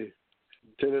to really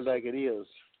tell it like it is.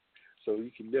 So you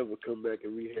can never come back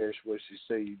and rehash what she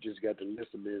say. You just got to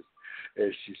listen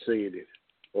as she's saying it.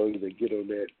 Or either get on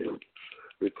that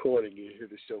recording and hear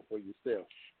the show for yourself.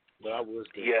 But I was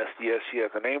there. Yes.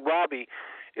 Her name Robbie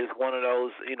is one of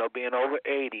those, being over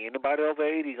 80. Anybody over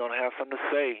 80 is going to have something to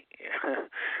say.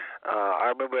 I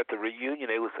remember at the reunion,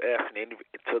 they was asking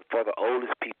for the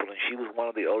oldest people, and she was one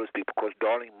of the oldest people. Of course,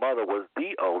 Darlene's mother was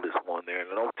the oldest one there.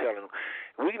 And I'm telling them,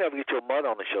 we can never get your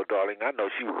mother on the show, Darlene. I know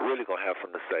she was really going to have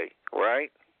something to say, right?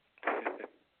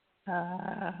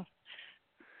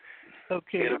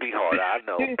 Okay. It'll be hard, I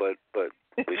know, but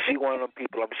she one of them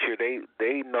people, I'm sure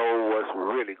they know what's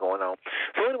really going on.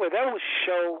 So anyway, that was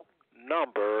show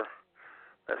number,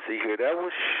 let's see here, that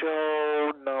was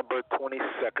show number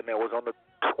 22nd. That was on the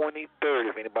 23rd.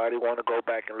 If anybody want to go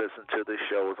back and listen to this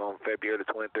show, it was on February the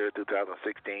 23rd,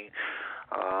 2016.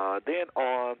 Then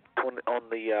on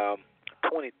the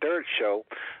 23rd show,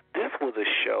 this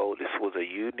was a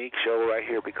unique show right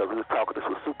here because we were talking, this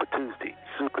was Super Tuesday.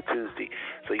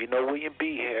 So William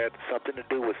B. had something to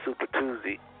do with Super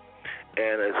Tuesday,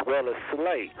 and as well as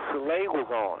Soleil. Soleil was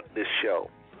on this show.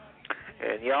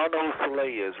 And y'all know who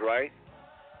Soleil is, right?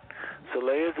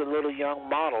 Soleil is a little young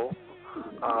model.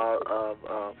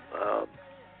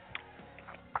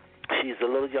 She's a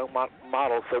little young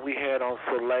model. So we had on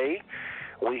Soleil.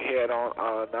 We had on,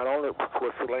 not only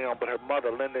was Soleil on, but her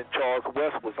mother, Lyndon Charles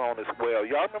West, was on as well.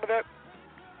 Y'all remember that?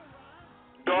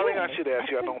 Darling, I should ask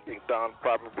you. I don't think Don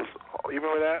probably was. You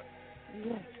remember that?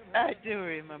 Yes, I do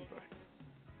remember.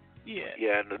 Yeah.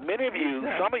 Yeah, and many of you,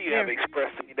 some of you have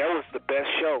expressed to me that was the best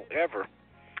show ever.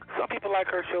 Some people like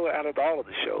her show out of all of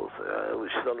the shows.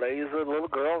 Soleil is a little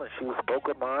girl, and she was spoke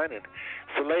her mind. And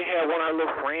Soleil had one of her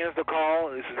little friends to call.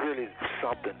 This is really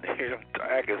something.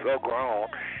 Acting so grown.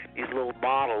 These little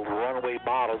models, runaway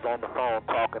models on the phone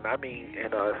talking. I mean,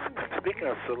 and speaking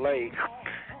of Soleil,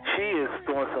 she is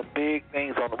doing some big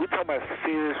things on it. We're talking about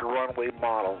serious runway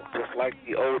model, just like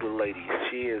the older ladies.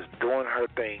 She is doing her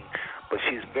thing, but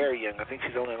she's very young. I think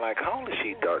she's only like, how old is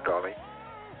she, darling?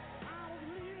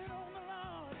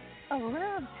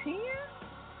 Around 10?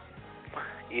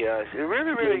 Yeah, she's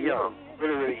really, really young.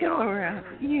 Really young. Around,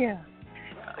 yeah.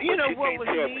 You know what was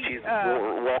neat? She's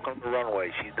walking the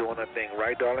runway. She's doing her thing,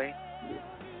 right, darling?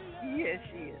 Yes,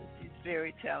 she is. She's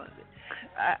very talented.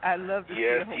 I love to see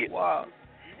her walk.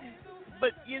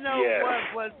 But you know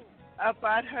what was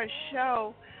about her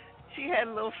show? She had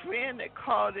a little friend that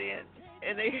called in,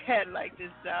 and they had like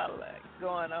this dialogue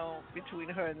going on between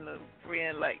her and the little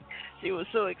friend. Like she was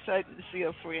so excited to see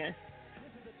her friend.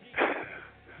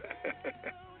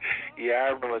 Yeah, I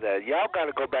remember that. Y'all got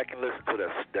to go back and listen to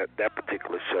that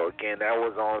particular show. Again, that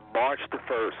was on March the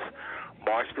 1st.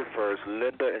 March the 1st,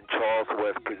 Linda and Charles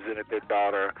West presented their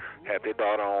daughter, had their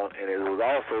daughter on, and it was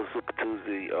also Super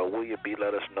Tuesday. William B.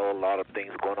 let us know a lot of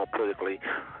things going on politically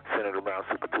centered around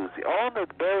Super Tuesday. On the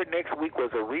very next week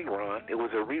was a rerun. It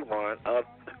was a rerun of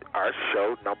our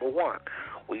show number 1.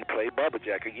 We played Bubba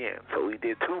Jack again. So we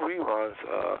did 2 reruns.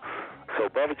 So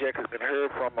Bubba Jack has been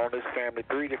heard from on this family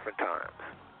 3 different times.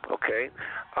 Okay.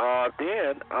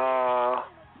 Then on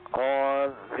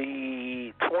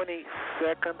the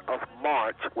 22nd of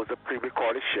March was a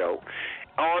pre-recorded show.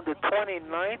 On the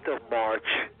 29th of March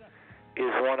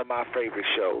is one of my favorite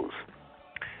shows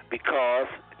because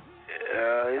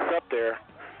it's up there.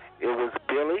 It was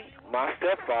Billy, my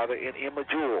stepfather, and Emma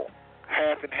Jewell,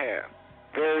 half and half.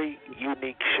 Very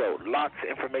unique show. Lots of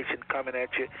information coming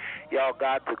at you. Y'all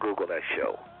got to Google that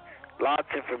show. Lots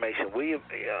of information. William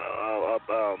B.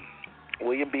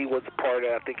 was a part of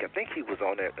that. I think he was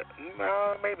on that.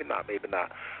 No, maybe not.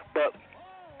 But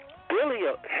Billy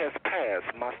has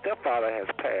passed. My stepfather has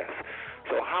passed.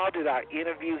 So how did I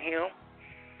interview him?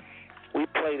 We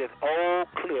played an old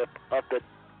clip of the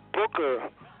Booker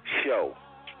show.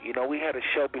 You know, we had a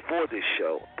show before this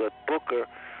show, the Booker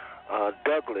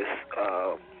Douglas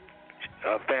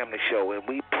family show, and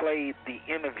we played the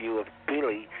interview of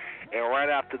Billy, and right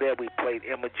after that we played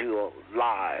Emma Jewell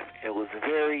live. It was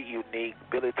very unique.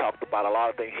 Billy talked about a lot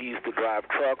of things. He used to drive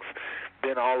trucks,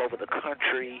 been all over the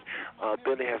country.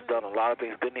 Billy has done a lot of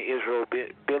things, been to Israel.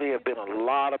 Billy has been a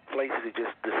lot of places to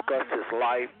just discuss his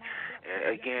life.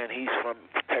 And again, he's from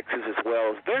Texas as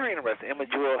well. It's very interesting. Emma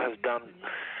Jewell has done,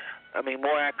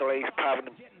 more accolades,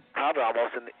 probably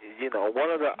almost,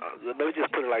 one of the, let me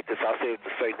just put it like this, I'll say it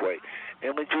the safe way.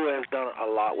 Emma Jewell has done a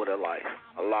lot with her life,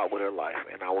 and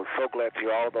I was so glad to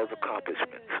hear all of those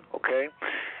accomplishments, okay?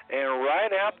 And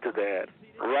right after that,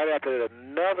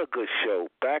 another good show,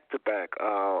 back-to-back,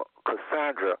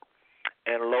 Cassandra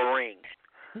and Lorraine.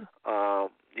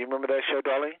 You remember that show,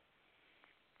 darling?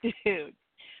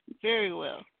 Very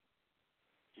well.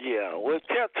 Yeah, well,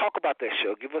 talk about that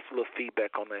show. Give us a little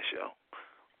feedback on that show.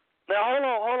 Now,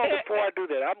 hold on. Before I do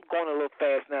that, I'm going a little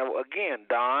fast now. Again,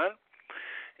 Don,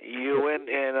 you and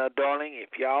darling,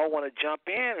 if y'all want to jump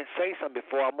in and say something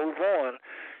before I move on,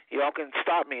 y'all can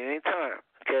stop me anytime,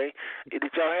 okay? Did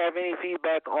y'all have any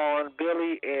feedback on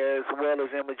Billy as well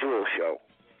as Emma Jewell's show?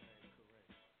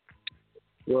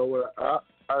 Well,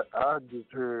 I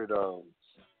just heard the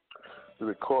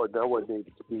record. I wasn't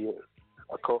able to be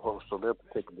a co-host on that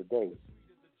particular day.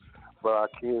 But I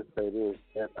can say this,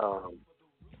 that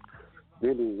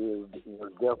Billy was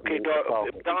definitely...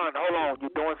 Okay, Don, hold on.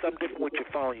 You're doing something different with your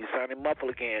phone. You're sounding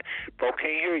muffled again. Folks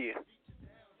can't hear you.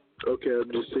 Okay,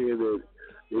 I'm just saying that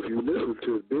if you listen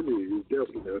to it, Billy is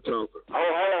definitely a talker. Hold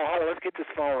on. Let's get this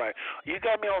phone right. You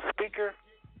got me on speaker?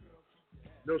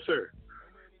 No, sir.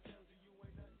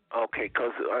 Okay,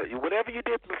 because whatever you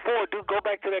did before, go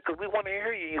back to that because we want to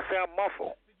hear you. You sound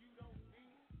muffled.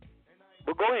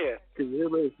 But go ahead. Can you hear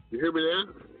me? You hear me now?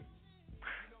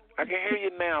 I can hear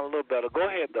you now a little better. Go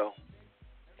ahead, though.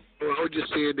 Well, I was just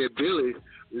saying that Billy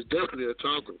is definitely a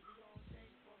talker.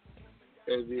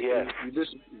 And if you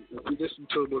listen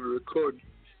to him on the record,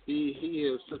 he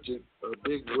has such a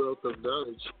big wealth of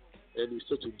knowledge, and he's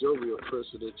such a jovial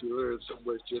person that you learn so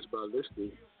much just by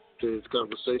listening to his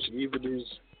conversation. Even in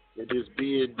his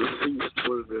being deceased,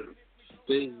 one of the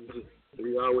things that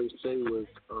he always say was,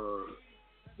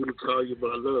 "We call you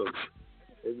my love."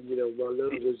 And, my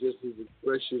love is just his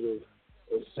expression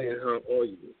of saying, how are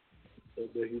you? And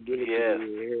the humility he had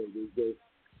is that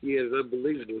he had an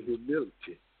unbelievable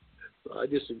humility. So I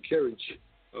just encourage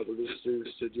our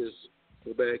listeners to just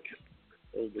go back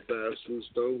on the Five Smooth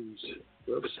Stones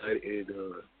website and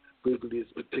Google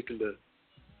this particular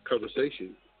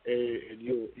conversation, and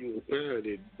you'll find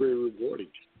it very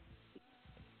rewarding.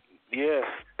 Yes,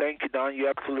 thank you, Don.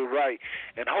 You're absolutely right.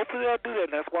 And hopefully they'll do that,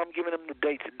 and that's why I'm giving them the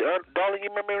dates. Darling, you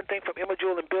remember anything from Emma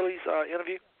Jewell and Billy's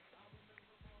interview?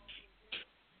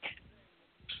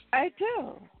 I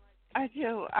do. I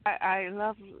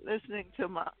love listening to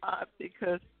my aunt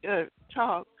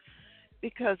talk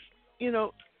because,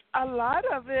 a lot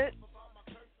of it,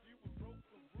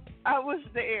 I was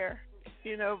there,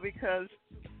 because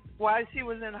while she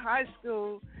was in high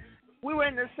school, we were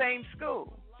in the same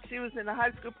school. She was in the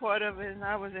high school part of it, and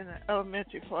I was in the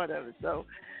elementary part of it. So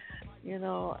You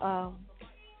know,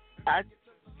 I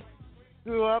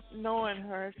grew up knowing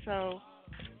her, so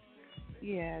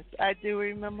yes, I do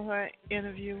remember her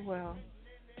interview well.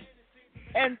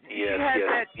 And she had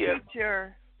that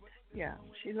teacher. Yeah,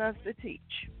 she loves to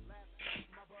teach.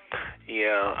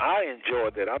 Yeah, I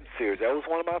enjoyed that. I'm serious. That was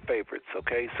one of my favorites.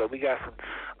 Okay, so we got some.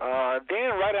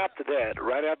 Then right after that,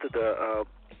 right after the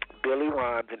Billy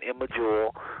Rhymes and Emma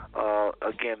Jewel,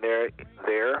 again, their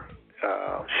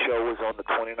show was on the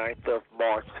 29th of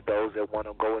March. Those that want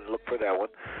to go and look for that one.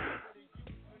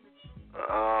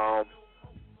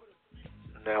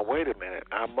 Now wait a minute.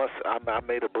 I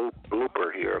made a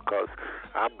blooper here because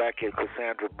I'm back at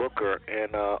Cassandra Booker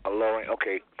and Lauren.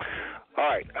 Okay, all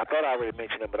right. I thought I already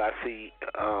mentioned it, but I see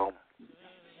I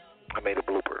made a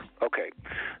blooper. Okay,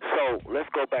 so let's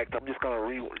go back. I'm just gonna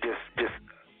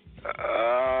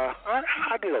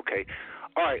I did okay.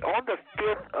 All right, on the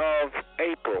 5th of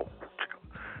April.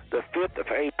 The 5th of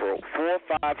April,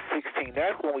 4/5/16.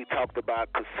 That's when we talked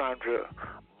about Cassandra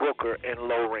Booker and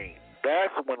Lorraine.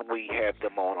 That's when we had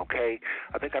them on, okay?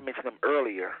 I think I mentioned them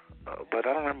earlier, but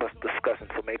I don't remember us discussing,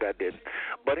 so maybe I didn't.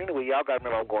 But anyway, y'all got to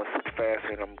remember I'm going super fast,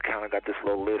 and I'm kind of got this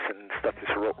little list and stuff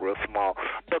that's real small.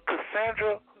 But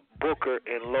Cassandra Booker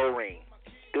and Lorraine,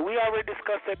 did we already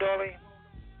discuss that, darling?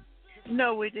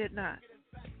 No, we did not.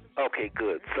 Okay,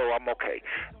 good. So I'm okay.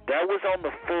 That was on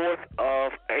the 4th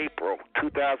of April,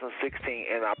 2016,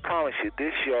 and I promise you,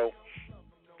 this show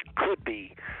could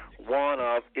be one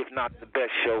of, if not the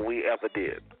best show we ever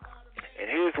did. And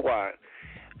here's why.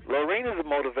 Lorraine is a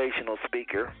motivational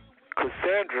speaker.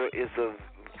 Cassandra is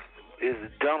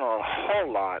done a whole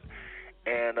lot.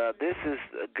 And this is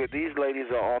good. These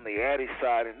ladies are on the Addy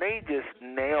side, and they just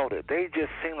nailed it. They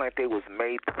just seem like they was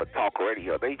made for talk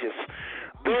radio. They just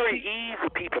very easy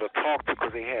people to talk to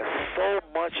because they have so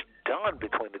much done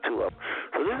between the two of them.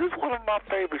 So this is one of my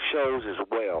favorite shows as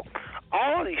well.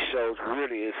 All of these shows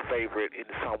really is favorite in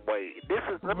some way. This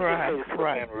is let me just say this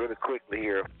again really quickly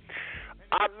here.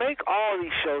 I make all of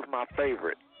these shows my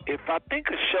favorite. If I think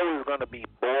a show is going to be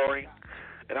boring,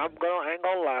 and I ain't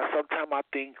gonna lie, sometimes I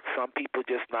think some people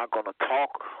just not gonna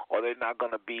talk, or they're not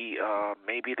gonna be.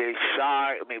 Maybe they're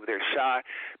shy.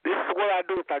 This is what I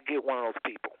do if I get one of those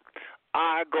people.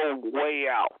 I go way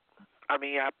out. I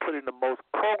mean, I put in the most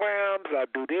programs. I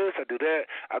do this. I do that.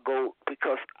 I go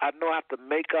because I know I have to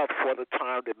make up for the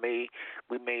time that we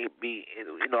may be,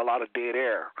 a lot of dead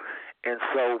air. And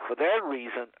so for that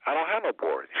reason, I don't have no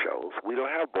boring shows. We don't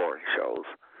have boring shows.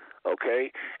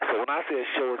 Okay? So when I say a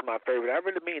show is my favorite, I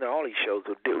really mean all these shows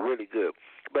are really good.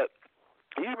 But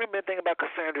do you remember anything about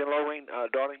Cassandra and Lorraine,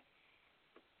 darling?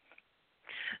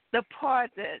 The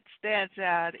part that stands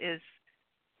out is,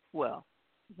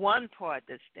 one part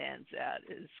that stands out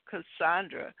is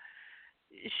Cassandra.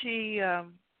 She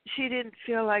didn't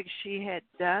feel like she had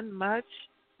done much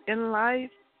in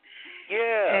life.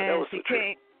 Yeah, and that was she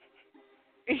came.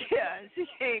 Yeah, she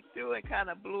came through and kind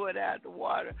of blew it out of the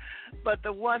water. But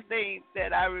the one thing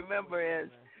that I remember is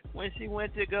when she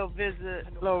went to go visit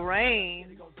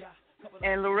Lorraine,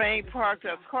 and Lorraine parked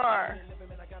her car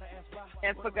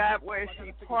and forgot where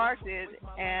she parked it,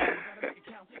 and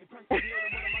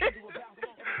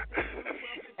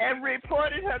and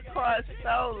reported her car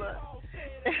stolen.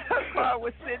 And her car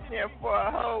was sitting there for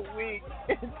a whole week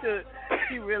until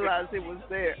she realized it was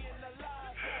there.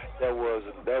 That was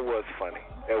funny.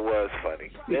 That was funny.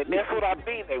 And that's what I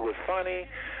mean. They was funny.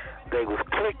 They was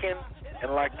clicking.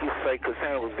 And like you say,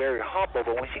 Cassandra was very humble.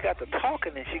 But when she got to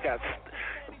talking and she got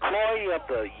Employee of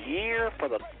the Year for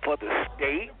the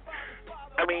state.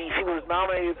 I mean, she was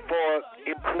nominated for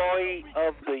Employee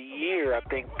of the Year, I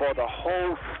think, for the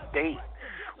whole state.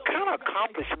 What kind of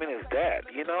accomplishment is that,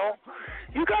 You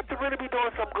got to really be doing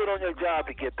something good on your job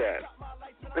to get that.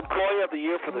 Employee of the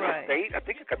Year for the state. I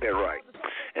think I got that right.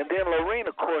 And then Lorraine,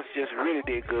 of course, just really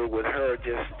did good with her,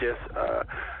 her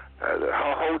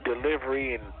whole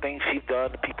delivery and things she's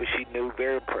done, the people she knew.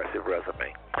 Very impressive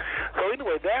resume. So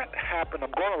anyway, that happened.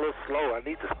 I'm going a little slow. I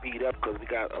need to speed up because we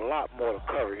got a lot more to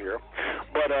cover here.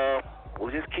 But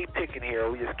we'll just keep ticking here.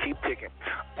 We just keep ticking.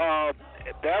 That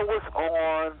was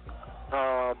on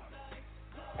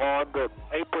the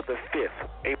April the 5th.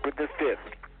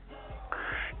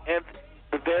 And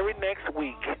the very next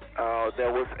week,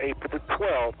 that was April the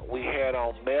 12th, we had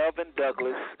on Melvin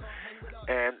Douglas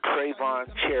and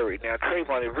Trayvon Cherry. Now,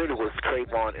 Trayvon, it really was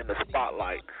Trayvon in the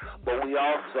spotlight, but we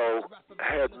also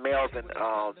had Melvin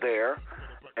there,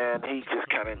 and he just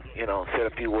kind of, said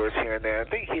a few words here and there. I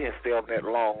think he didn't stay on that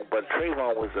long, but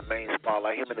Trayvon was the main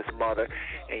spotlight, him and his mother,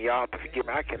 and y'all have to forgive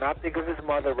me. I cannot think of his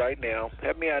mother right now.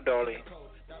 Help me out, darling.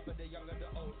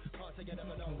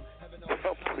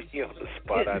 I'll put you on the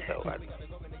spot, I know.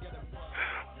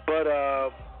 But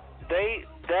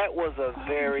that was a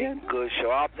very good show.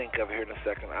 I'll think of it here in a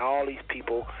second. All these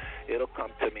people, it'll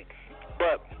come to me.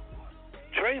 But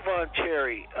Trayvon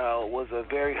Cherry was a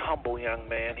very humble young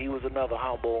man. He was another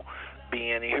humble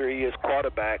being. Here he is,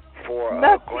 quarterback for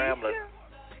Grambling.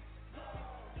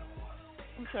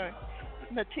 I'm sorry,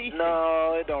 Natisha.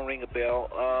 No, it don't ring a bell.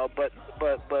 But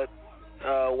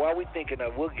while we thinking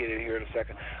of, we'll get it here in a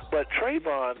second. But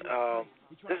Trayvon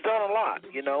has done a lot,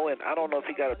 and I don't know if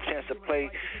he got a chance to play.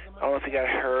 I don't know if he got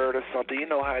hurt or something. You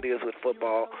know how it is with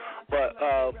football. But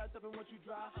I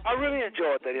really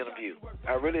enjoyed that interview.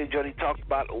 I really enjoyed. He talked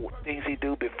about things he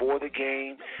do before the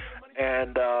game,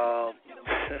 and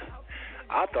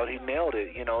I thought he nailed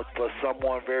it. For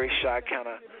someone very shy, kind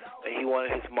of. He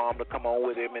wanted his mom to come on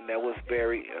with him, and that was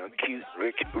very cute,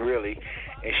 really.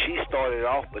 And she started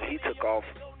off, but he took off.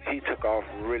 He took off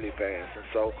really fast, and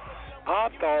so I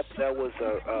thought that was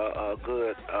a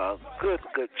good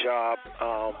job.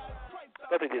 I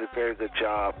thought they did a very good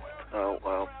job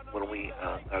when we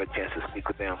got a chance to speak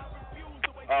with them.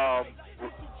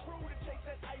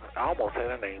 I almost had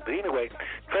her name, but anyway,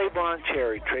 Trayvon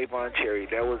Cherry.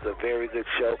 That was a very good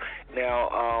show.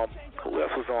 Now, who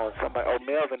else was on? Somebody.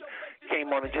 Melvin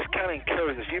came on and just kind of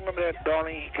encouraged us. You remember that,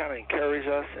 darling? He kind of encouraged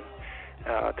us and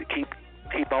to keep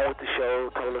on with the show.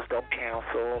 Told us don't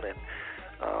cancel and.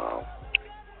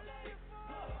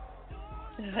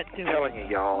 I'm telling you,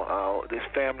 y'all, this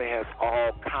family has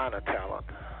all kind of talent,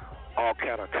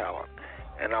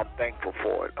 and I'm thankful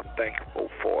for it.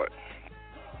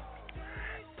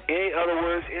 Any other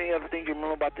words, any other thing you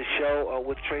remember about the show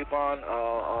with Trayvon,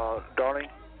 darling?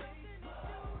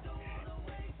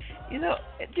 Didn't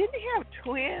he have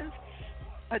twins?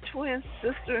 A twin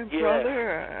sister and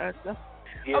brother?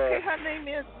 Yes. Okay, her name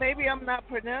is, maybe I'm not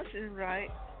pronouncing it right,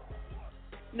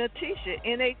 Natisha,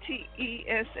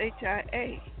 Nateshia.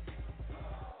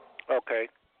 Okay.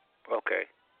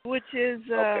 Which is,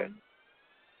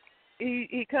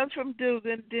 he comes from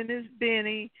Dugan, then is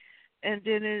Benny, and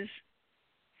then is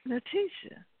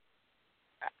Natisha.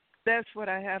 That's what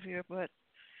I have here, but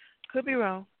could be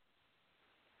wrong.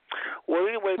 Well,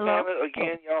 anyway, family,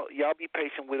 again, y'all be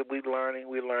patient with it. We're learning.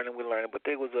 But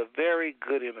there was a very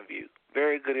good interview.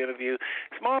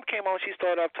 His mom came on. She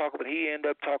started off talking, but he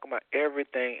ended up talking about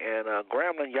everything. And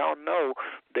Grambling, y'all know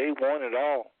they won it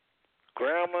all.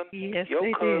 Grambling, your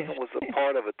cousin was a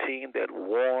part of a team that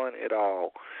won it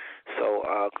all. So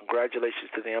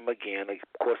congratulations to them again. Of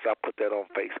course, I put that on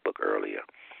Facebook earlier.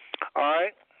 All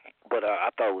right. But I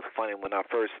thought it was funny when I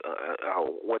first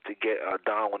went to get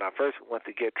Don. When I first went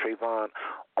to get Trayvon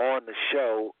on the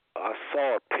show, I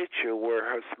saw a picture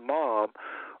where his mom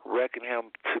reckoned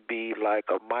him to be like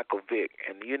a Michael Vick,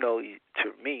 and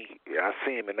to me, I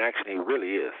see him in action. He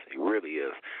really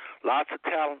is. Lots of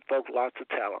talent, folks. Lots of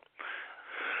talent.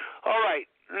 All right,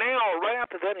 now right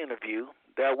after that interview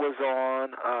that was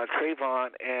on Trayvon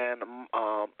and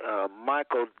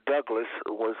Michael Douglas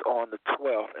was on the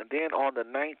 12th, and then on the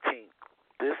 19th,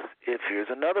 here's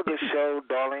another good show,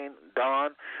 darling,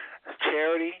 Don,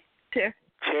 Charity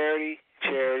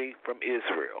from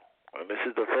Israel. And this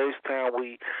is the first time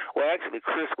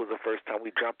Chris was the first time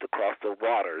we jumped across the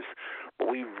waters, but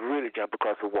we really jumped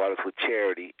across the waters with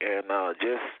Charity, and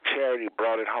just Charity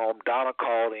brought it home. Donna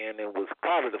called in and was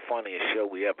probably the funniest show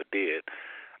we ever did.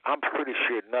 I'm pretty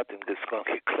sure nothing is going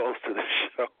to get close to the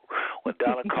show when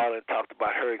Donna called and talked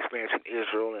about her experience in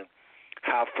Israel and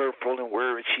how fearful and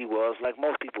worried she was. Like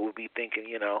most people would be thinking,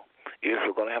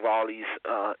 Israel going to have all these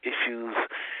issues.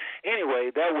 Anyway,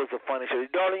 that was a funny show.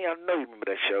 Darling, I know you remember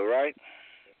that show, right?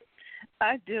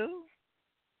 I do.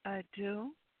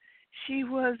 She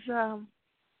was,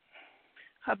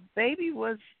 her baby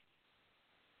was,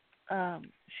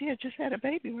 she had just had a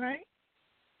baby, right?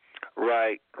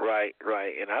 Right.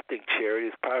 And I think Charity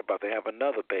is probably about to have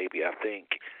another baby, I think.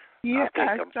 Yeah,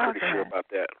 I'm pretty sure about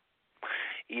that.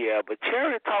 Yeah, but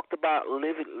Charity talked about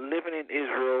living in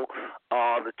Israel,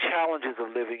 the challenges of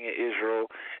living in Israel,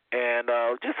 and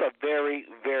just a very,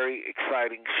 very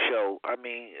exciting show. I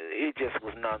mean, it just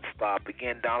was nonstop.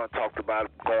 Again, Donna talked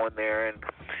about going there, and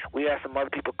we had some other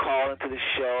people call into the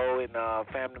show and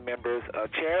family members.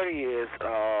 Charity is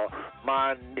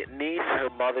my niece. Her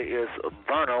mother is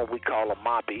Verna. We call her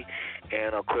Moppy.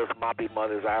 And, of course, Moppy's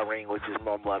mother is Irene, which is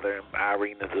my mother, and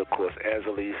Irene is, of course,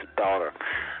 Azalee's daughter.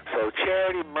 So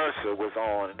Charity Mercer was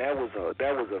on, and that was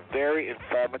a very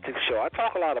informative show. I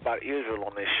talk a lot about Israel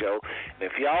on this show, and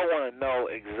if y'all want to know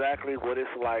exactly what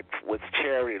it's like with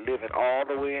Charity living all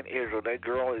the way in Israel, that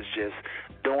girl is just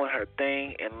doing her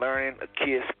thing and learning.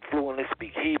 Kids fluently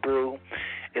speak Hebrew,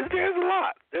 There's a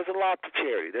lot. There's a lot to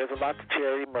Charity. There's a lot to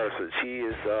Charity Mercer. She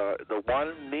is the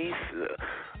one niece.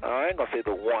 I ain't gonna say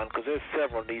the one, because there's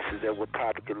several nieces that would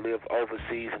probably could live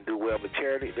overseas and do well. But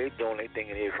Charity, they doing their thing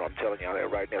in Israel. I'm telling y'all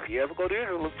that right now. If you ever go to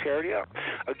Israel, look Charity up.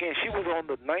 Again, she was on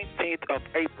the 19th of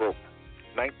April.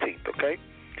 19th, okay?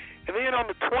 And then on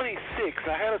the 26th,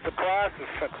 I had a surprise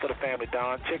for the family,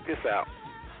 Don. Check this out.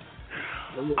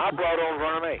 I brought on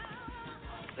Verna May.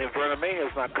 And Verna May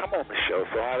has not come on the show,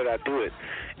 so how did I do it?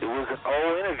 It was an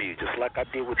old interview, just like I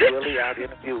did with Billy. I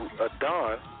interviewed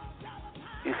Don.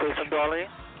 You say something, Darlene?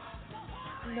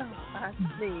 No,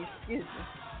 please, excuse me.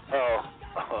 Oh,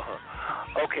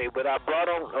 okay, but I brought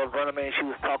on Verna May. She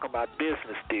was talking about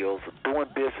business deals, doing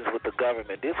business with the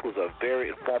government. This was a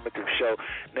very informative show.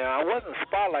 Now, I wasn't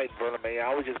spotlighting Verna May.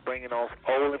 I was just bringing on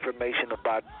old information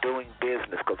about doing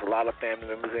business, because a lot of family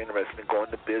members are interested in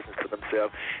going to business for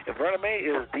themselves. And Verna May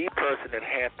is the person that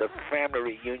had the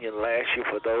family reunion last year.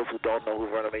 For those who don't know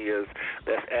who Verna May is,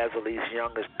 that's Azalee's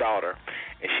youngest daughter.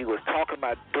 And she was talking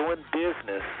about doing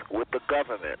business with the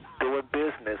government, doing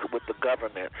business with the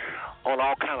government on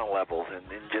all kind of levels, and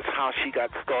just how she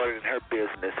got started in her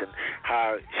business and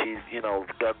how she's,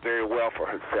 done very well for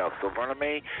herself. So Verna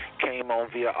May came on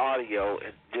via audio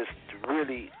and just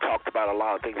really talked about a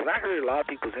lot of things. And I heard a lot of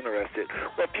people was interested.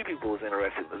 Well, a few people was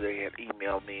interested, but they had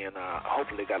emailed me, and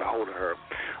hopefully got a hold of her.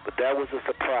 But that was a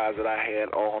surprise that I had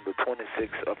on the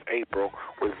 26th of April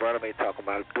with Verna May talking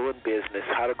about doing business,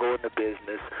 how to go into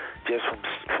business, just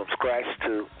from scratch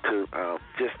to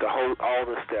just the whole, all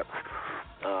the steps.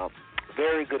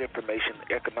 Very good information,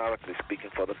 economically speaking,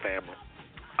 for the family.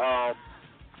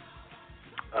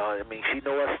 She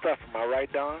know her stuff. Am I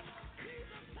right, Don?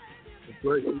 That's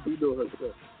right. She do know her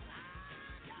stuff.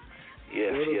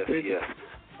 Yes.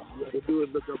 What to do is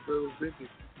look up her business,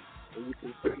 and you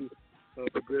can see how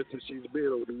progressive she's been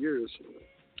over the years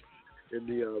in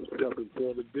the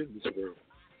self-employment business world.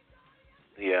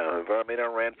 Yeah, Verna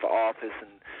done ran for office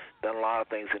and done a lot of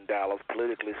things in Dallas.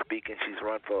 Politically speaking, she's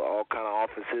run for all kind of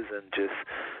offices and just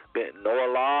know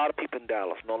a lot of people in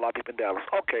Dallas.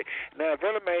 Okay, now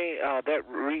Verna May,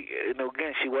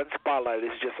 again, she wasn't spotlighted.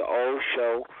 It's just an old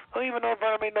show. I don't even know if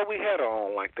Verna May know we had her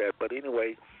on like that. But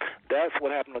anyway, that's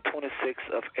what happened on the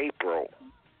 26th of April.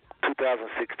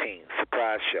 2016,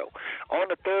 surprise show. On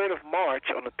the 3rd of March,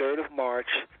 it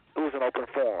was an open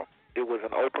forum.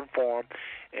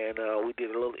 And we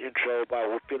did a little intro by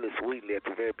Phyllis Wheatley at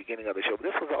the very beginning of the show. But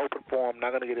this was an open forum.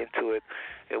 Not going to get into it.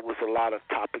 It was a lot of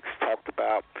topics talked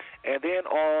about. And then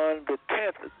on the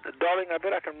 10th, darling, I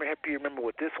bet I can help you remember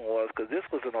what this one was, because this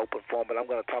was an open forum, but I'm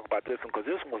going to talk about this one because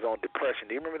this one was on depression.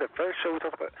 Do you remember the first show we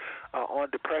talked about on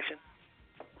depression?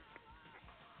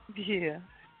 Yeah.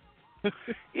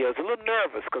 Yeah, I was a little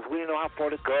nervous because we didn't know how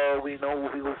far to go. We know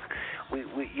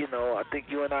I think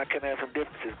you and I can have some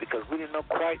differences because we didn't know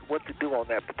quite what to do on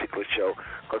that particular show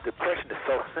because depression is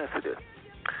so sensitive.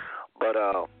 But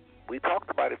we talked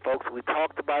about it, folks. We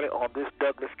talked about it on this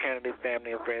Douglas Canady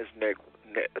Family and Friends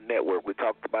Network. We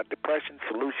talked about depression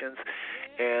solutions,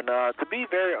 and to be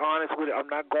very honest with you, I'm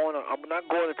not going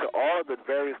into all of the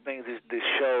various things this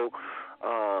show.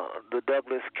 The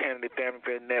Douglas Canady Family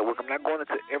Friends Network. I'm not going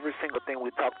into every single thing we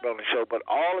talked about on the show, but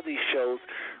all of these shows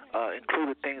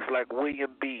included things like William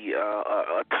B.,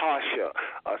 Tasha,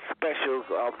 specials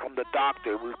from the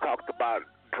doctor. We talked about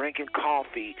drinking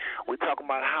coffee. We talked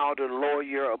about how to lower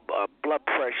your blood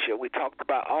pressure. We talked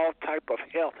about all type of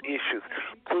health issues,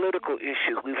 political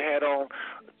issues. We've had on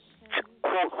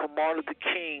quotes from Martin Luther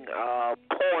King,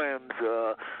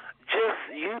 poems,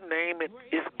 just you name it,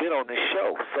 it's been on this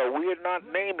show. So we're not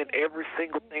naming every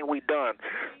single thing we've done.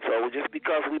 So just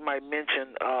because we might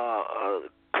mention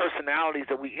personalities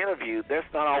that we interviewed, that's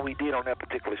not all we did on that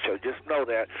particular show. Just know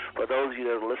that for those of you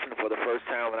that are listening for the first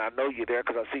time, and I know you're there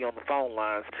because I see you on the phone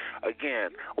lines,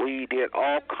 again, we did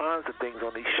all kinds of things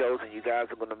on these shows, and you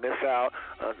guys are going to miss out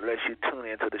unless you tune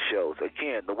into the shows.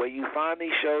 Again, the way you find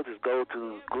these shows is go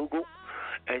to Google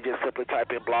and just simply type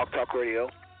in Blog Talk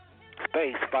Radio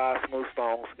space 5 Smooth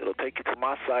Songs. It'll take you to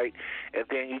my site, and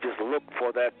then you just look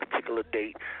for that particular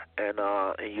date, and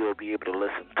you'll be able to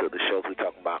listen to the shows we're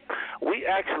talking about. We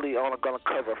actually are going to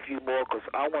cover a few more because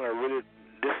I want to really,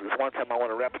 this is one time I want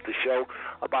to wrap up the show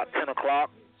about 10 o'clock,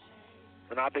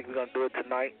 and I think we're going to do it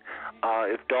tonight.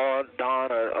 If Don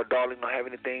or Darlene don't have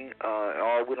anything,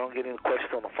 or we don't get any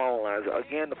questions on the phone lines,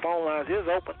 again, the phone lines is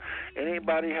open.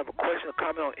 Anybody have a question or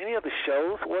comment on any of the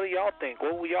shows? What do y'all think?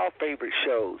 What were y'all favorite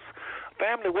shows?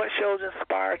 Family, what shows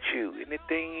inspired you?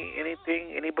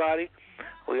 Anything, anybody?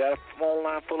 We got a phone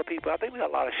line full of people. I think we got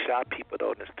a lot of shy people,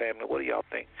 though, in this family. What do y'all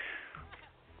think?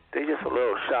 They're just a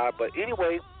little shy. But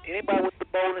anyway, anybody with the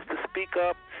boldness to speak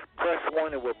up, Press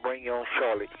 1 and we'll bring you on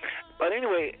shortly. But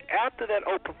anyway, after that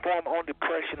open forum on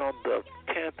depression on the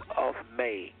 10th of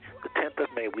May,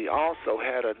 we also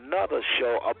had another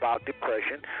show about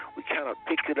depression. We kind of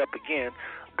picked it up again.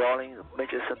 Darling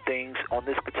mentioned some things on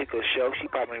this particular show. She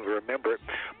probably don't even remember it.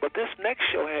 But this next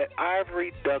show had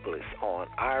Ivory Douglas on.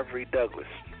 Ivory Douglas.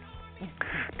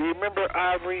 Do you remember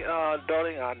Ivory,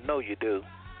 darling? I know you do.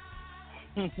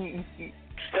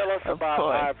 Tell us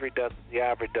about the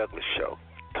Ivory Douglas show.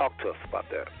 Talk to us about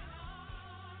that.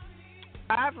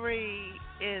 Ivory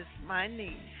is my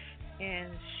niece,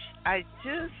 and I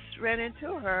just ran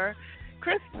into her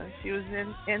Christmas. She was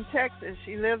in Texas.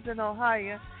 She lives in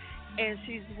Ohio, and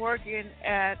she's working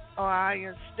at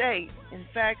Ohio State. In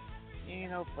fact, you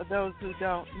know, for those who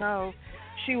don't know,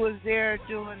 she was there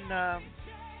doing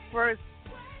first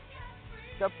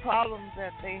the problems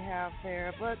that they have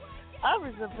there. But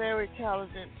Ivory's a very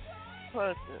talented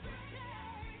person.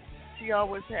 She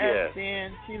always has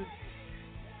been. She's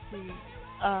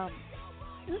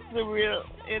the real,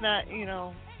 and I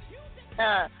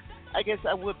guess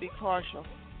I would be partial.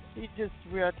 She's just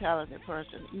a real talented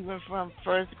person. Even from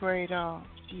first grade on,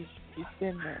 she's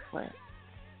been that way.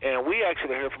 And we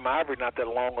actually heard from Ivory not that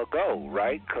long ago,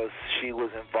 right? Because she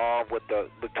was involved with the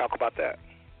talk about that.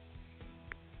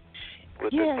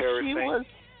 With the terrorist she thing. was.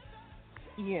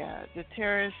 Yeah, the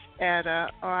terrorist at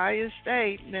Ohio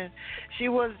State, and she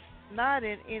was not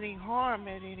in any harm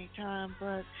at any time,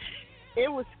 but it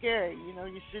was scary. You know,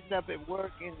 you're sitting up at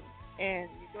work and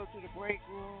you go to the break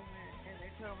room and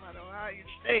they're talking about Ohio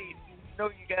State. You know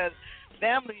you got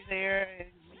family there and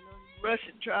you know you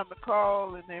rushing trying to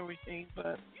call and everything.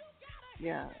 But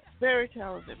yeah, very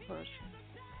talented person.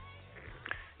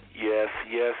 Yes.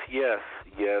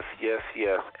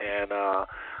 And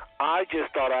I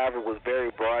just thought Ivory was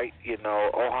very bright. You know,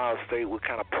 Ohio State was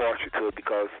kind of partial to it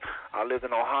because I lived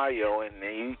in Ohio, and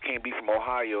you can't be from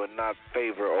Ohio and not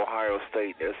favor Ohio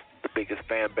State. That's the biggest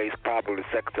fan base, probably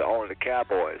second to only the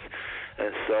Cowboys.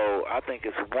 And so I think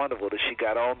it's wonderful that she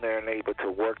got on there and able to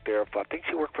work there. I think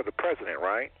she worked for the president,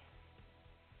 right?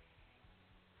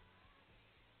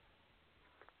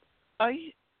 Are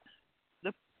you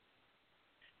the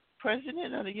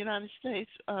president of the United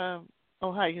States?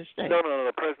 Ohio State. No,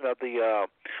 the president of the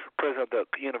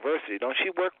university. Don't she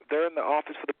work there in the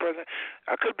office for the president?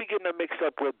 I could be getting her mixed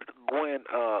up with Gwen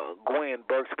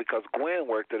Burks because Gwen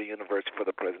worked at the university for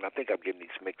the president. I think I'm getting these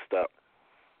mixed up.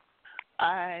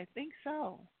 I think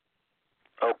so.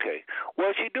 Okay.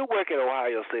 Well, she do work at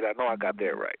Ohio State. I know I got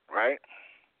that right?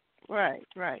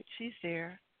 Right. She's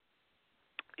there.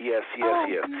 Yes.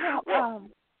 No,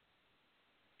 well,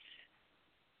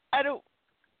 I don't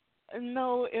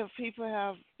know if people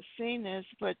have seen this,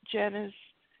 but Janice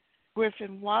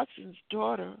Griffin Watson's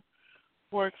daughter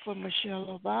worked for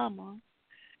Michelle Obama,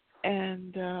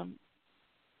 and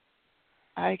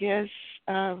I guess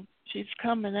she's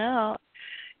coming out.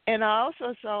 And I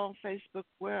also saw on Facebook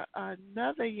where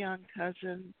another young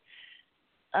cousin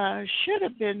should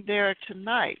have been there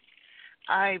tonight.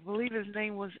 I believe his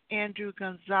name was Andrew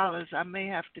Gonzalez. I may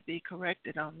have to be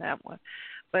corrected on that one.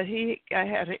 But I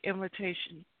had an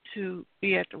invitation to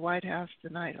be at the White House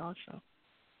tonight also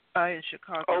in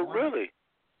Chicago. Oh, really?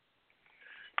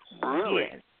 Really?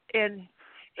 Yes. And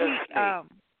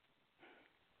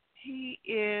he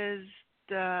is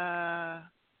the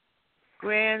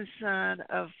grandson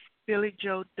of Billy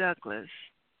Joe Douglas.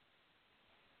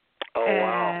 Oh,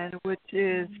 and which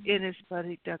is Ennis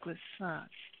Buddy Douglas' son.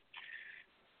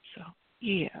 So,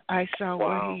 yeah, I saw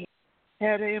where he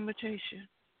had an invitation.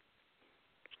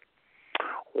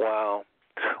 Wow.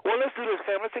 Well, let's do this,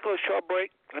 fam. Let's take a little short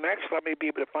break. And actually, I may be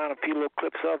able to find a few little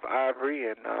clips of Ivory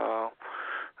and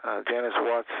Janice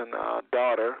Watson's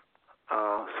daughter.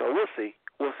 So we'll see.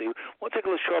 We'll take a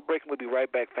little short break, and we'll be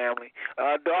right back, family.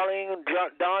 Darlene,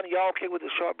 Don, y'all okay with the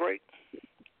short break?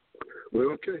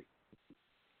 We're okay.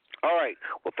 All right.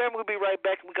 Well, family, we'll be right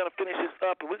back, and we're going to finish this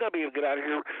up, and we're going to be able to get out of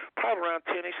here probably around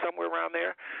 10-ish, somewhere around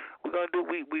there. We're going to do,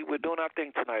 we're doing our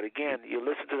thing tonight. Again, you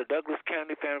listen to the Douglas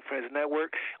Canady Family Friends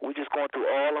Network. We're just going through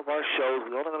all of our shows.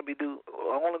 We're only going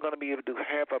to be able to do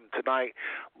half of them tonight,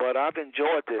 but I've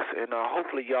enjoyed this, and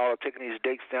hopefully y'all are taking these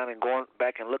dates down and going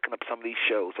back and looking up some of these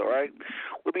shows, all right?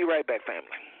 We'll be right back,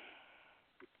 family.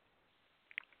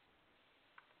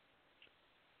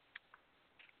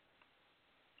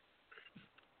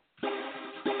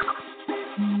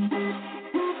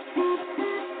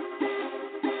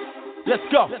 Let's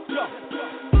go.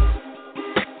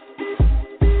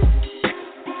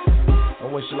 Oh,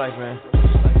 what's your life, man?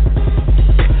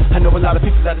 I know know a lot of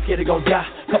people out there scared they gon' die.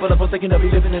 Couple of us thinking they'll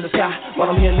be living in the sky. While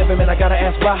I'm here living, man, I gotta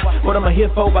ask why. What am I here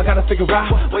for? I gotta figure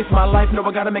out. Waste my life, no,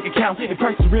 I gotta make it count. If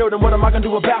Christ is real, then what am I gonna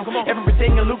do about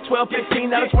everything in Luke 12:15?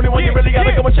 Now to 21, you really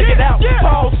gotta go and check it out.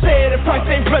 Paul said, if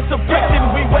Christ ain't resurrected,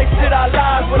 we wasted our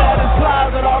lives. But that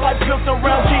implies that our life built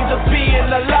around Jesus being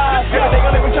alive. Everything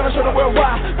on it, we're trying to show the world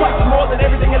why. Christ is more than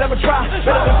everything I'll ever try.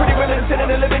 Better than pretty women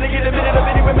sitting and living to get a minute of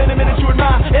any women a minute you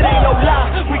admire. It ain't no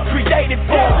lie, we created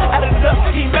for him. Out of the dust,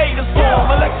 he made us for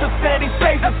him. Alexa said he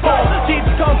saves us for him.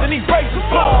 Jesus comes and he breaks us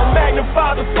for him.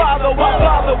 Magnify the Father, why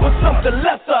bother with something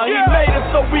lesser? He made us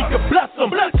so we could bless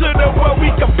him. To the world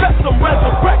we confess him,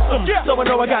 resurrect him. So I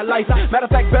know I got life. Matter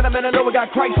of fact, better man, I know I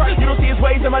got Christ. You don't see his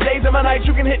ways in my days and my nights.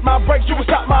 You can hit my brakes, you can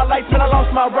stop my lights. Man, I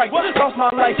lost my right, lost my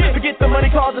life. Forget the money,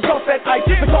 cause it's cost that ice.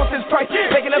 The cost is price.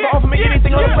 They can never offer me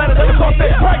anything on the planet that cost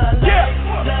that price. Yeah.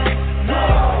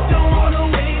 Don't wanna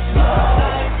waste my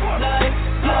life.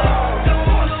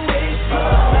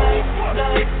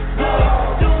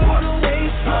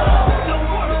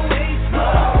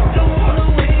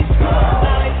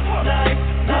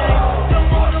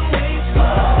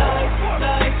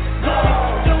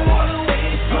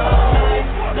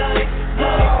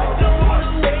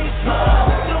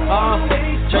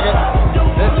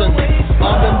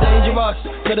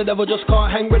 The devil just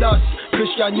can't hang with us.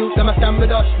 Christian youth, them a stand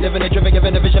with us. Living a driven,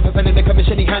 giving a vision, fulfilling the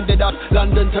commission he handed us.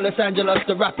 London to Los Angeles,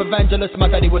 the rap evangelist. My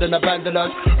daddy wouldn't abandon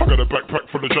us. I got a backpack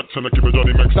full of Jackson, I give a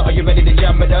Johnny Max. So are you ready to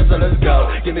jam with us? So let's go.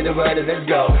 Give me the word and let's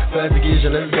go.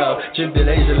 Persecution, let's go.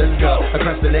 Tribulation, let's go.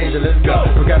 Procrastination, let's go.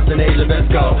 Procrastination,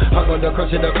 let's go. Hung on the cross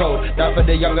in the cold. Down for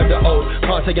the young and the old.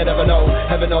 Can't say you never know.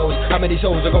 Heaven knows how many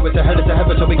souls are going to hell and to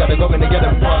heaven. So we gotta go in and get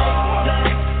them. Don't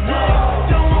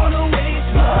wanna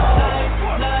waste my life.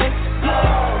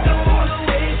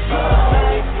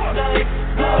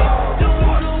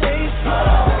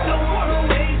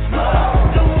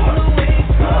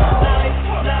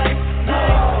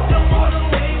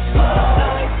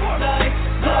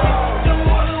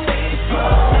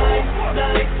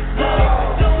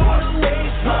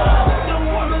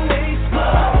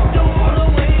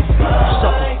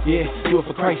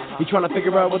 Christ. You trying to figure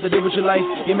out what to do with your life.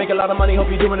 You make a lot of money, hope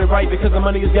you're doing it right. Because the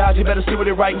money is God, you better steward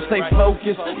it right and stay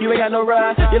focused. You ain't got no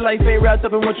ride, your life ain't wrapped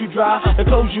up in what you drive. The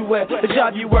clothes you wear, the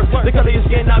job you work, the color of your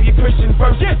skin, now you're Christian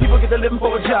first. People get to living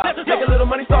for a job, make a little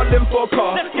money, start living for a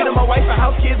car. Get them a wife, a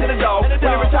house, kids, and a dog. When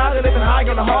they retire, they're living high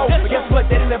on the hog. But guess what,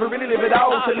 they didn't ever really live it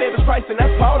all. To live is Christ, and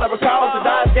that's Paul, I recall. To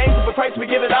die is gain, for Christ we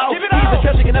give it all. He's a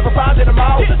treasure you can never find in them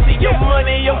all. See your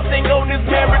money, your singleness,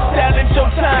 marriage, talent,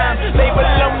 your time. They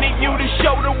belong to you to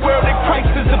show the world that Christ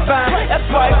is divine. That's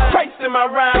why it's Christ in my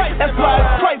rhyme. That's why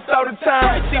it's Christ all the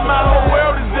time. See, my whole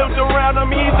world is built around him.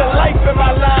 He's the life in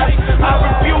my life. I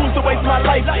refuse to waste my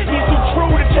life. He's too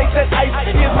true to chase that ice.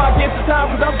 Here's my gift of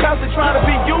time, cause I'm constantly trying to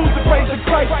be used to praise the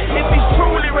Christ. If he's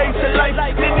truly raised to life,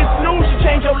 then this news should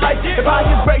change your life. If by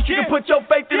his grace you can put your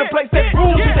faith in a place that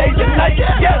rules your days and nights.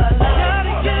 Yes.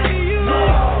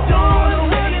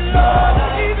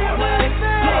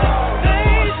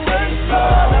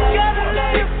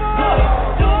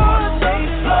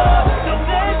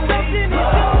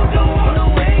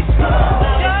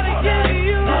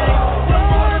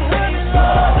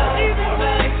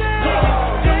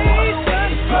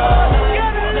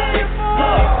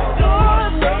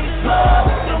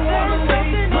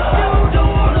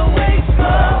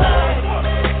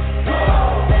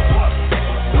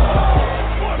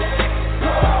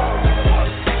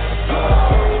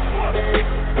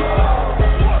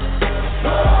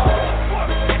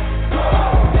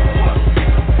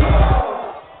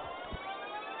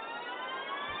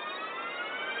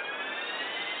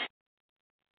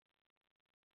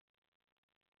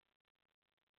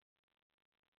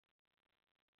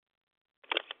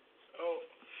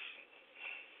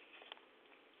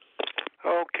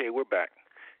 Okay, we're back.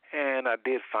 And I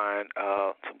did find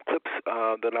some clips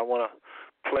that I want to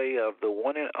play of the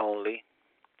one and only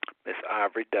Miss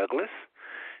Ivory Douglas.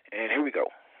 And here we go.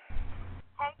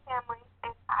 Hey, family.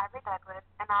 It's Ivory Douglas,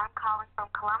 and I'm calling from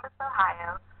Columbus,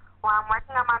 Ohio, where I'm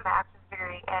working on my master's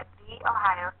degree at The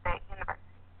Ohio State University.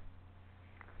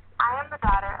 I am the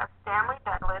daughter of Stanley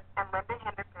Douglas and Linda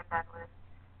Henderson Douglas,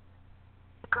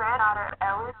 the granddaughter of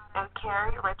Ellis and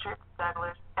Carrie Richards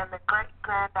Douglas, and the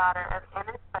great-granddaughter of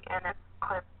Ennis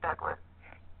Cliff Douglas.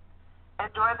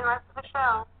 Enjoy the rest of the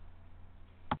show.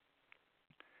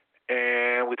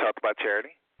 And we talked about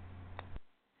charity.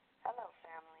 Hello,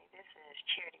 family. This is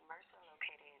Charity Mercer,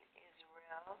 located in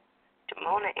Israel,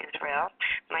 Dimona, Israel.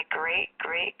 My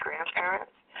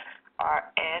great-great-grandparents are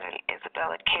Ed and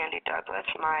Isabella Candy Douglas.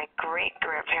 My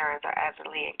great-grandparents are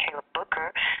Azalee and Caleb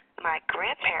Booker. My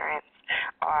grandparents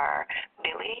are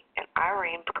Billy and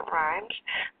Irene Grimes.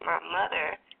 My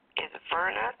mother is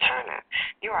Verna Turner.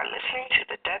 You are listening to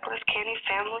the Douglas Canady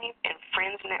Family and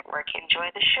Friends Network.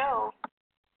 Enjoy the show.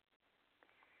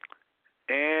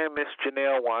 And Miss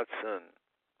Janelle Watson.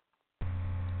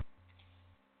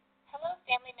 Hello,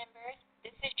 family members.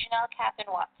 This is Janelle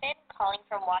Catherine Watson calling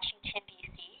from Washington,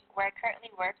 D.C., where I currently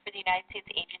work for the United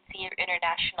States Agency of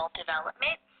International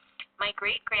Development. My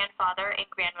great-grandfather and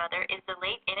grandmother is the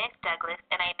late Inez Douglas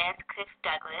and Inez Cliff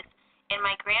Douglas, and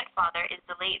my grandfather is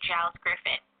the late Giles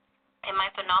Griffin. And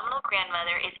my phenomenal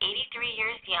grandmother is 83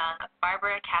 years young,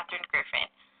 Barbara Catherine Griffin.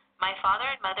 My father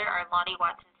and mother are Lonnie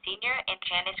Watson Sr. and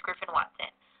Janice Griffin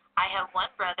Watson. I have one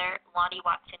brother, Lonnie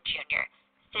Watson Jr.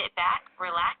 Sit back,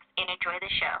 relax, and enjoy the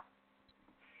show.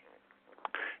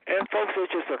 And folks,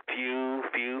 there's just a few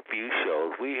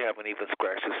shows. We haven't even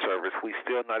scratched the surface. We're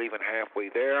still not even halfway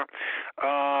there.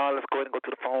 Let's go ahead and go to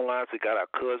the phone lines. We got our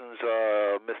cousins,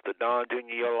 Mr. Don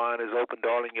Jr., your line is open.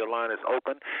 Darling, your line is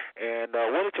open. And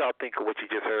what did y'all think of what you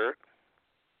just heard?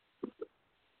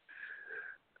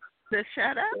 The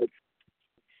shut up?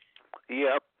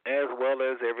 Yep, as well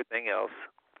as everything else.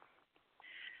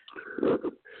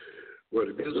 Well,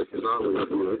 the music is always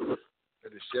good.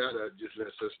 And the shout-out just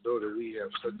lets us know that we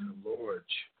have such a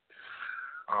large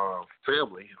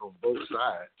family on both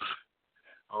sides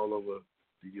all over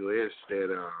the U.S.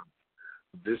 that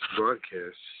this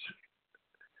broadcast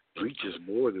reaches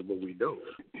more than what we know.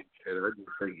 And I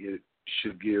just think it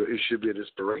should be an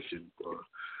inspiration for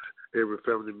every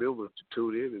family member to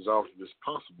tune in as often as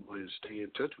possible and stay in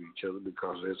touch with each other,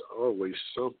 because there's always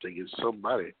something and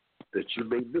somebody that you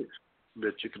may miss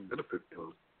that you can benefit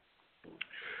from.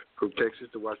 From Texas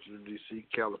to Washington, D.C.,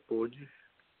 California,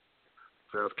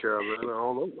 South Carolina,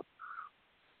 all over.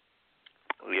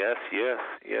 Yes.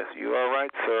 You are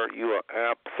right, sir. You are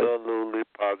absolutely,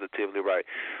 positively right.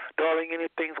 Darling,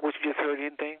 anything, what you just heard,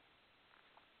 anything?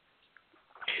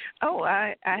 Oh,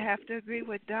 I have to agree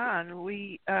with Don.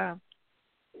 We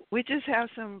just have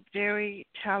some very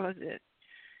talented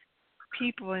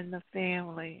people in the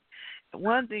family.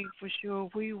 One thing for sure,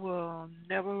 we will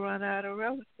never run out of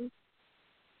relatives.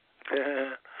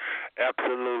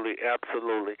 Absolutely.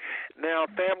 Now,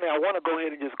 family, I want to go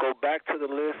ahead and just go back to the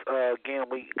list. Again,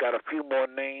 we got a few more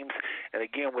names, and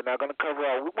again, we're not going to cover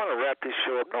all. We want to wrap this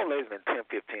show up no later than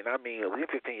 10:15. I mean,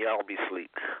 10:15, y'all going to be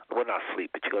asleep. Well, not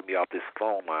asleep, but you're going to be off this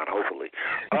phone line, hopefully.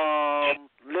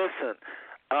 Listen,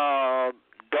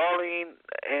 Darlene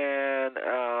and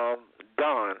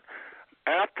Don,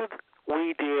 after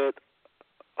we did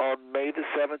on May the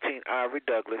 17th, Ivory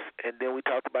Douglas, and then we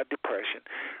talked about depression.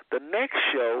 The next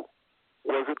show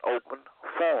was an open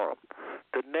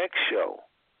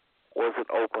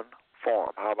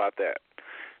forum. How about that?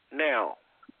 Now,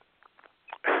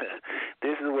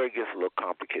 this is where it gets a little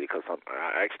complicated, because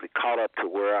I actually caught up to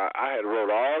where I had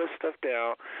wrote all this stuff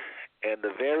down, and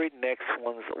the very next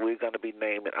ones we're going to be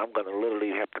naming, I'm going to literally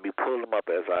have to be pulling them up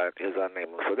as I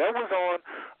name them. So that was on,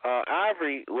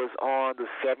 Ivory was on the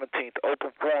 17th. Open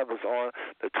Forum was on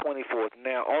the 24th.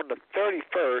 Now, on the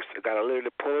 31st, I got to literally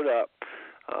pull it up.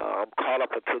 I'm caught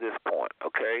up until this point,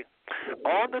 okay?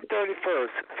 On the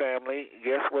 31st, family,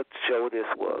 guess what show this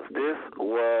was? This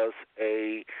was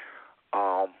a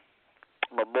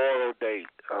Memorial Day,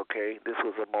 okay? This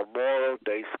was a Memorial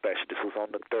Day special. This was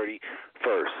on the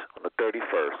 31st.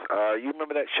 You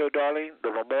remember that show, Darlene?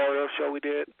 The Memorial show we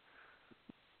did?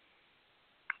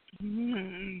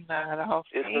 Not offhand.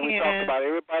 It's when we talked about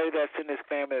everybody that's in this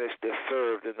family that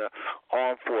served in the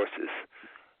armed forces.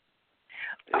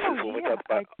 I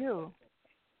do.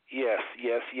 Yes.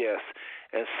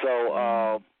 And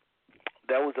so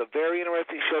that was a very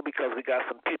interesting show, because we got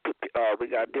some people, we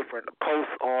got different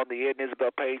posts on the Ed and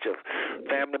Isabel page of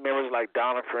family members like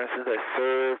Donna, for instance, that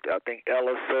served. I think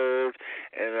Ella served,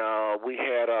 and we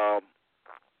had a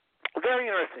very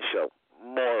interesting show,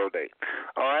 Memorial Day.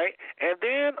 All right, and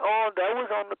then that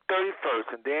was on the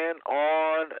 31st, and then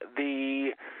on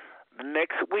the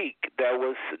next week, that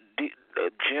was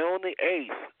June the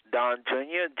 8th. Don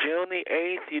Jr., June the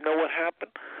 8th, you know what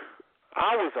happened?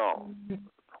 I was on.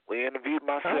 We interviewed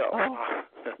myself.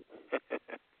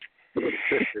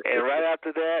 And right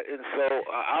after that, and so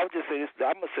I'll just say this,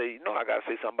 I'm going to say, I got to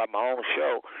say something about my own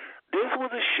show. This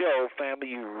was a show, family,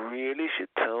 you really should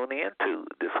tune into.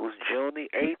 This was June the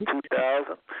 8th,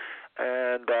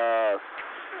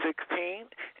 2016,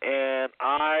 and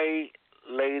I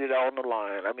laid it on the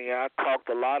line. I mean, I talked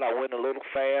a lot. I went a little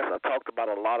fast. I talked about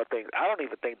a lot of things. I don't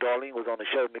even think Darlene was on the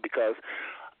show with me, because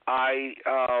I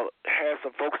had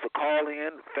some folks to call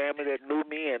in, family that knew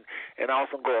me, and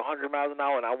also go 100 miles an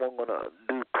hour, and I wasn't going to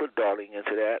put Darlene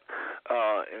into that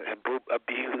and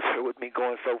abuse her with me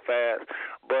going so fast.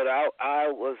 But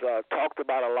I was talked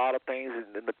about a lot of things,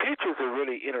 and the pictures are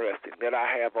really interesting that I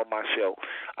have on my show.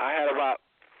 I had about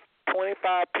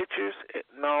 25 pictures,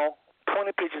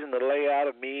 20 pictures in the layout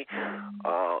of me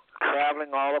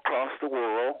traveling all across the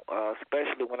world,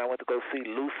 especially when I went to go see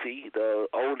Lucy, the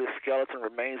oldest skeleton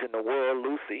remains in the world,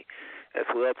 Lucy. That's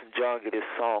where Elton John get his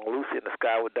song, Lucy in the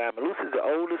Sky with Diamonds. Lucy's the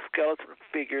oldest skeleton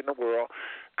figure in the world.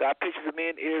 Got pictures of me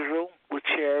in Israel with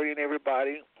Charity and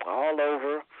everybody all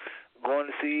over. Going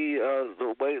to see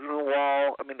the Wailing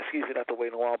Wall. I mean, excuse me, not the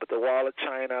Wailing Wall, but the Wall of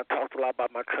China. I talked a lot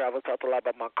about my travel. Talked a lot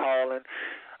about my calling.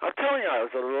 I'm telling y'all,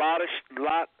 there's a lot of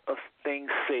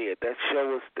things said. That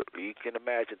show was, you can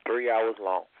imagine, 3 hours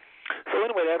long. So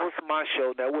anyway, that was my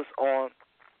show. That was on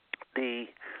the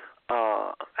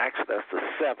actually that's the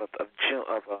 7th of June.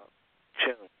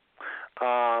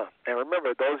 And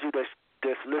remember, those of you that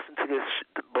just listen to this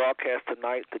broadcast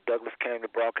tonight, the Douglas Canady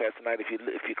broadcast tonight, if you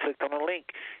clicked on the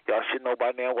link, y'all should know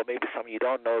by now. Well, maybe some of you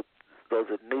don't know. Those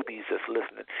are newbies that's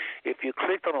listening. If you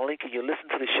clicked on a link and you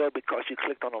listened to the show because you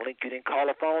clicked on a link, you didn't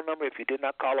call a phone number. If you did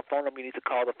not call a phone number, you need to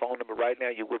call the phone number right now.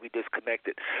 You will be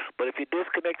disconnected. But if you're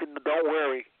disconnected, don't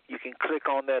worry. You can click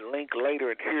on that link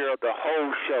later and hear the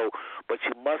whole show. But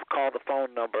you must call the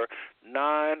phone number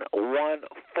 914,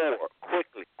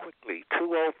 quickly,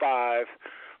 205-5590,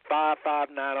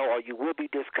 or you will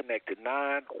be disconnected.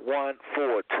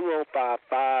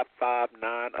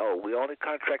 914-205-5590. We only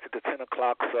contracted to 10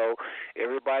 o'clock, so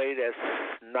everybody that's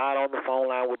not on the phone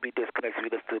line will be disconnected. We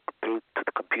listen through to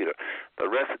the computer. The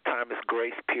rest of the time is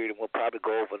grace period, and we'll probably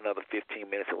go over another 15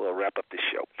 minutes, and we'll wrap up the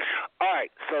show. All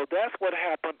right, so that's what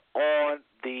happened on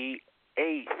the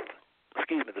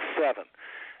 7th.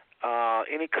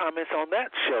 Any comments on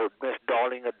that show, Miss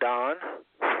Darling or Don?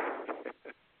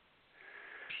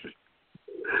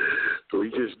 We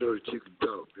just know that you can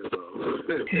talk, that's all.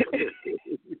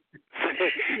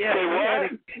 Yeah,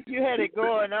 you had it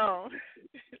going on.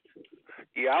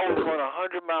 Yeah, I was going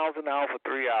 100 miles an hour for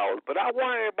 3 hours. But I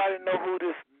want everybody to know who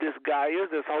this guy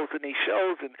is that's hosting these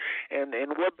shows, and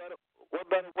what better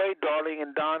way, Darling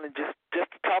and Don, and just to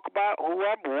talk about who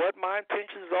I am, what my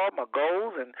intentions are, my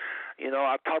goals, and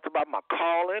I talked about my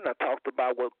calling. I talked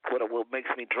about what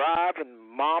makes me drive, and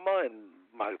Mama, and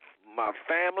my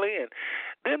family, and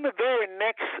then the very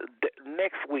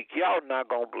next week, y'all not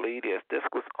gonna believe this. This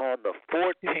was on the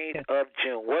 14th of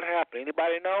June. What happened?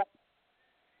 Anybody know?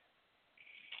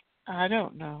 I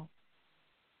don't know.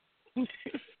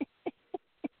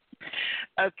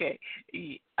 Okay,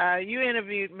 you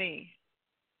interviewed me.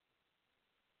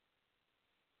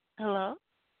 Hello?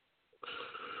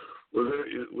 Was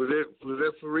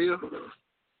that for real?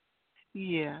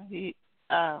 Yeah. Yeah.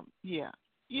 You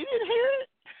didn't hear it?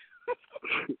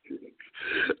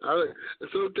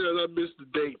 Sometimes I miss the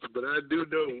dates, but I do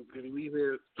know that we've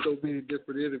had so many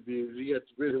different interviews. You have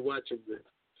to really watch them to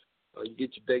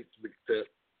get your dates mixed up.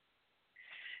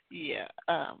 Yeah,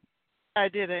 I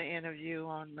did an interview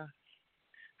on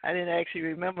I didn't actually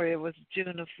remember it was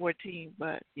June the 14th,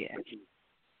 but yeah.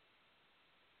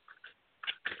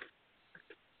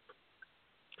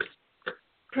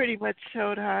 Pretty much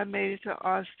showed how I made it to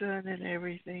Austin and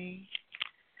everything,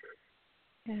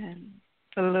 and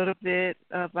a little bit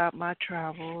about my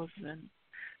travels and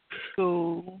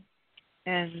school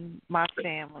and my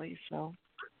family. So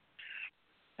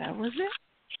that was it.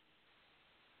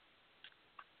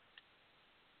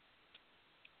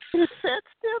 Is Seth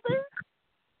still there?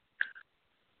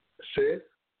 Seth?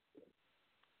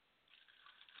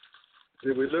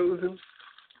 Did we lose him?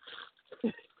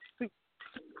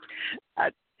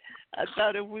 I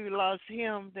thought if we lost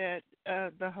him that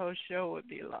the whole show would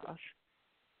be lost.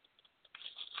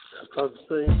 I thought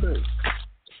the same thing.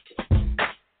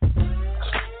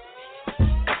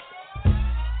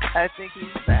 I think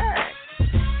he's back.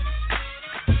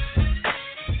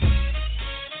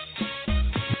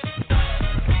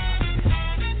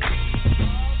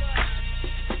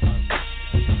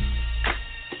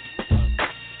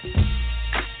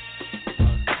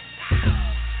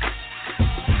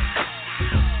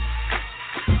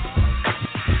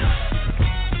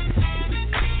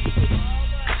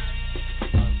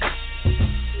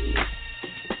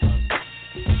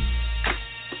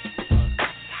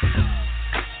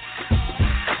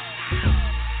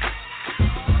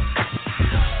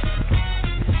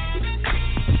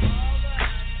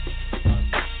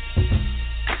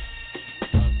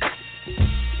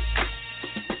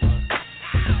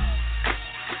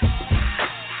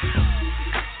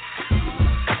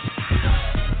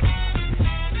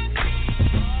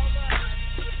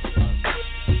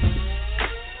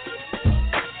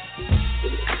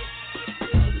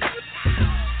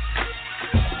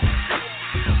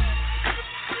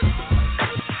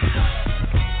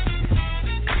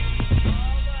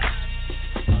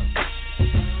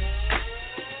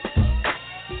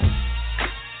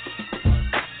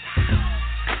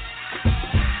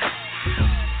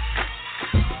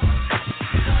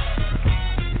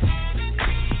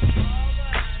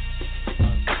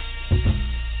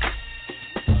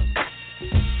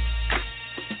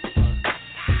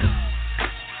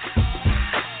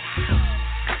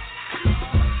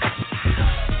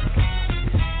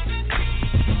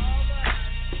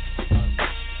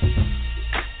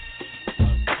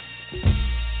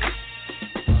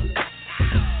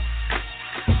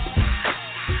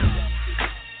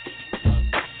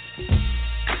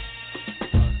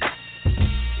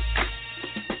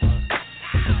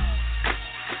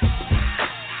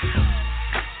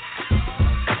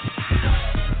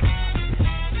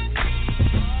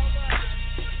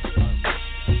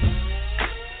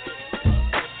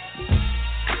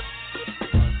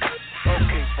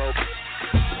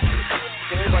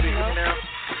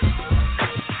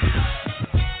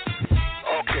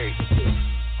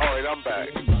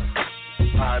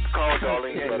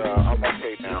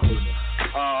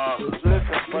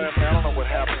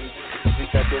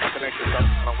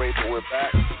 I'm grateful we're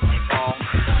back.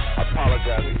 I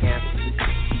apologize again. Let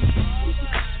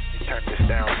me turn this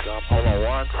down some. Hold on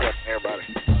one second, everybody.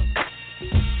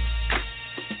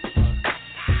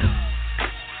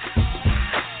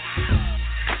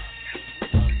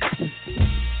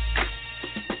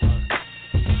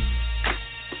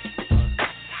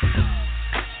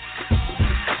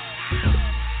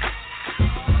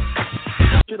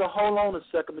 You to hold on a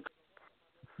second.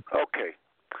 Okay.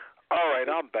 All right,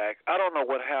 I'm back. I don't know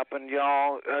what happened,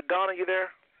 y'all. Donna, you there?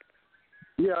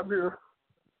 Yeah, I'm here.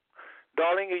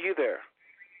 Darling, are you there?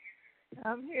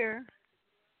 I'm here.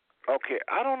 Okay.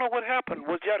 I don't know what happened.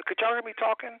 Could y'all hear me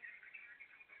talking?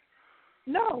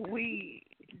 No,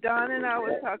 Don and I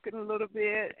were talking a little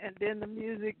bit, and then the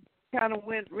music kind of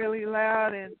went really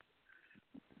loud, and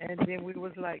then we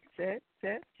was like, Seth,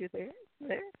 you there?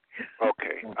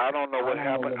 Okay. I don't know what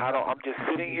happened. I'm just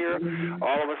sitting here.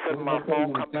 All of a sudden, my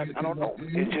phone come back. I don't know.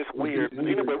 It's just weird. But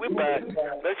anyway, we're back.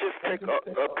 Let's just pick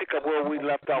up where we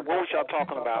left off. What was y'all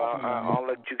talking about? I'll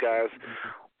let you guys.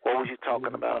 What was you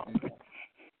talking about?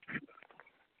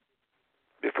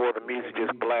 Before the music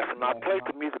just blasted. And I played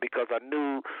the music because I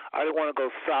knew I didn't want to go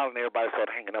silent and everybody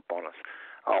started hanging up on us,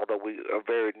 although we are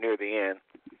very near the end.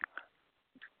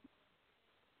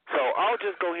 So I'll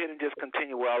just go ahead and just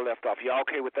continue where I left off. Y'all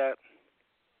okay with that?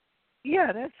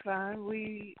 Yeah, that's fine.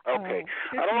 Okay.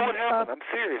 I don't know what happened. I'm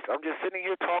serious. I'm just sitting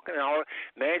here talking, and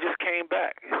Nan just came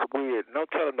back. It's weird. No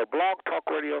telling. The Blog Talk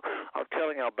Radio, I'm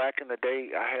telling y'all, back in the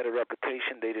day, I had a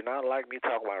reputation. They did not like me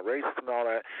talking about racism and all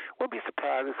that. Wouldn't be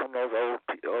surprised if some of those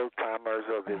old timers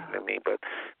are visiting me, but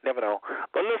never know.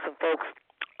 But listen, folks.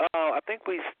 I think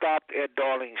we stopped at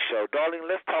Darlene's show. Darlene,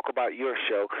 let's talk about your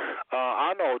show.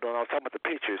 I know, I was talking about the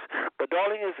pictures, but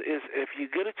Darlene is if you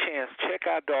get a chance, check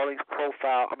out Darlene's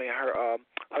profile. I mean, her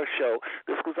show.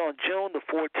 This was on June the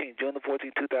 14th, 2016.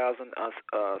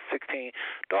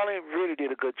 Darlene really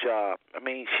did a good job. I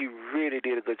mean, she really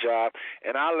did a good job,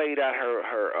 and I laid out her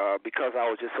because I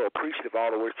was just so appreciative of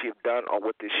all the work she's done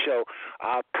with this show.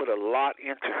 I put a lot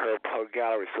into her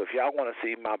gallery. So if y'all want to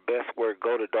see my best work,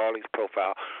 go to Darlene's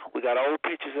profile. We got old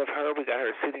pictures of her. We got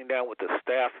her sitting down with the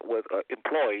staff, with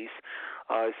employees.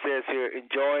 It says here,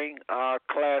 enjoying our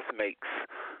classmates.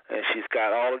 And she's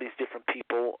got all of these different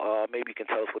people. Maybe you can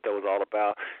tell us what that was all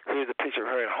about. Here's a picture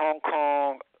of her in Hong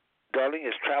Kong. Darlene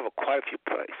has traveled quite a few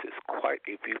places.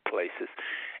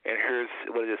 And here's,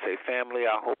 what does it say? Family,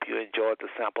 I hope you enjoyed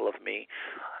the sample of me.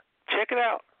 Check it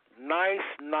out. Nice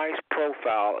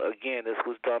profile. Again, this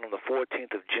was done on the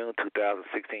 14th of June,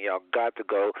 2016. Y'all got to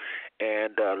go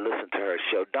and listen to her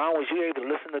show. Don, was you able to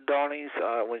listen to Darlene's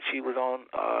when she was on,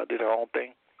 did her own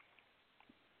thing?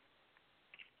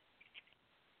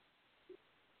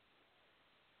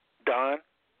 Don?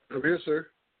 I'm here, sir.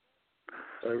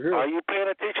 I'm here. Are you paying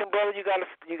attention, brother? You gotta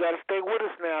stay with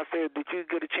us now. I said, did you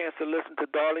get a chance to listen to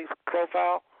Darlene's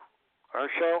profile, her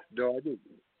show? No, I didn't.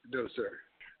 No, sir.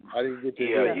 I didn't get to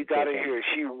hear it. You got to hear it.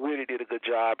 She really did a good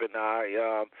job. And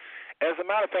as a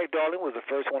matter of fact, Darlene was the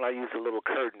first one I used the little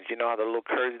curtains. You know how the little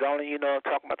curtains, Darlene, you know, I'm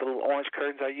talking about the little orange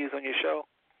curtains I use on your show?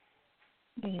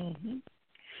 Mm-hmm.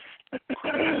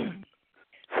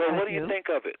 So what do you think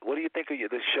of it? What do you think of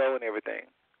the show and everything?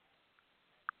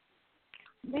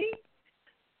 Me?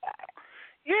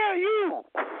 Yeah, you.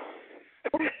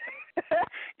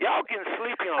 Y'all getting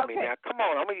sleepy on me now. Come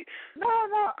on. No.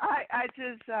 I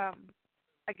just,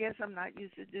 I guess I'm not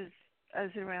used to just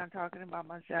sitting around talking about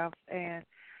myself, and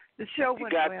the show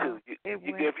went well.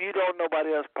 If you don't,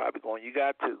 nobody else probably going. You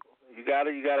got to. You got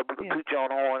to toot your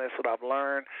own horn. That's what I've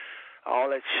learned. All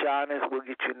that shyness will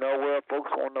get you nowhere.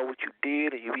 Folks won't know what you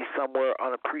did, and you'll be somewhere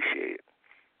unappreciated.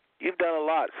 You've done a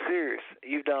lot, serious.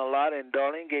 You've done a lot, and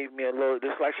Darlene gave me a little,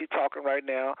 just like she's talking right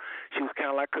now. She was kind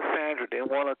of like Cassandra, didn't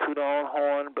want to toot her own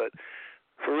horn, but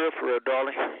for real,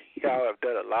 Darlene, y'all have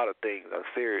done a lot of things. I'm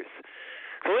serious.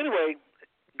 So anyway,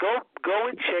 go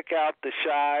and check out the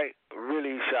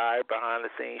really shy,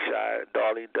 behind-the-scenes shy,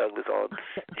 Darlene Douglas on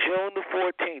June the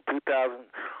 14th, 2014.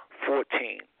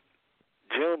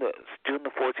 June the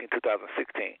 14th,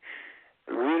 2016.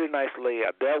 Really nice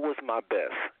layout. That was my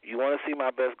best. You want to see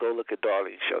my best, go look at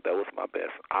Darlene's show. That was my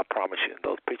best. I promise you.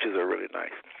 Those pictures are really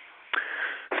nice.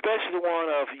 Especially the one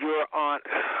of your aunt,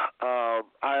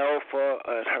 Iofa,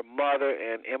 and her mother,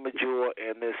 and Immature,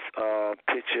 and this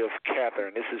picture of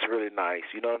Catherine. This is really nice.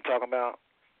 You know what I'm talking about?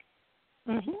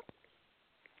 Mm-hmm.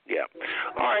 Yeah.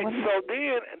 All right, so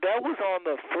then that was on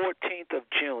the 14th of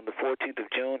June,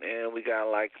 and we got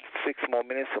like 6 more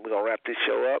minutes, and we're going to wrap this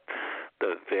show up.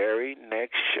 The very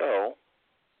next show,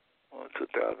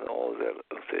 2000, what was that?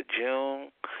 Was it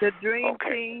June? The Dream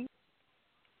Team.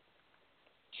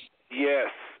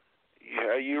 Yes.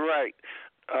 Yeah, you're right.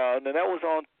 Then that was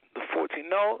on the 14th.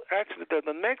 No, actually,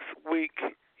 the next week,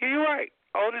 you're right.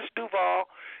 Otis Duval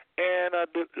and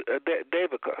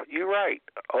Davica. You're right.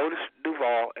 Otis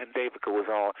Duval and Davica was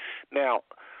on. Now,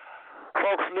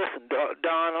 folks, listen, Don,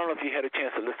 I don't know if you had a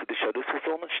chance to listen to the show. This was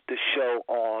on the show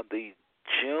on the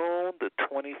June the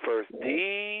 21st.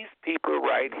 These people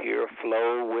right here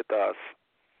flow with us.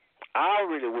 I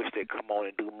really wish they'd come on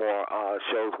and do more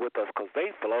shows with us because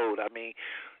they flowed. I mean,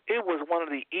 it was one of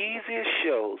the easiest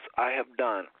shows I have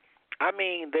done. I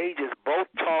mean, they just both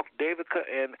talked, Davica,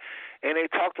 and they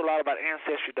talked a lot about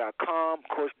Ancestry.com. Of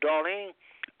course, Darlene,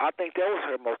 I think that was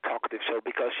her most talkative show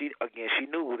because she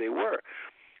knew who they were.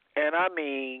 And, I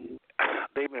mean,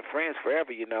 they've been friends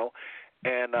forever, you know.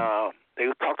 And they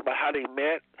talked about how they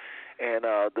met and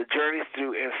the journeys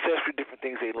through ancestry, different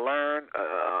things they learned.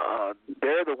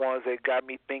 They're the ones that got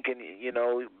me thinking, you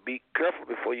know, be careful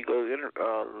before you go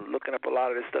looking up a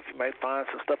lot of this stuff. You might find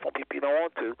some stuff on people you don't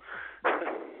want to.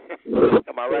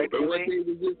 Am I right, Julie?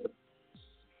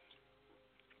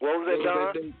 What was that,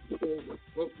 Don?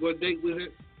 What date was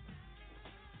it?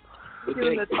 It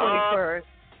was the 21st.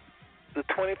 The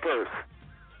 21st.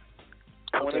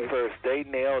 21st, they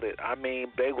nailed it. I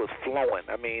mean, they was flowing.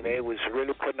 I mean, they was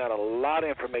really putting out a lot of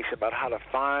information about how to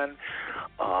find.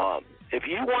 If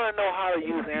you want to know how to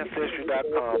use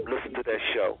Ancestry.com, listen to that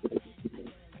show.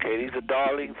 Okay, these are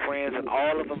darling friends, and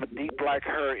all of them are deep like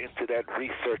her into that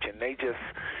research, and they just,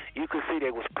 you could see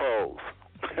they was pros.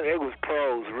 They was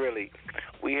pros, really.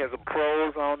 We had some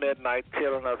pros on that night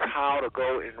telling us how to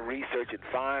go and research and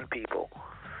find people.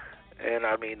 And,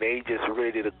 I mean, they just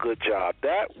really did a good job.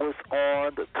 That was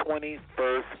on the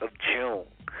 21st of June.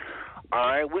 All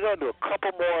right, we're going to do a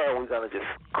couple more, and we're going to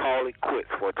just call it quits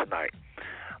for tonight.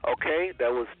 Okay,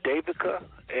 that was Davica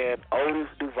and Otis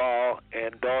Duval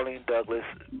and Darlene Douglas.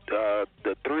 The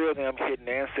three of them hitting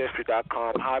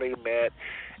Ancestry.com, how they met,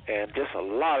 and just a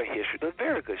lot of history. A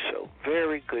very good show.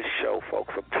 Very good show,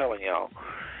 folks, I'm telling y'all.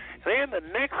 Then the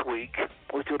next week,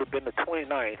 which would have been the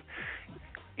 29th,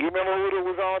 you remember who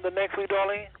was on the next week,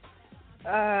 Darlene?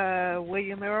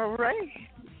 William Earl Ray.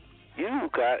 You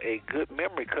got a good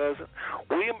memory, cousin.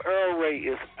 William Earl Ray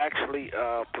is actually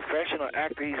a professional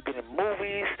actor. He's been in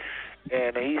movies,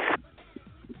 and he's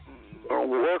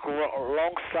worked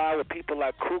alongside with people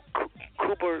like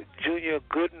Cooper Jr.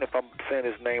 Gooden, if I'm saying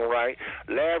his name right,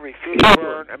 Larry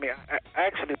Fishburne. I mean, I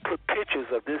actually put pictures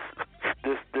of this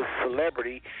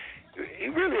celebrity. He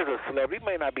really is a celebrity. He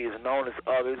may not be as known as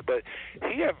others, but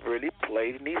he have really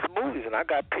played in these movies, and I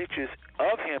got pictures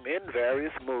of him in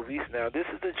various movies. Now, this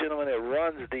is the gentleman that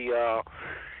runs the,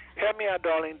 help me out,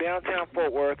 darling, downtown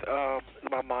Fort Worth.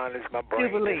 My mind is my brain.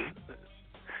 Jubilee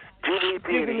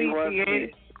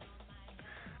Theater.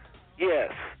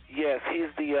 Yes,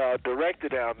 he's the director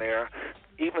down there,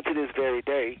 even to this very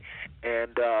day,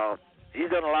 and he's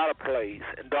done a lot of plays,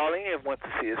 and Darlene went to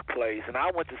see his plays, and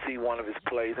I went to see one of his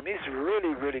plays. I mean, he's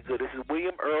really, really good. This is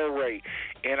William Earl Ray.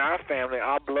 In our family,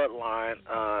 our bloodline,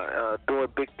 doing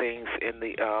big things in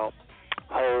the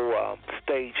whole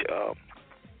stage.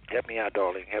 Help me out,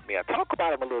 Darlene. Help me out. Talk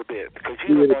about him a little bit, because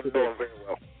you don't know him very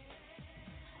well.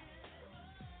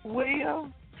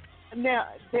 William, now,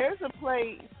 there's a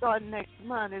play starting next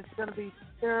month. It's going to be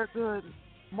Thurgood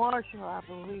Marshall, I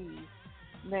believe,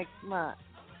 next month.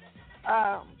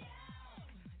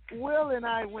 Will and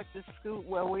I went to school.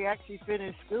 Well, we actually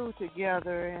finished school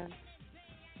together,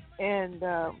 and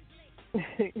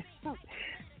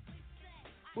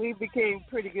we became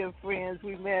pretty good friends.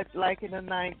 We met like in the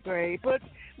 9th grade. But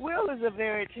Will is a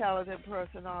very talented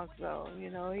person, also. You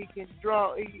know, he can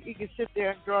draw. He can sit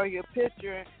there and draw you a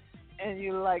picture, and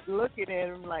you're like looking at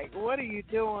him like, "What are you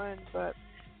doing?" But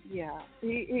yeah,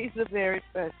 he's a very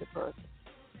special person.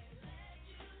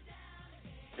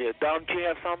 Yeah, Don, do you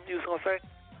have something you was going to say?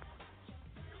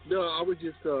 No, I was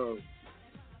just saying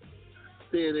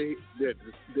that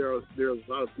there's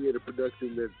a lot of theater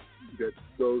production that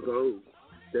goes on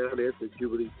down at the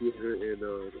Jubilee Theater, and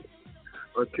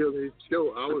until his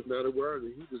show, I was not aware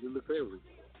that he was in the family.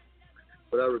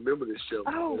 But I remember this show,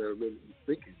 and I remember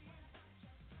thinking.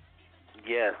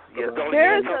 Yes.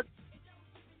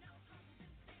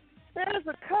 There's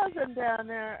a cousin down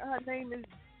there. Her name is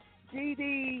Dee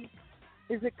Dee.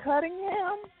 Is it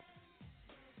Cunningham?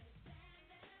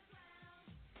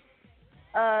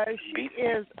 She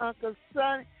is Uncle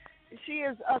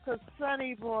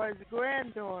Sonny Boy's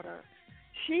granddaughter.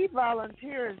 She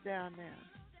volunteers down there.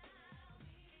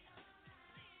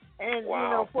 And, wow. You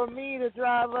know, for me to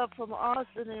drive up from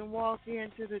Austin and walk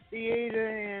into the theater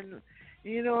and,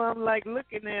 you know, I'm like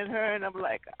looking at her and I'm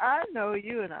like, I know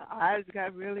you. And her eyes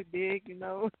got really big, you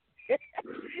know.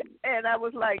 And I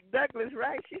was like, Douglas,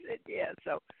 right? She said, yeah.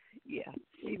 So, yeah,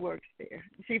 she works there.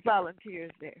 She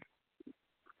volunteers there.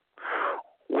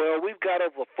 Well, we've got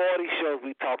over 40 shows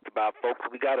we talked about, folks.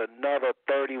 We got another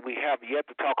 30 we have yet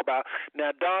to talk about.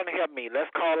 Now, Don, help me.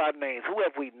 Let's call our names. Who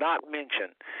have we not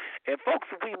mentioned? And, folks,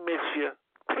 if we miss you,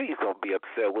 please don't be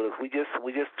upset with us. We just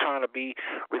trying to be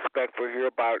respectful here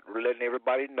about letting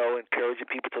everybody know,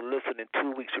 encouraging people to listen in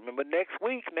 2 weeks. Remember, next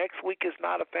week is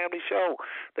not a family show.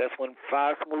 That's when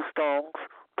Five Smooth Stones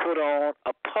put on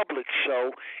a public show,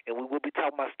 and we will be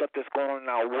talking about stuff that's going on in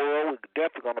our world. We're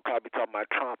definitely going to probably be talking about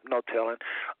Trump, no telling.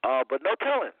 But no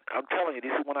telling. I'm telling you,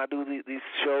 this is when I do these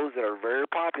shows that are very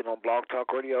popular on Blog Talk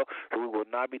Radio, so we will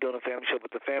not be doing a family show,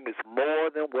 but the family is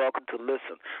more than welcome to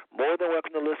listen. More than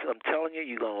welcome to listen. I'm telling you,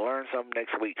 you're going to learn something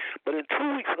next week. But in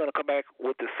 2 weeks, we're going to come back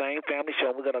with the same family show,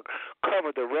 and we're going to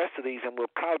cover the rest of these, and we'll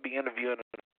probably be interviewing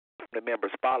the member,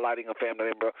 spotlighting a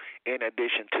family member in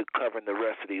addition to covering the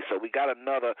rest of these. So we got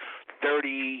another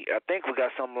 30, I think we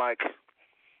got something like,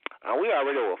 we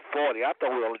already over 40. I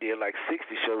thought we only did like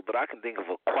 60 shows, but I can think of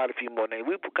quite a few more names.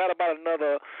 We've got about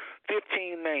another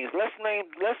 15 names. Let's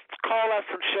call out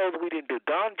some shows we didn't do.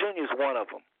 Don Jr. is one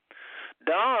of them.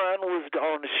 Don was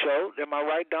on the show. Am I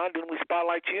right, Don? Didn't we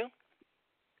spotlight you?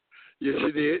 Yes,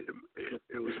 you did.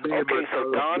 It was me. Okay,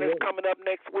 so Don is coming up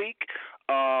next week.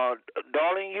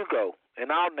 Darling, you go,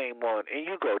 and I'll name one, and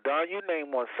you go. Don, you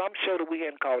name one. Some show that we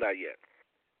hadn't called out yet.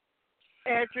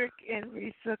 Edric and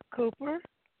Risa Cooper.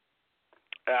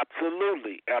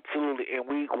 Absolutely. And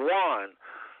week one,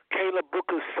 Caleb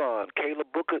Booker's son. Caleb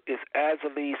Booker is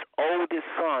Azalee's oldest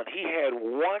son. He had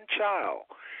one child.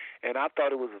 And I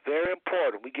thought it was very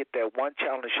important we get that one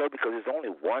child on the show because there's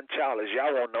only one child. As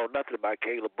y'all won't know nothing about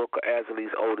Caleb Booker,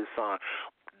 Azalee's oldest son.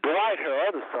 Dwight, her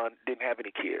other son, didn't have any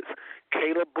kids.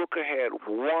 Caleb Booker had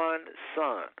one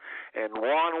son. And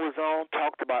Ron was on,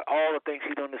 talked about all the things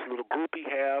he done, this little group he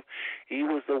have. He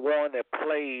was the one that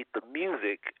played the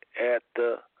music at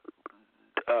the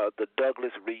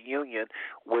Douglas reunion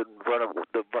with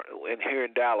and here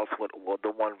in Dallas, with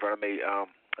the one Verna May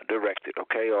directed,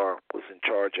 okay, or was in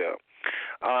charge of.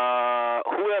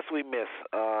 Who else we miss?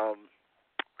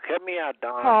 Help me out,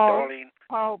 Don. Darlene.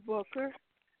 Paul Booker.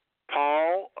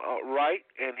 Paul, right,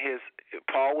 and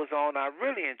Paul was on. I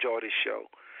really enjoyed his show.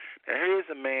 And here's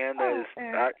a man that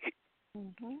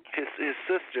his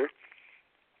sister.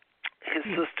 His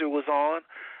sister was on,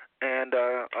 and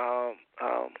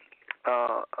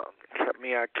help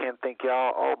me. I can't think,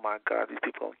 y'all. Oh my God, these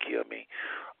people gonna kill me.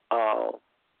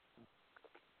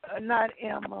 Not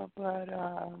Emma, but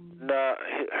no.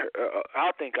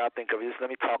 I'll think of this. Let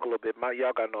me talk a little bit.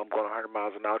 Y'all gotta know I'm going 100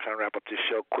 miles an hour trying to wrap up this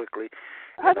show quickly.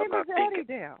 Her name is Addie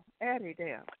Dale.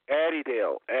 Addie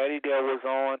Dale was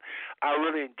on. I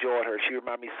really enjoyed her. She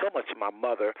reminded me so much of my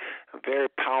mother. A very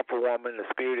powerful woman in the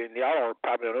spirit. And y'all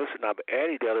probably don't know this now, but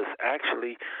Addie Dale is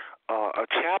actually a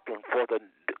chaplain for the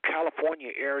California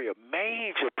area.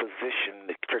 Major position in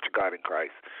the Church of God in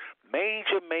Christ.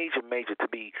 Major. To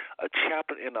be a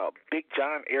chaplain in a big,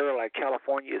 giant area like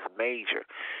California is major.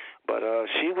 But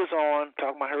she was on,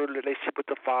 talking about her relationship with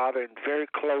the Father and very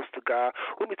close to God.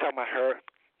 We'll be talking about her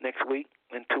next week,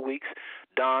 in 2 weeks.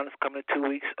 Don is coming in 2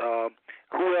 weeks.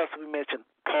 Who else we mentioned?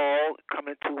 Paul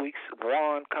coming in 2 weeks.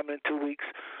 Ron coming in 2 weeks.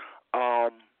 I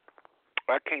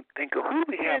can't think of who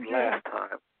we had last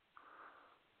time.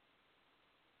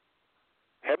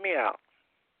 Help me out.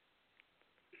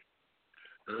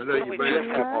 I know you might have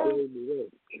to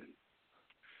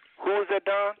Who is that,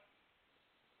 Don?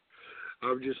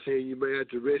 I'm just saying you may have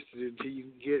to rest it until you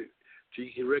can get it, till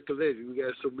you can recollect it. We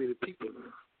got so many people.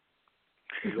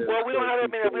 Well, we don't have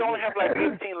that many. We only have like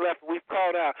 18 left. We've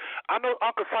called out. I know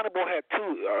Uncle Sonny Boy had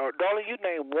two. Darling, you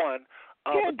named one.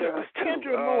 But there was two.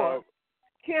 Kendra Moore.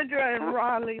 Kendra and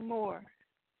Raleigh Moore.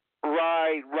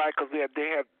 Right, because they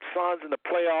had sons in the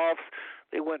playoffs.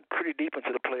 They went pretty deep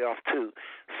into the playoffs, too.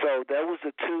 So that was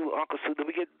the two Uncle Sue. Did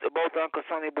we get both Uncle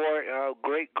Sonny Boy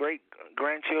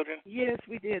great-grandchildren? Yes,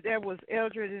 we did. That was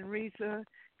Eldred and Risa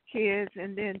kids,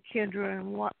 and then Kendra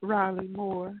and Riley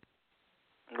Moore.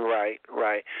 Right.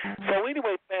 So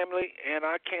anyway, family, and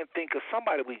I can't think of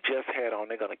somebody we just had on.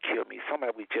 They're going to kill me.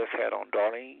 Somebody we just had on,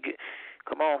 darling.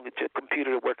 Come on, get your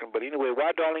computer working. But anyway, while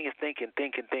Darlene is thinking,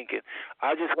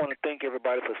 I just want to thank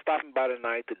everybody for stopping by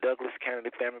tonight, the Douglas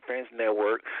Canady Family Friends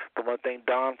Network. I want to thank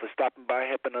Don for stopping by,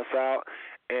 helping us out.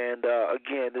 And,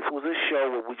 again, this was a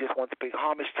show where we just want to pay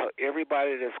homage to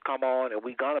everybody that's come on, and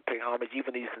we're going to pay homage,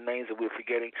 even these names that we're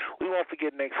forgetting. We won't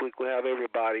forget next week. We'll have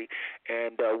everybody,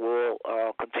 and we'll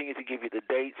continue to give you the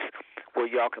dates where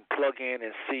y'all can plug in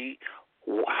and see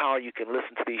how you can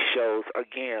listen to these shows.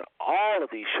 Again, all of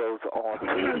these shows are on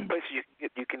two different places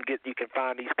you can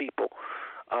find these people.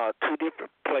 Two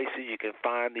different places you can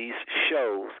find these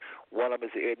shows. One of them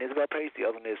is the Ed and Isabel page. The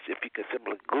other one is, if you can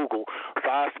simply Google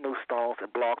Five Smooth Stones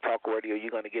and Blog Talk Radio,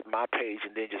 you're going to get my page,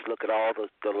 and then just look at all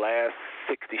the last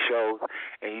 60 shows,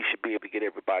 and you should be able to get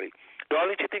everybody.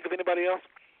 Darling, did you think of anybody else?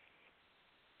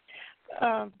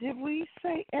 Did we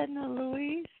say Edna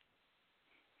Louise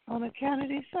on the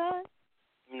Canady side?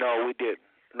 No, we didn't.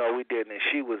 And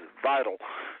she was vital.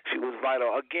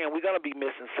 Again, we're going to be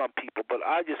missing some people, but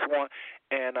I just want,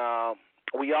 and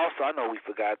we also, I know we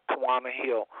forgot Tawana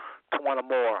Hill, Tawana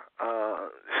Moore.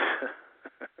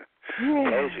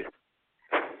 Told you.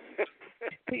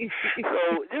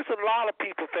 So just a lot of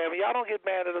people, family. Y'all don't get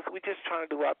mad at us. We're just trying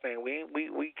to do our thing.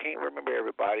 We can't remember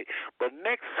everybody. But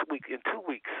next week, in 2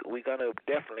 weeks, we're going to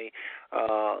definitely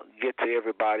get to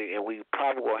everybody, and we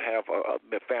probably will have a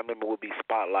family member will be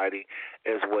spotlighting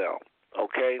as well.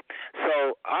 Okay?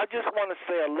 So I just want to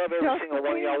say I love every single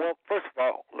one of y'all. Well, first of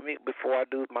all, before I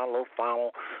do my little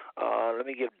final, let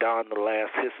me give Don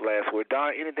his last word.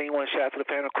 Don, anything you want to shout out to the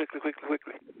panel quickly?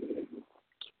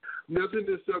 Nothing,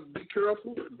 just be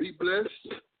careful, be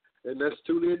blessed, and let's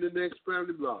tune in to the next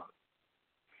family blog.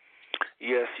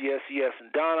 Yes.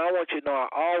 And Don, I want you to know I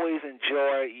always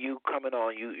enjoy you coming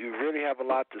on. You really have a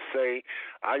lot to say.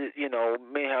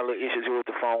 May have a little issues here with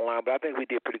the phone line, but I think we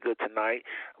did pretty good tonight.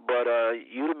 But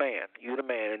you the man.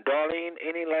 And Darlene,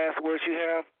 any last words you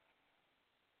have?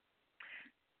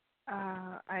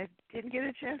 I didn't get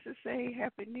a chance to say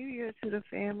Happy New Year to the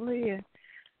family, and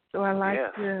so I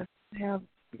like to have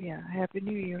Happy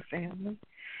New Year, family.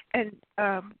 And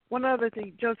one other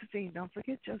thing, Josephine, don't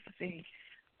forget Josephine.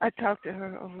 I talked to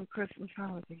her over Christmas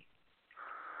holiday.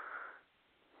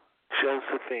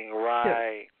 Josephine,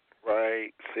 right.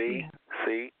 See.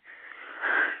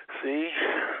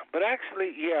 But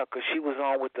actually, because she was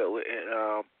on with the,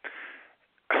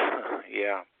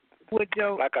 With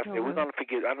Joe. Like I said, we're going to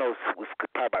forget. I know it's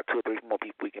probably about 2 or 3 more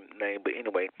people we can name, but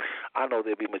anyway, I know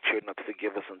they'll be mature enough to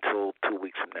forgive us until 2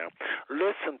 weeks from now.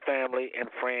 Listen, family and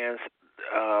friends,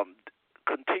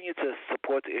 continue to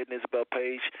support the Ed and Isabel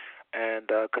page,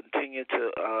 and continue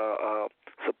to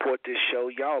support this show.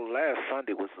 Y'all, last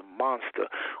Sunday was a monster.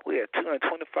 We had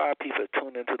 225 people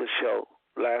tune into the show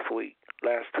last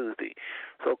Tuesday.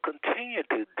 So continue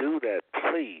to do that,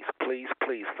 please,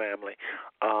 family.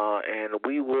 And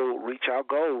we will reach our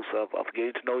goals of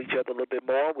getting to know each other a little bit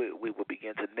more. We will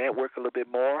begin to network a little bit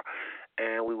more,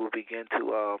 and we will begin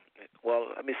to,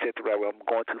 let me say it the right way. I'm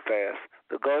going too fast.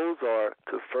 The goals are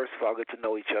to, first of all, get to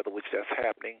know each other, which that's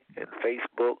happening in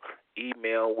Facebook,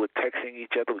 email, we're texting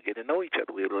each other, we're getting to know each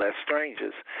other. We're less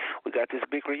strangers. We got this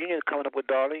big reunion coming up with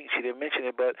Darlene. She didn't mention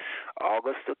it, but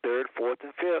August the 3rd, 4th,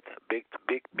 and 5th,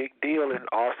 big deal in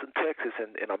Austin, Texas.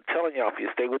 And I'm telling y'all, if you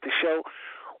stay with the show,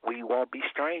 we won't be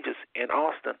strangers in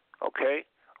Austin, okay?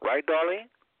 Right, Darlene?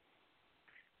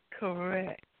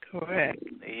 Correct.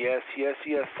 Yes.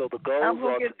 So the goals I'm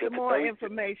going to get some more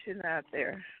information out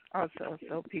there also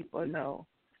so people know.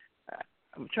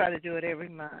 I'm trying to do it every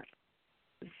month.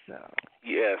 So.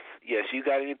 Yes. You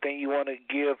got anything you want to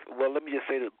give? Well, let me just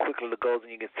say quickly the goals,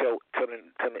 and you can tell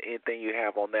them anything you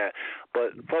have on that.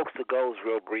 But, folks, the goals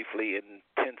real briefly in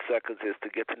 10 seconds is to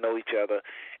get to know each other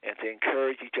and to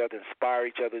encourage each other, inspire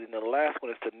each other. And the last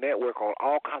one is to network on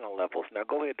all kind of levels. Now,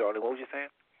 go ahead, darling. What was you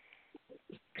saying?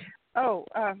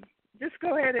 Just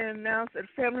go ahead and announce that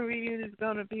family reunion is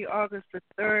going to be August the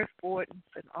 3rd, 4th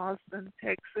in Austin,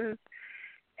 Texas.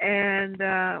 And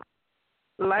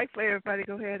like for everybody,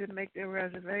 go ahead and make their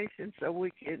reservations so we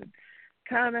can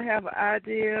kind of have an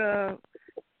idea of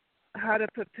how to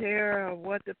prepare or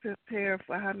what to prepare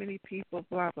for how many people,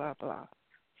 blah, blah, blah.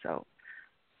 So,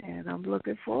 and I'm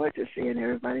looking forward to seeing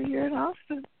everybody here in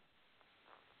Austin.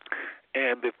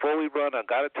 And before we run, I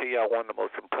got to tell y'all one of the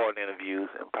most important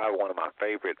interviews and probably one of my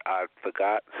favorite. I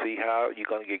forgot. See how you're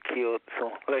going to get killed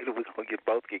sooner or later. We're going to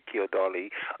both get killed,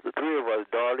 Darlene. The three of us,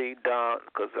 Darlene, Don,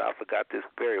 because I forgot this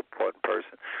very important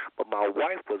person. But my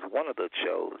wife was one of the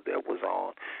shows that was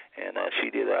on, and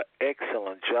she did an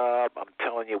excellent job. I'm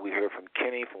telling you, we heard from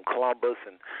Kenny from Columbus,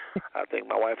 and I think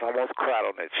my wife almost cried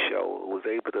on that show. Was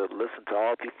able to listen to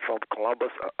all the people from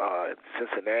Columbus and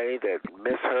Cincinnati that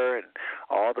miss her, and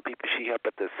all the people she helped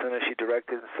at the center she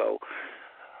directed. So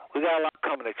we got a lot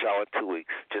coming at y'all in 2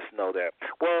 weeks. Just know that.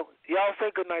 Well, y'all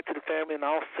say good night to the family, and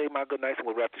I'll say my good nights, and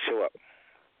we'll wrap the show up.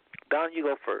 Don, you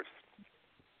go first.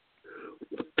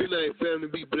 Good night, family.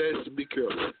 Be blessed and be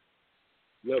careful.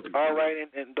 Love you. All right,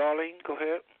 and Darlene, go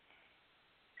ahead.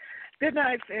 Good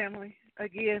night, family.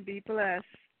 Again, be blessed.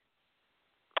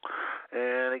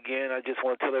 And again, I just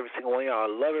want to tell every single one of y'all, I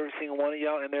love every single one of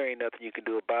y'all, and there ain't nothing you can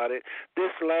do about it.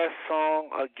 This last song,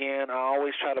 again, I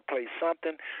always try to play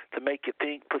something to make you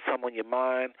think, put something on your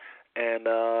mind, and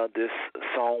this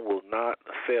song will not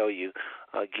fail you.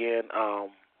 Again,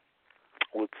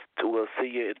 we'll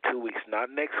see you in 2 weeks, not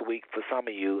next week for some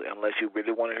of you, unless you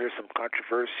really want to hear some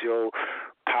controversial,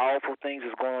 powerful things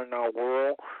that's going on in our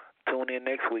world. Tune in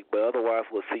next week, but otherwise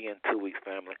we'll see you in 2 weeks,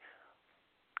 family.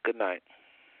 Good night.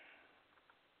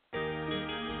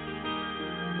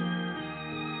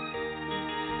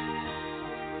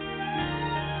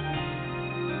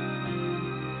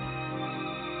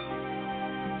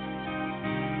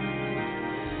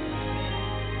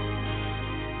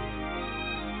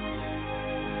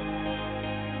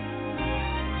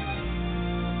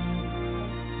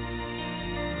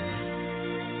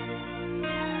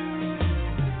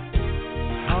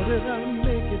 How did I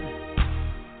make it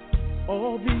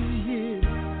all these years?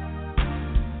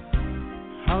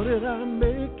 How did I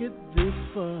make it this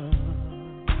far?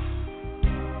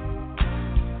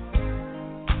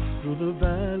 Through the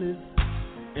valleys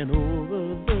and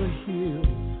over the hills,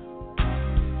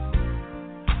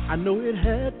 I know it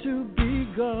had to be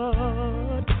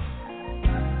God.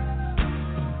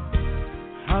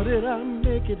 How did I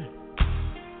make it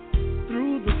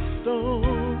through the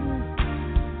storm?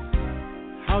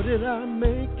 How did I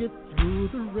make it through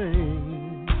the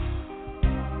rain?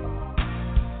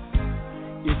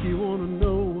 If you want to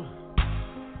know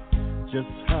just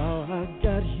how I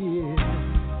got here,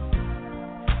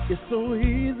 it's so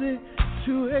easy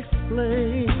to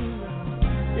explain.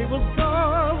 It was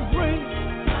God's grace.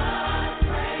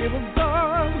 It was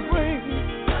God's grace.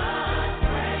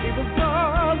 It was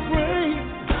God's grace.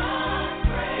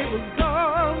 It was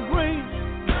God's grace.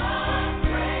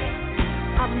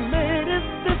 I made it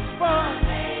this far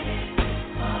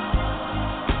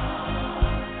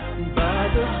by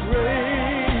the grace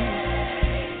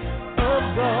of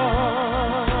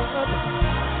God.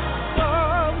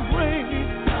 God's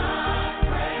grace.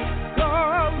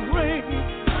 God's grace.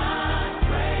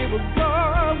 It was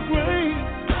God's grace.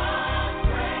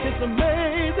 It's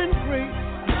amazing grace.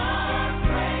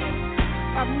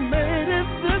 I made it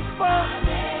this far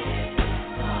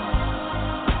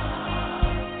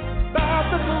by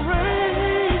the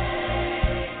grace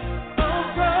of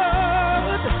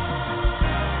God.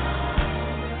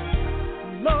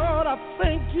 Lord, I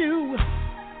thank you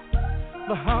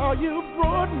for how you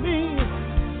brought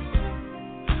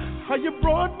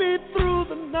me through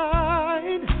the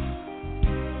night.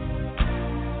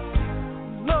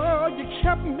 Lord, you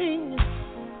kept me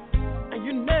and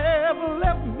you never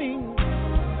left me.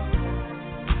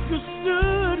 You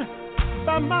stood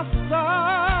by my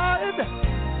side.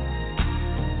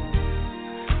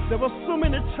 There were so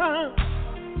many times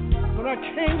when I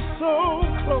came so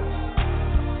close.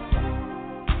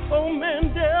 Oh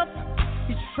man, death,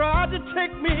 he tried to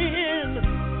take me in.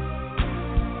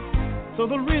 So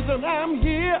the reason I'm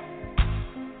here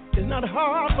is not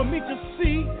hard for me to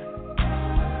see.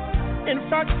 In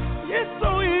fact, it's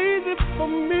so easy for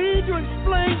me to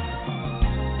explain.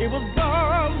 It was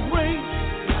God's grace.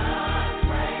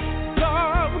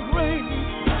 God's grace.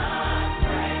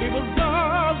 It was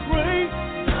God's grace.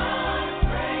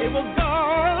 It was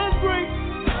God's grace.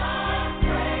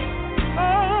 I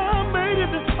made it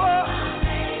this far.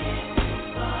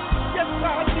 Yes,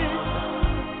 I did.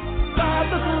 By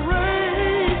the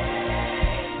grace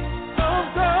of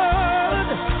God.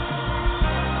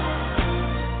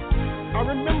 I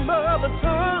remember the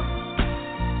time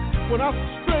when I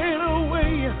strayed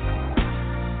away.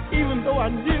 Even though I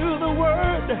knew the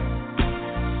word,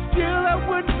 still I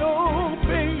wouldn't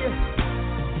obey.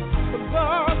 But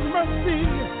God's mercy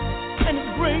and His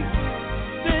grace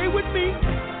stayed with me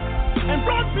and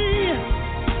brought me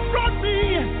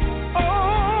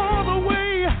all the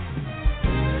way.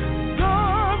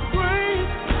 God's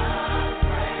grace,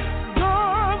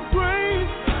 God's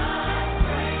grace,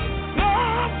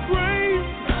 God's grace,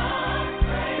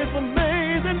 His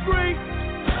amazing grace.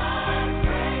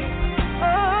 I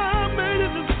made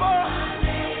it this far.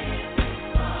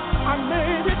 I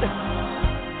made it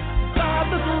by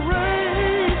the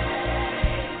grace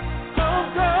of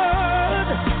God.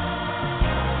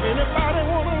 Anybody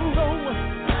want to know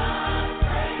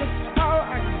just how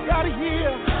I got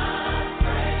here?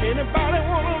 Anybody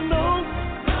want to know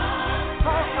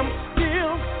how I'm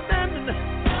still standing?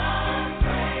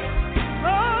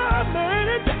 I made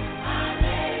it.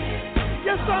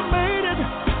 Yes, I made it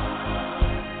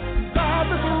by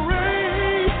the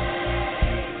grace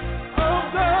of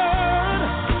God.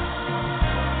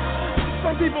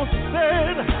 Some people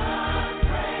said,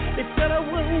 they said I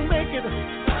wouldn't make it.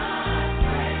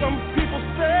 Some people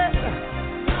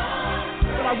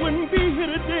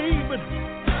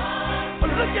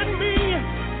Look at me.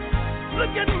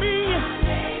 Look at me.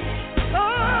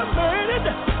 I made it.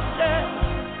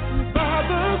 Yeah. By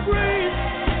the grace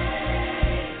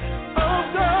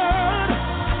of God.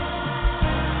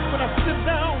 When I sit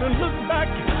down and look back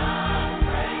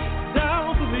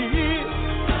down to the years,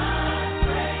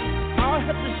 I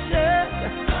have to shed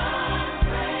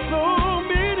so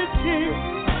many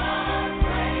tears.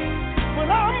 But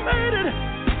I made it.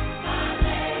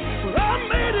 I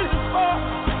made it far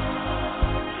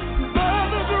by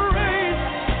the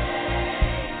grace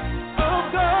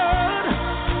of God.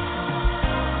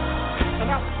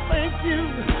 And I thank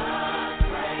you.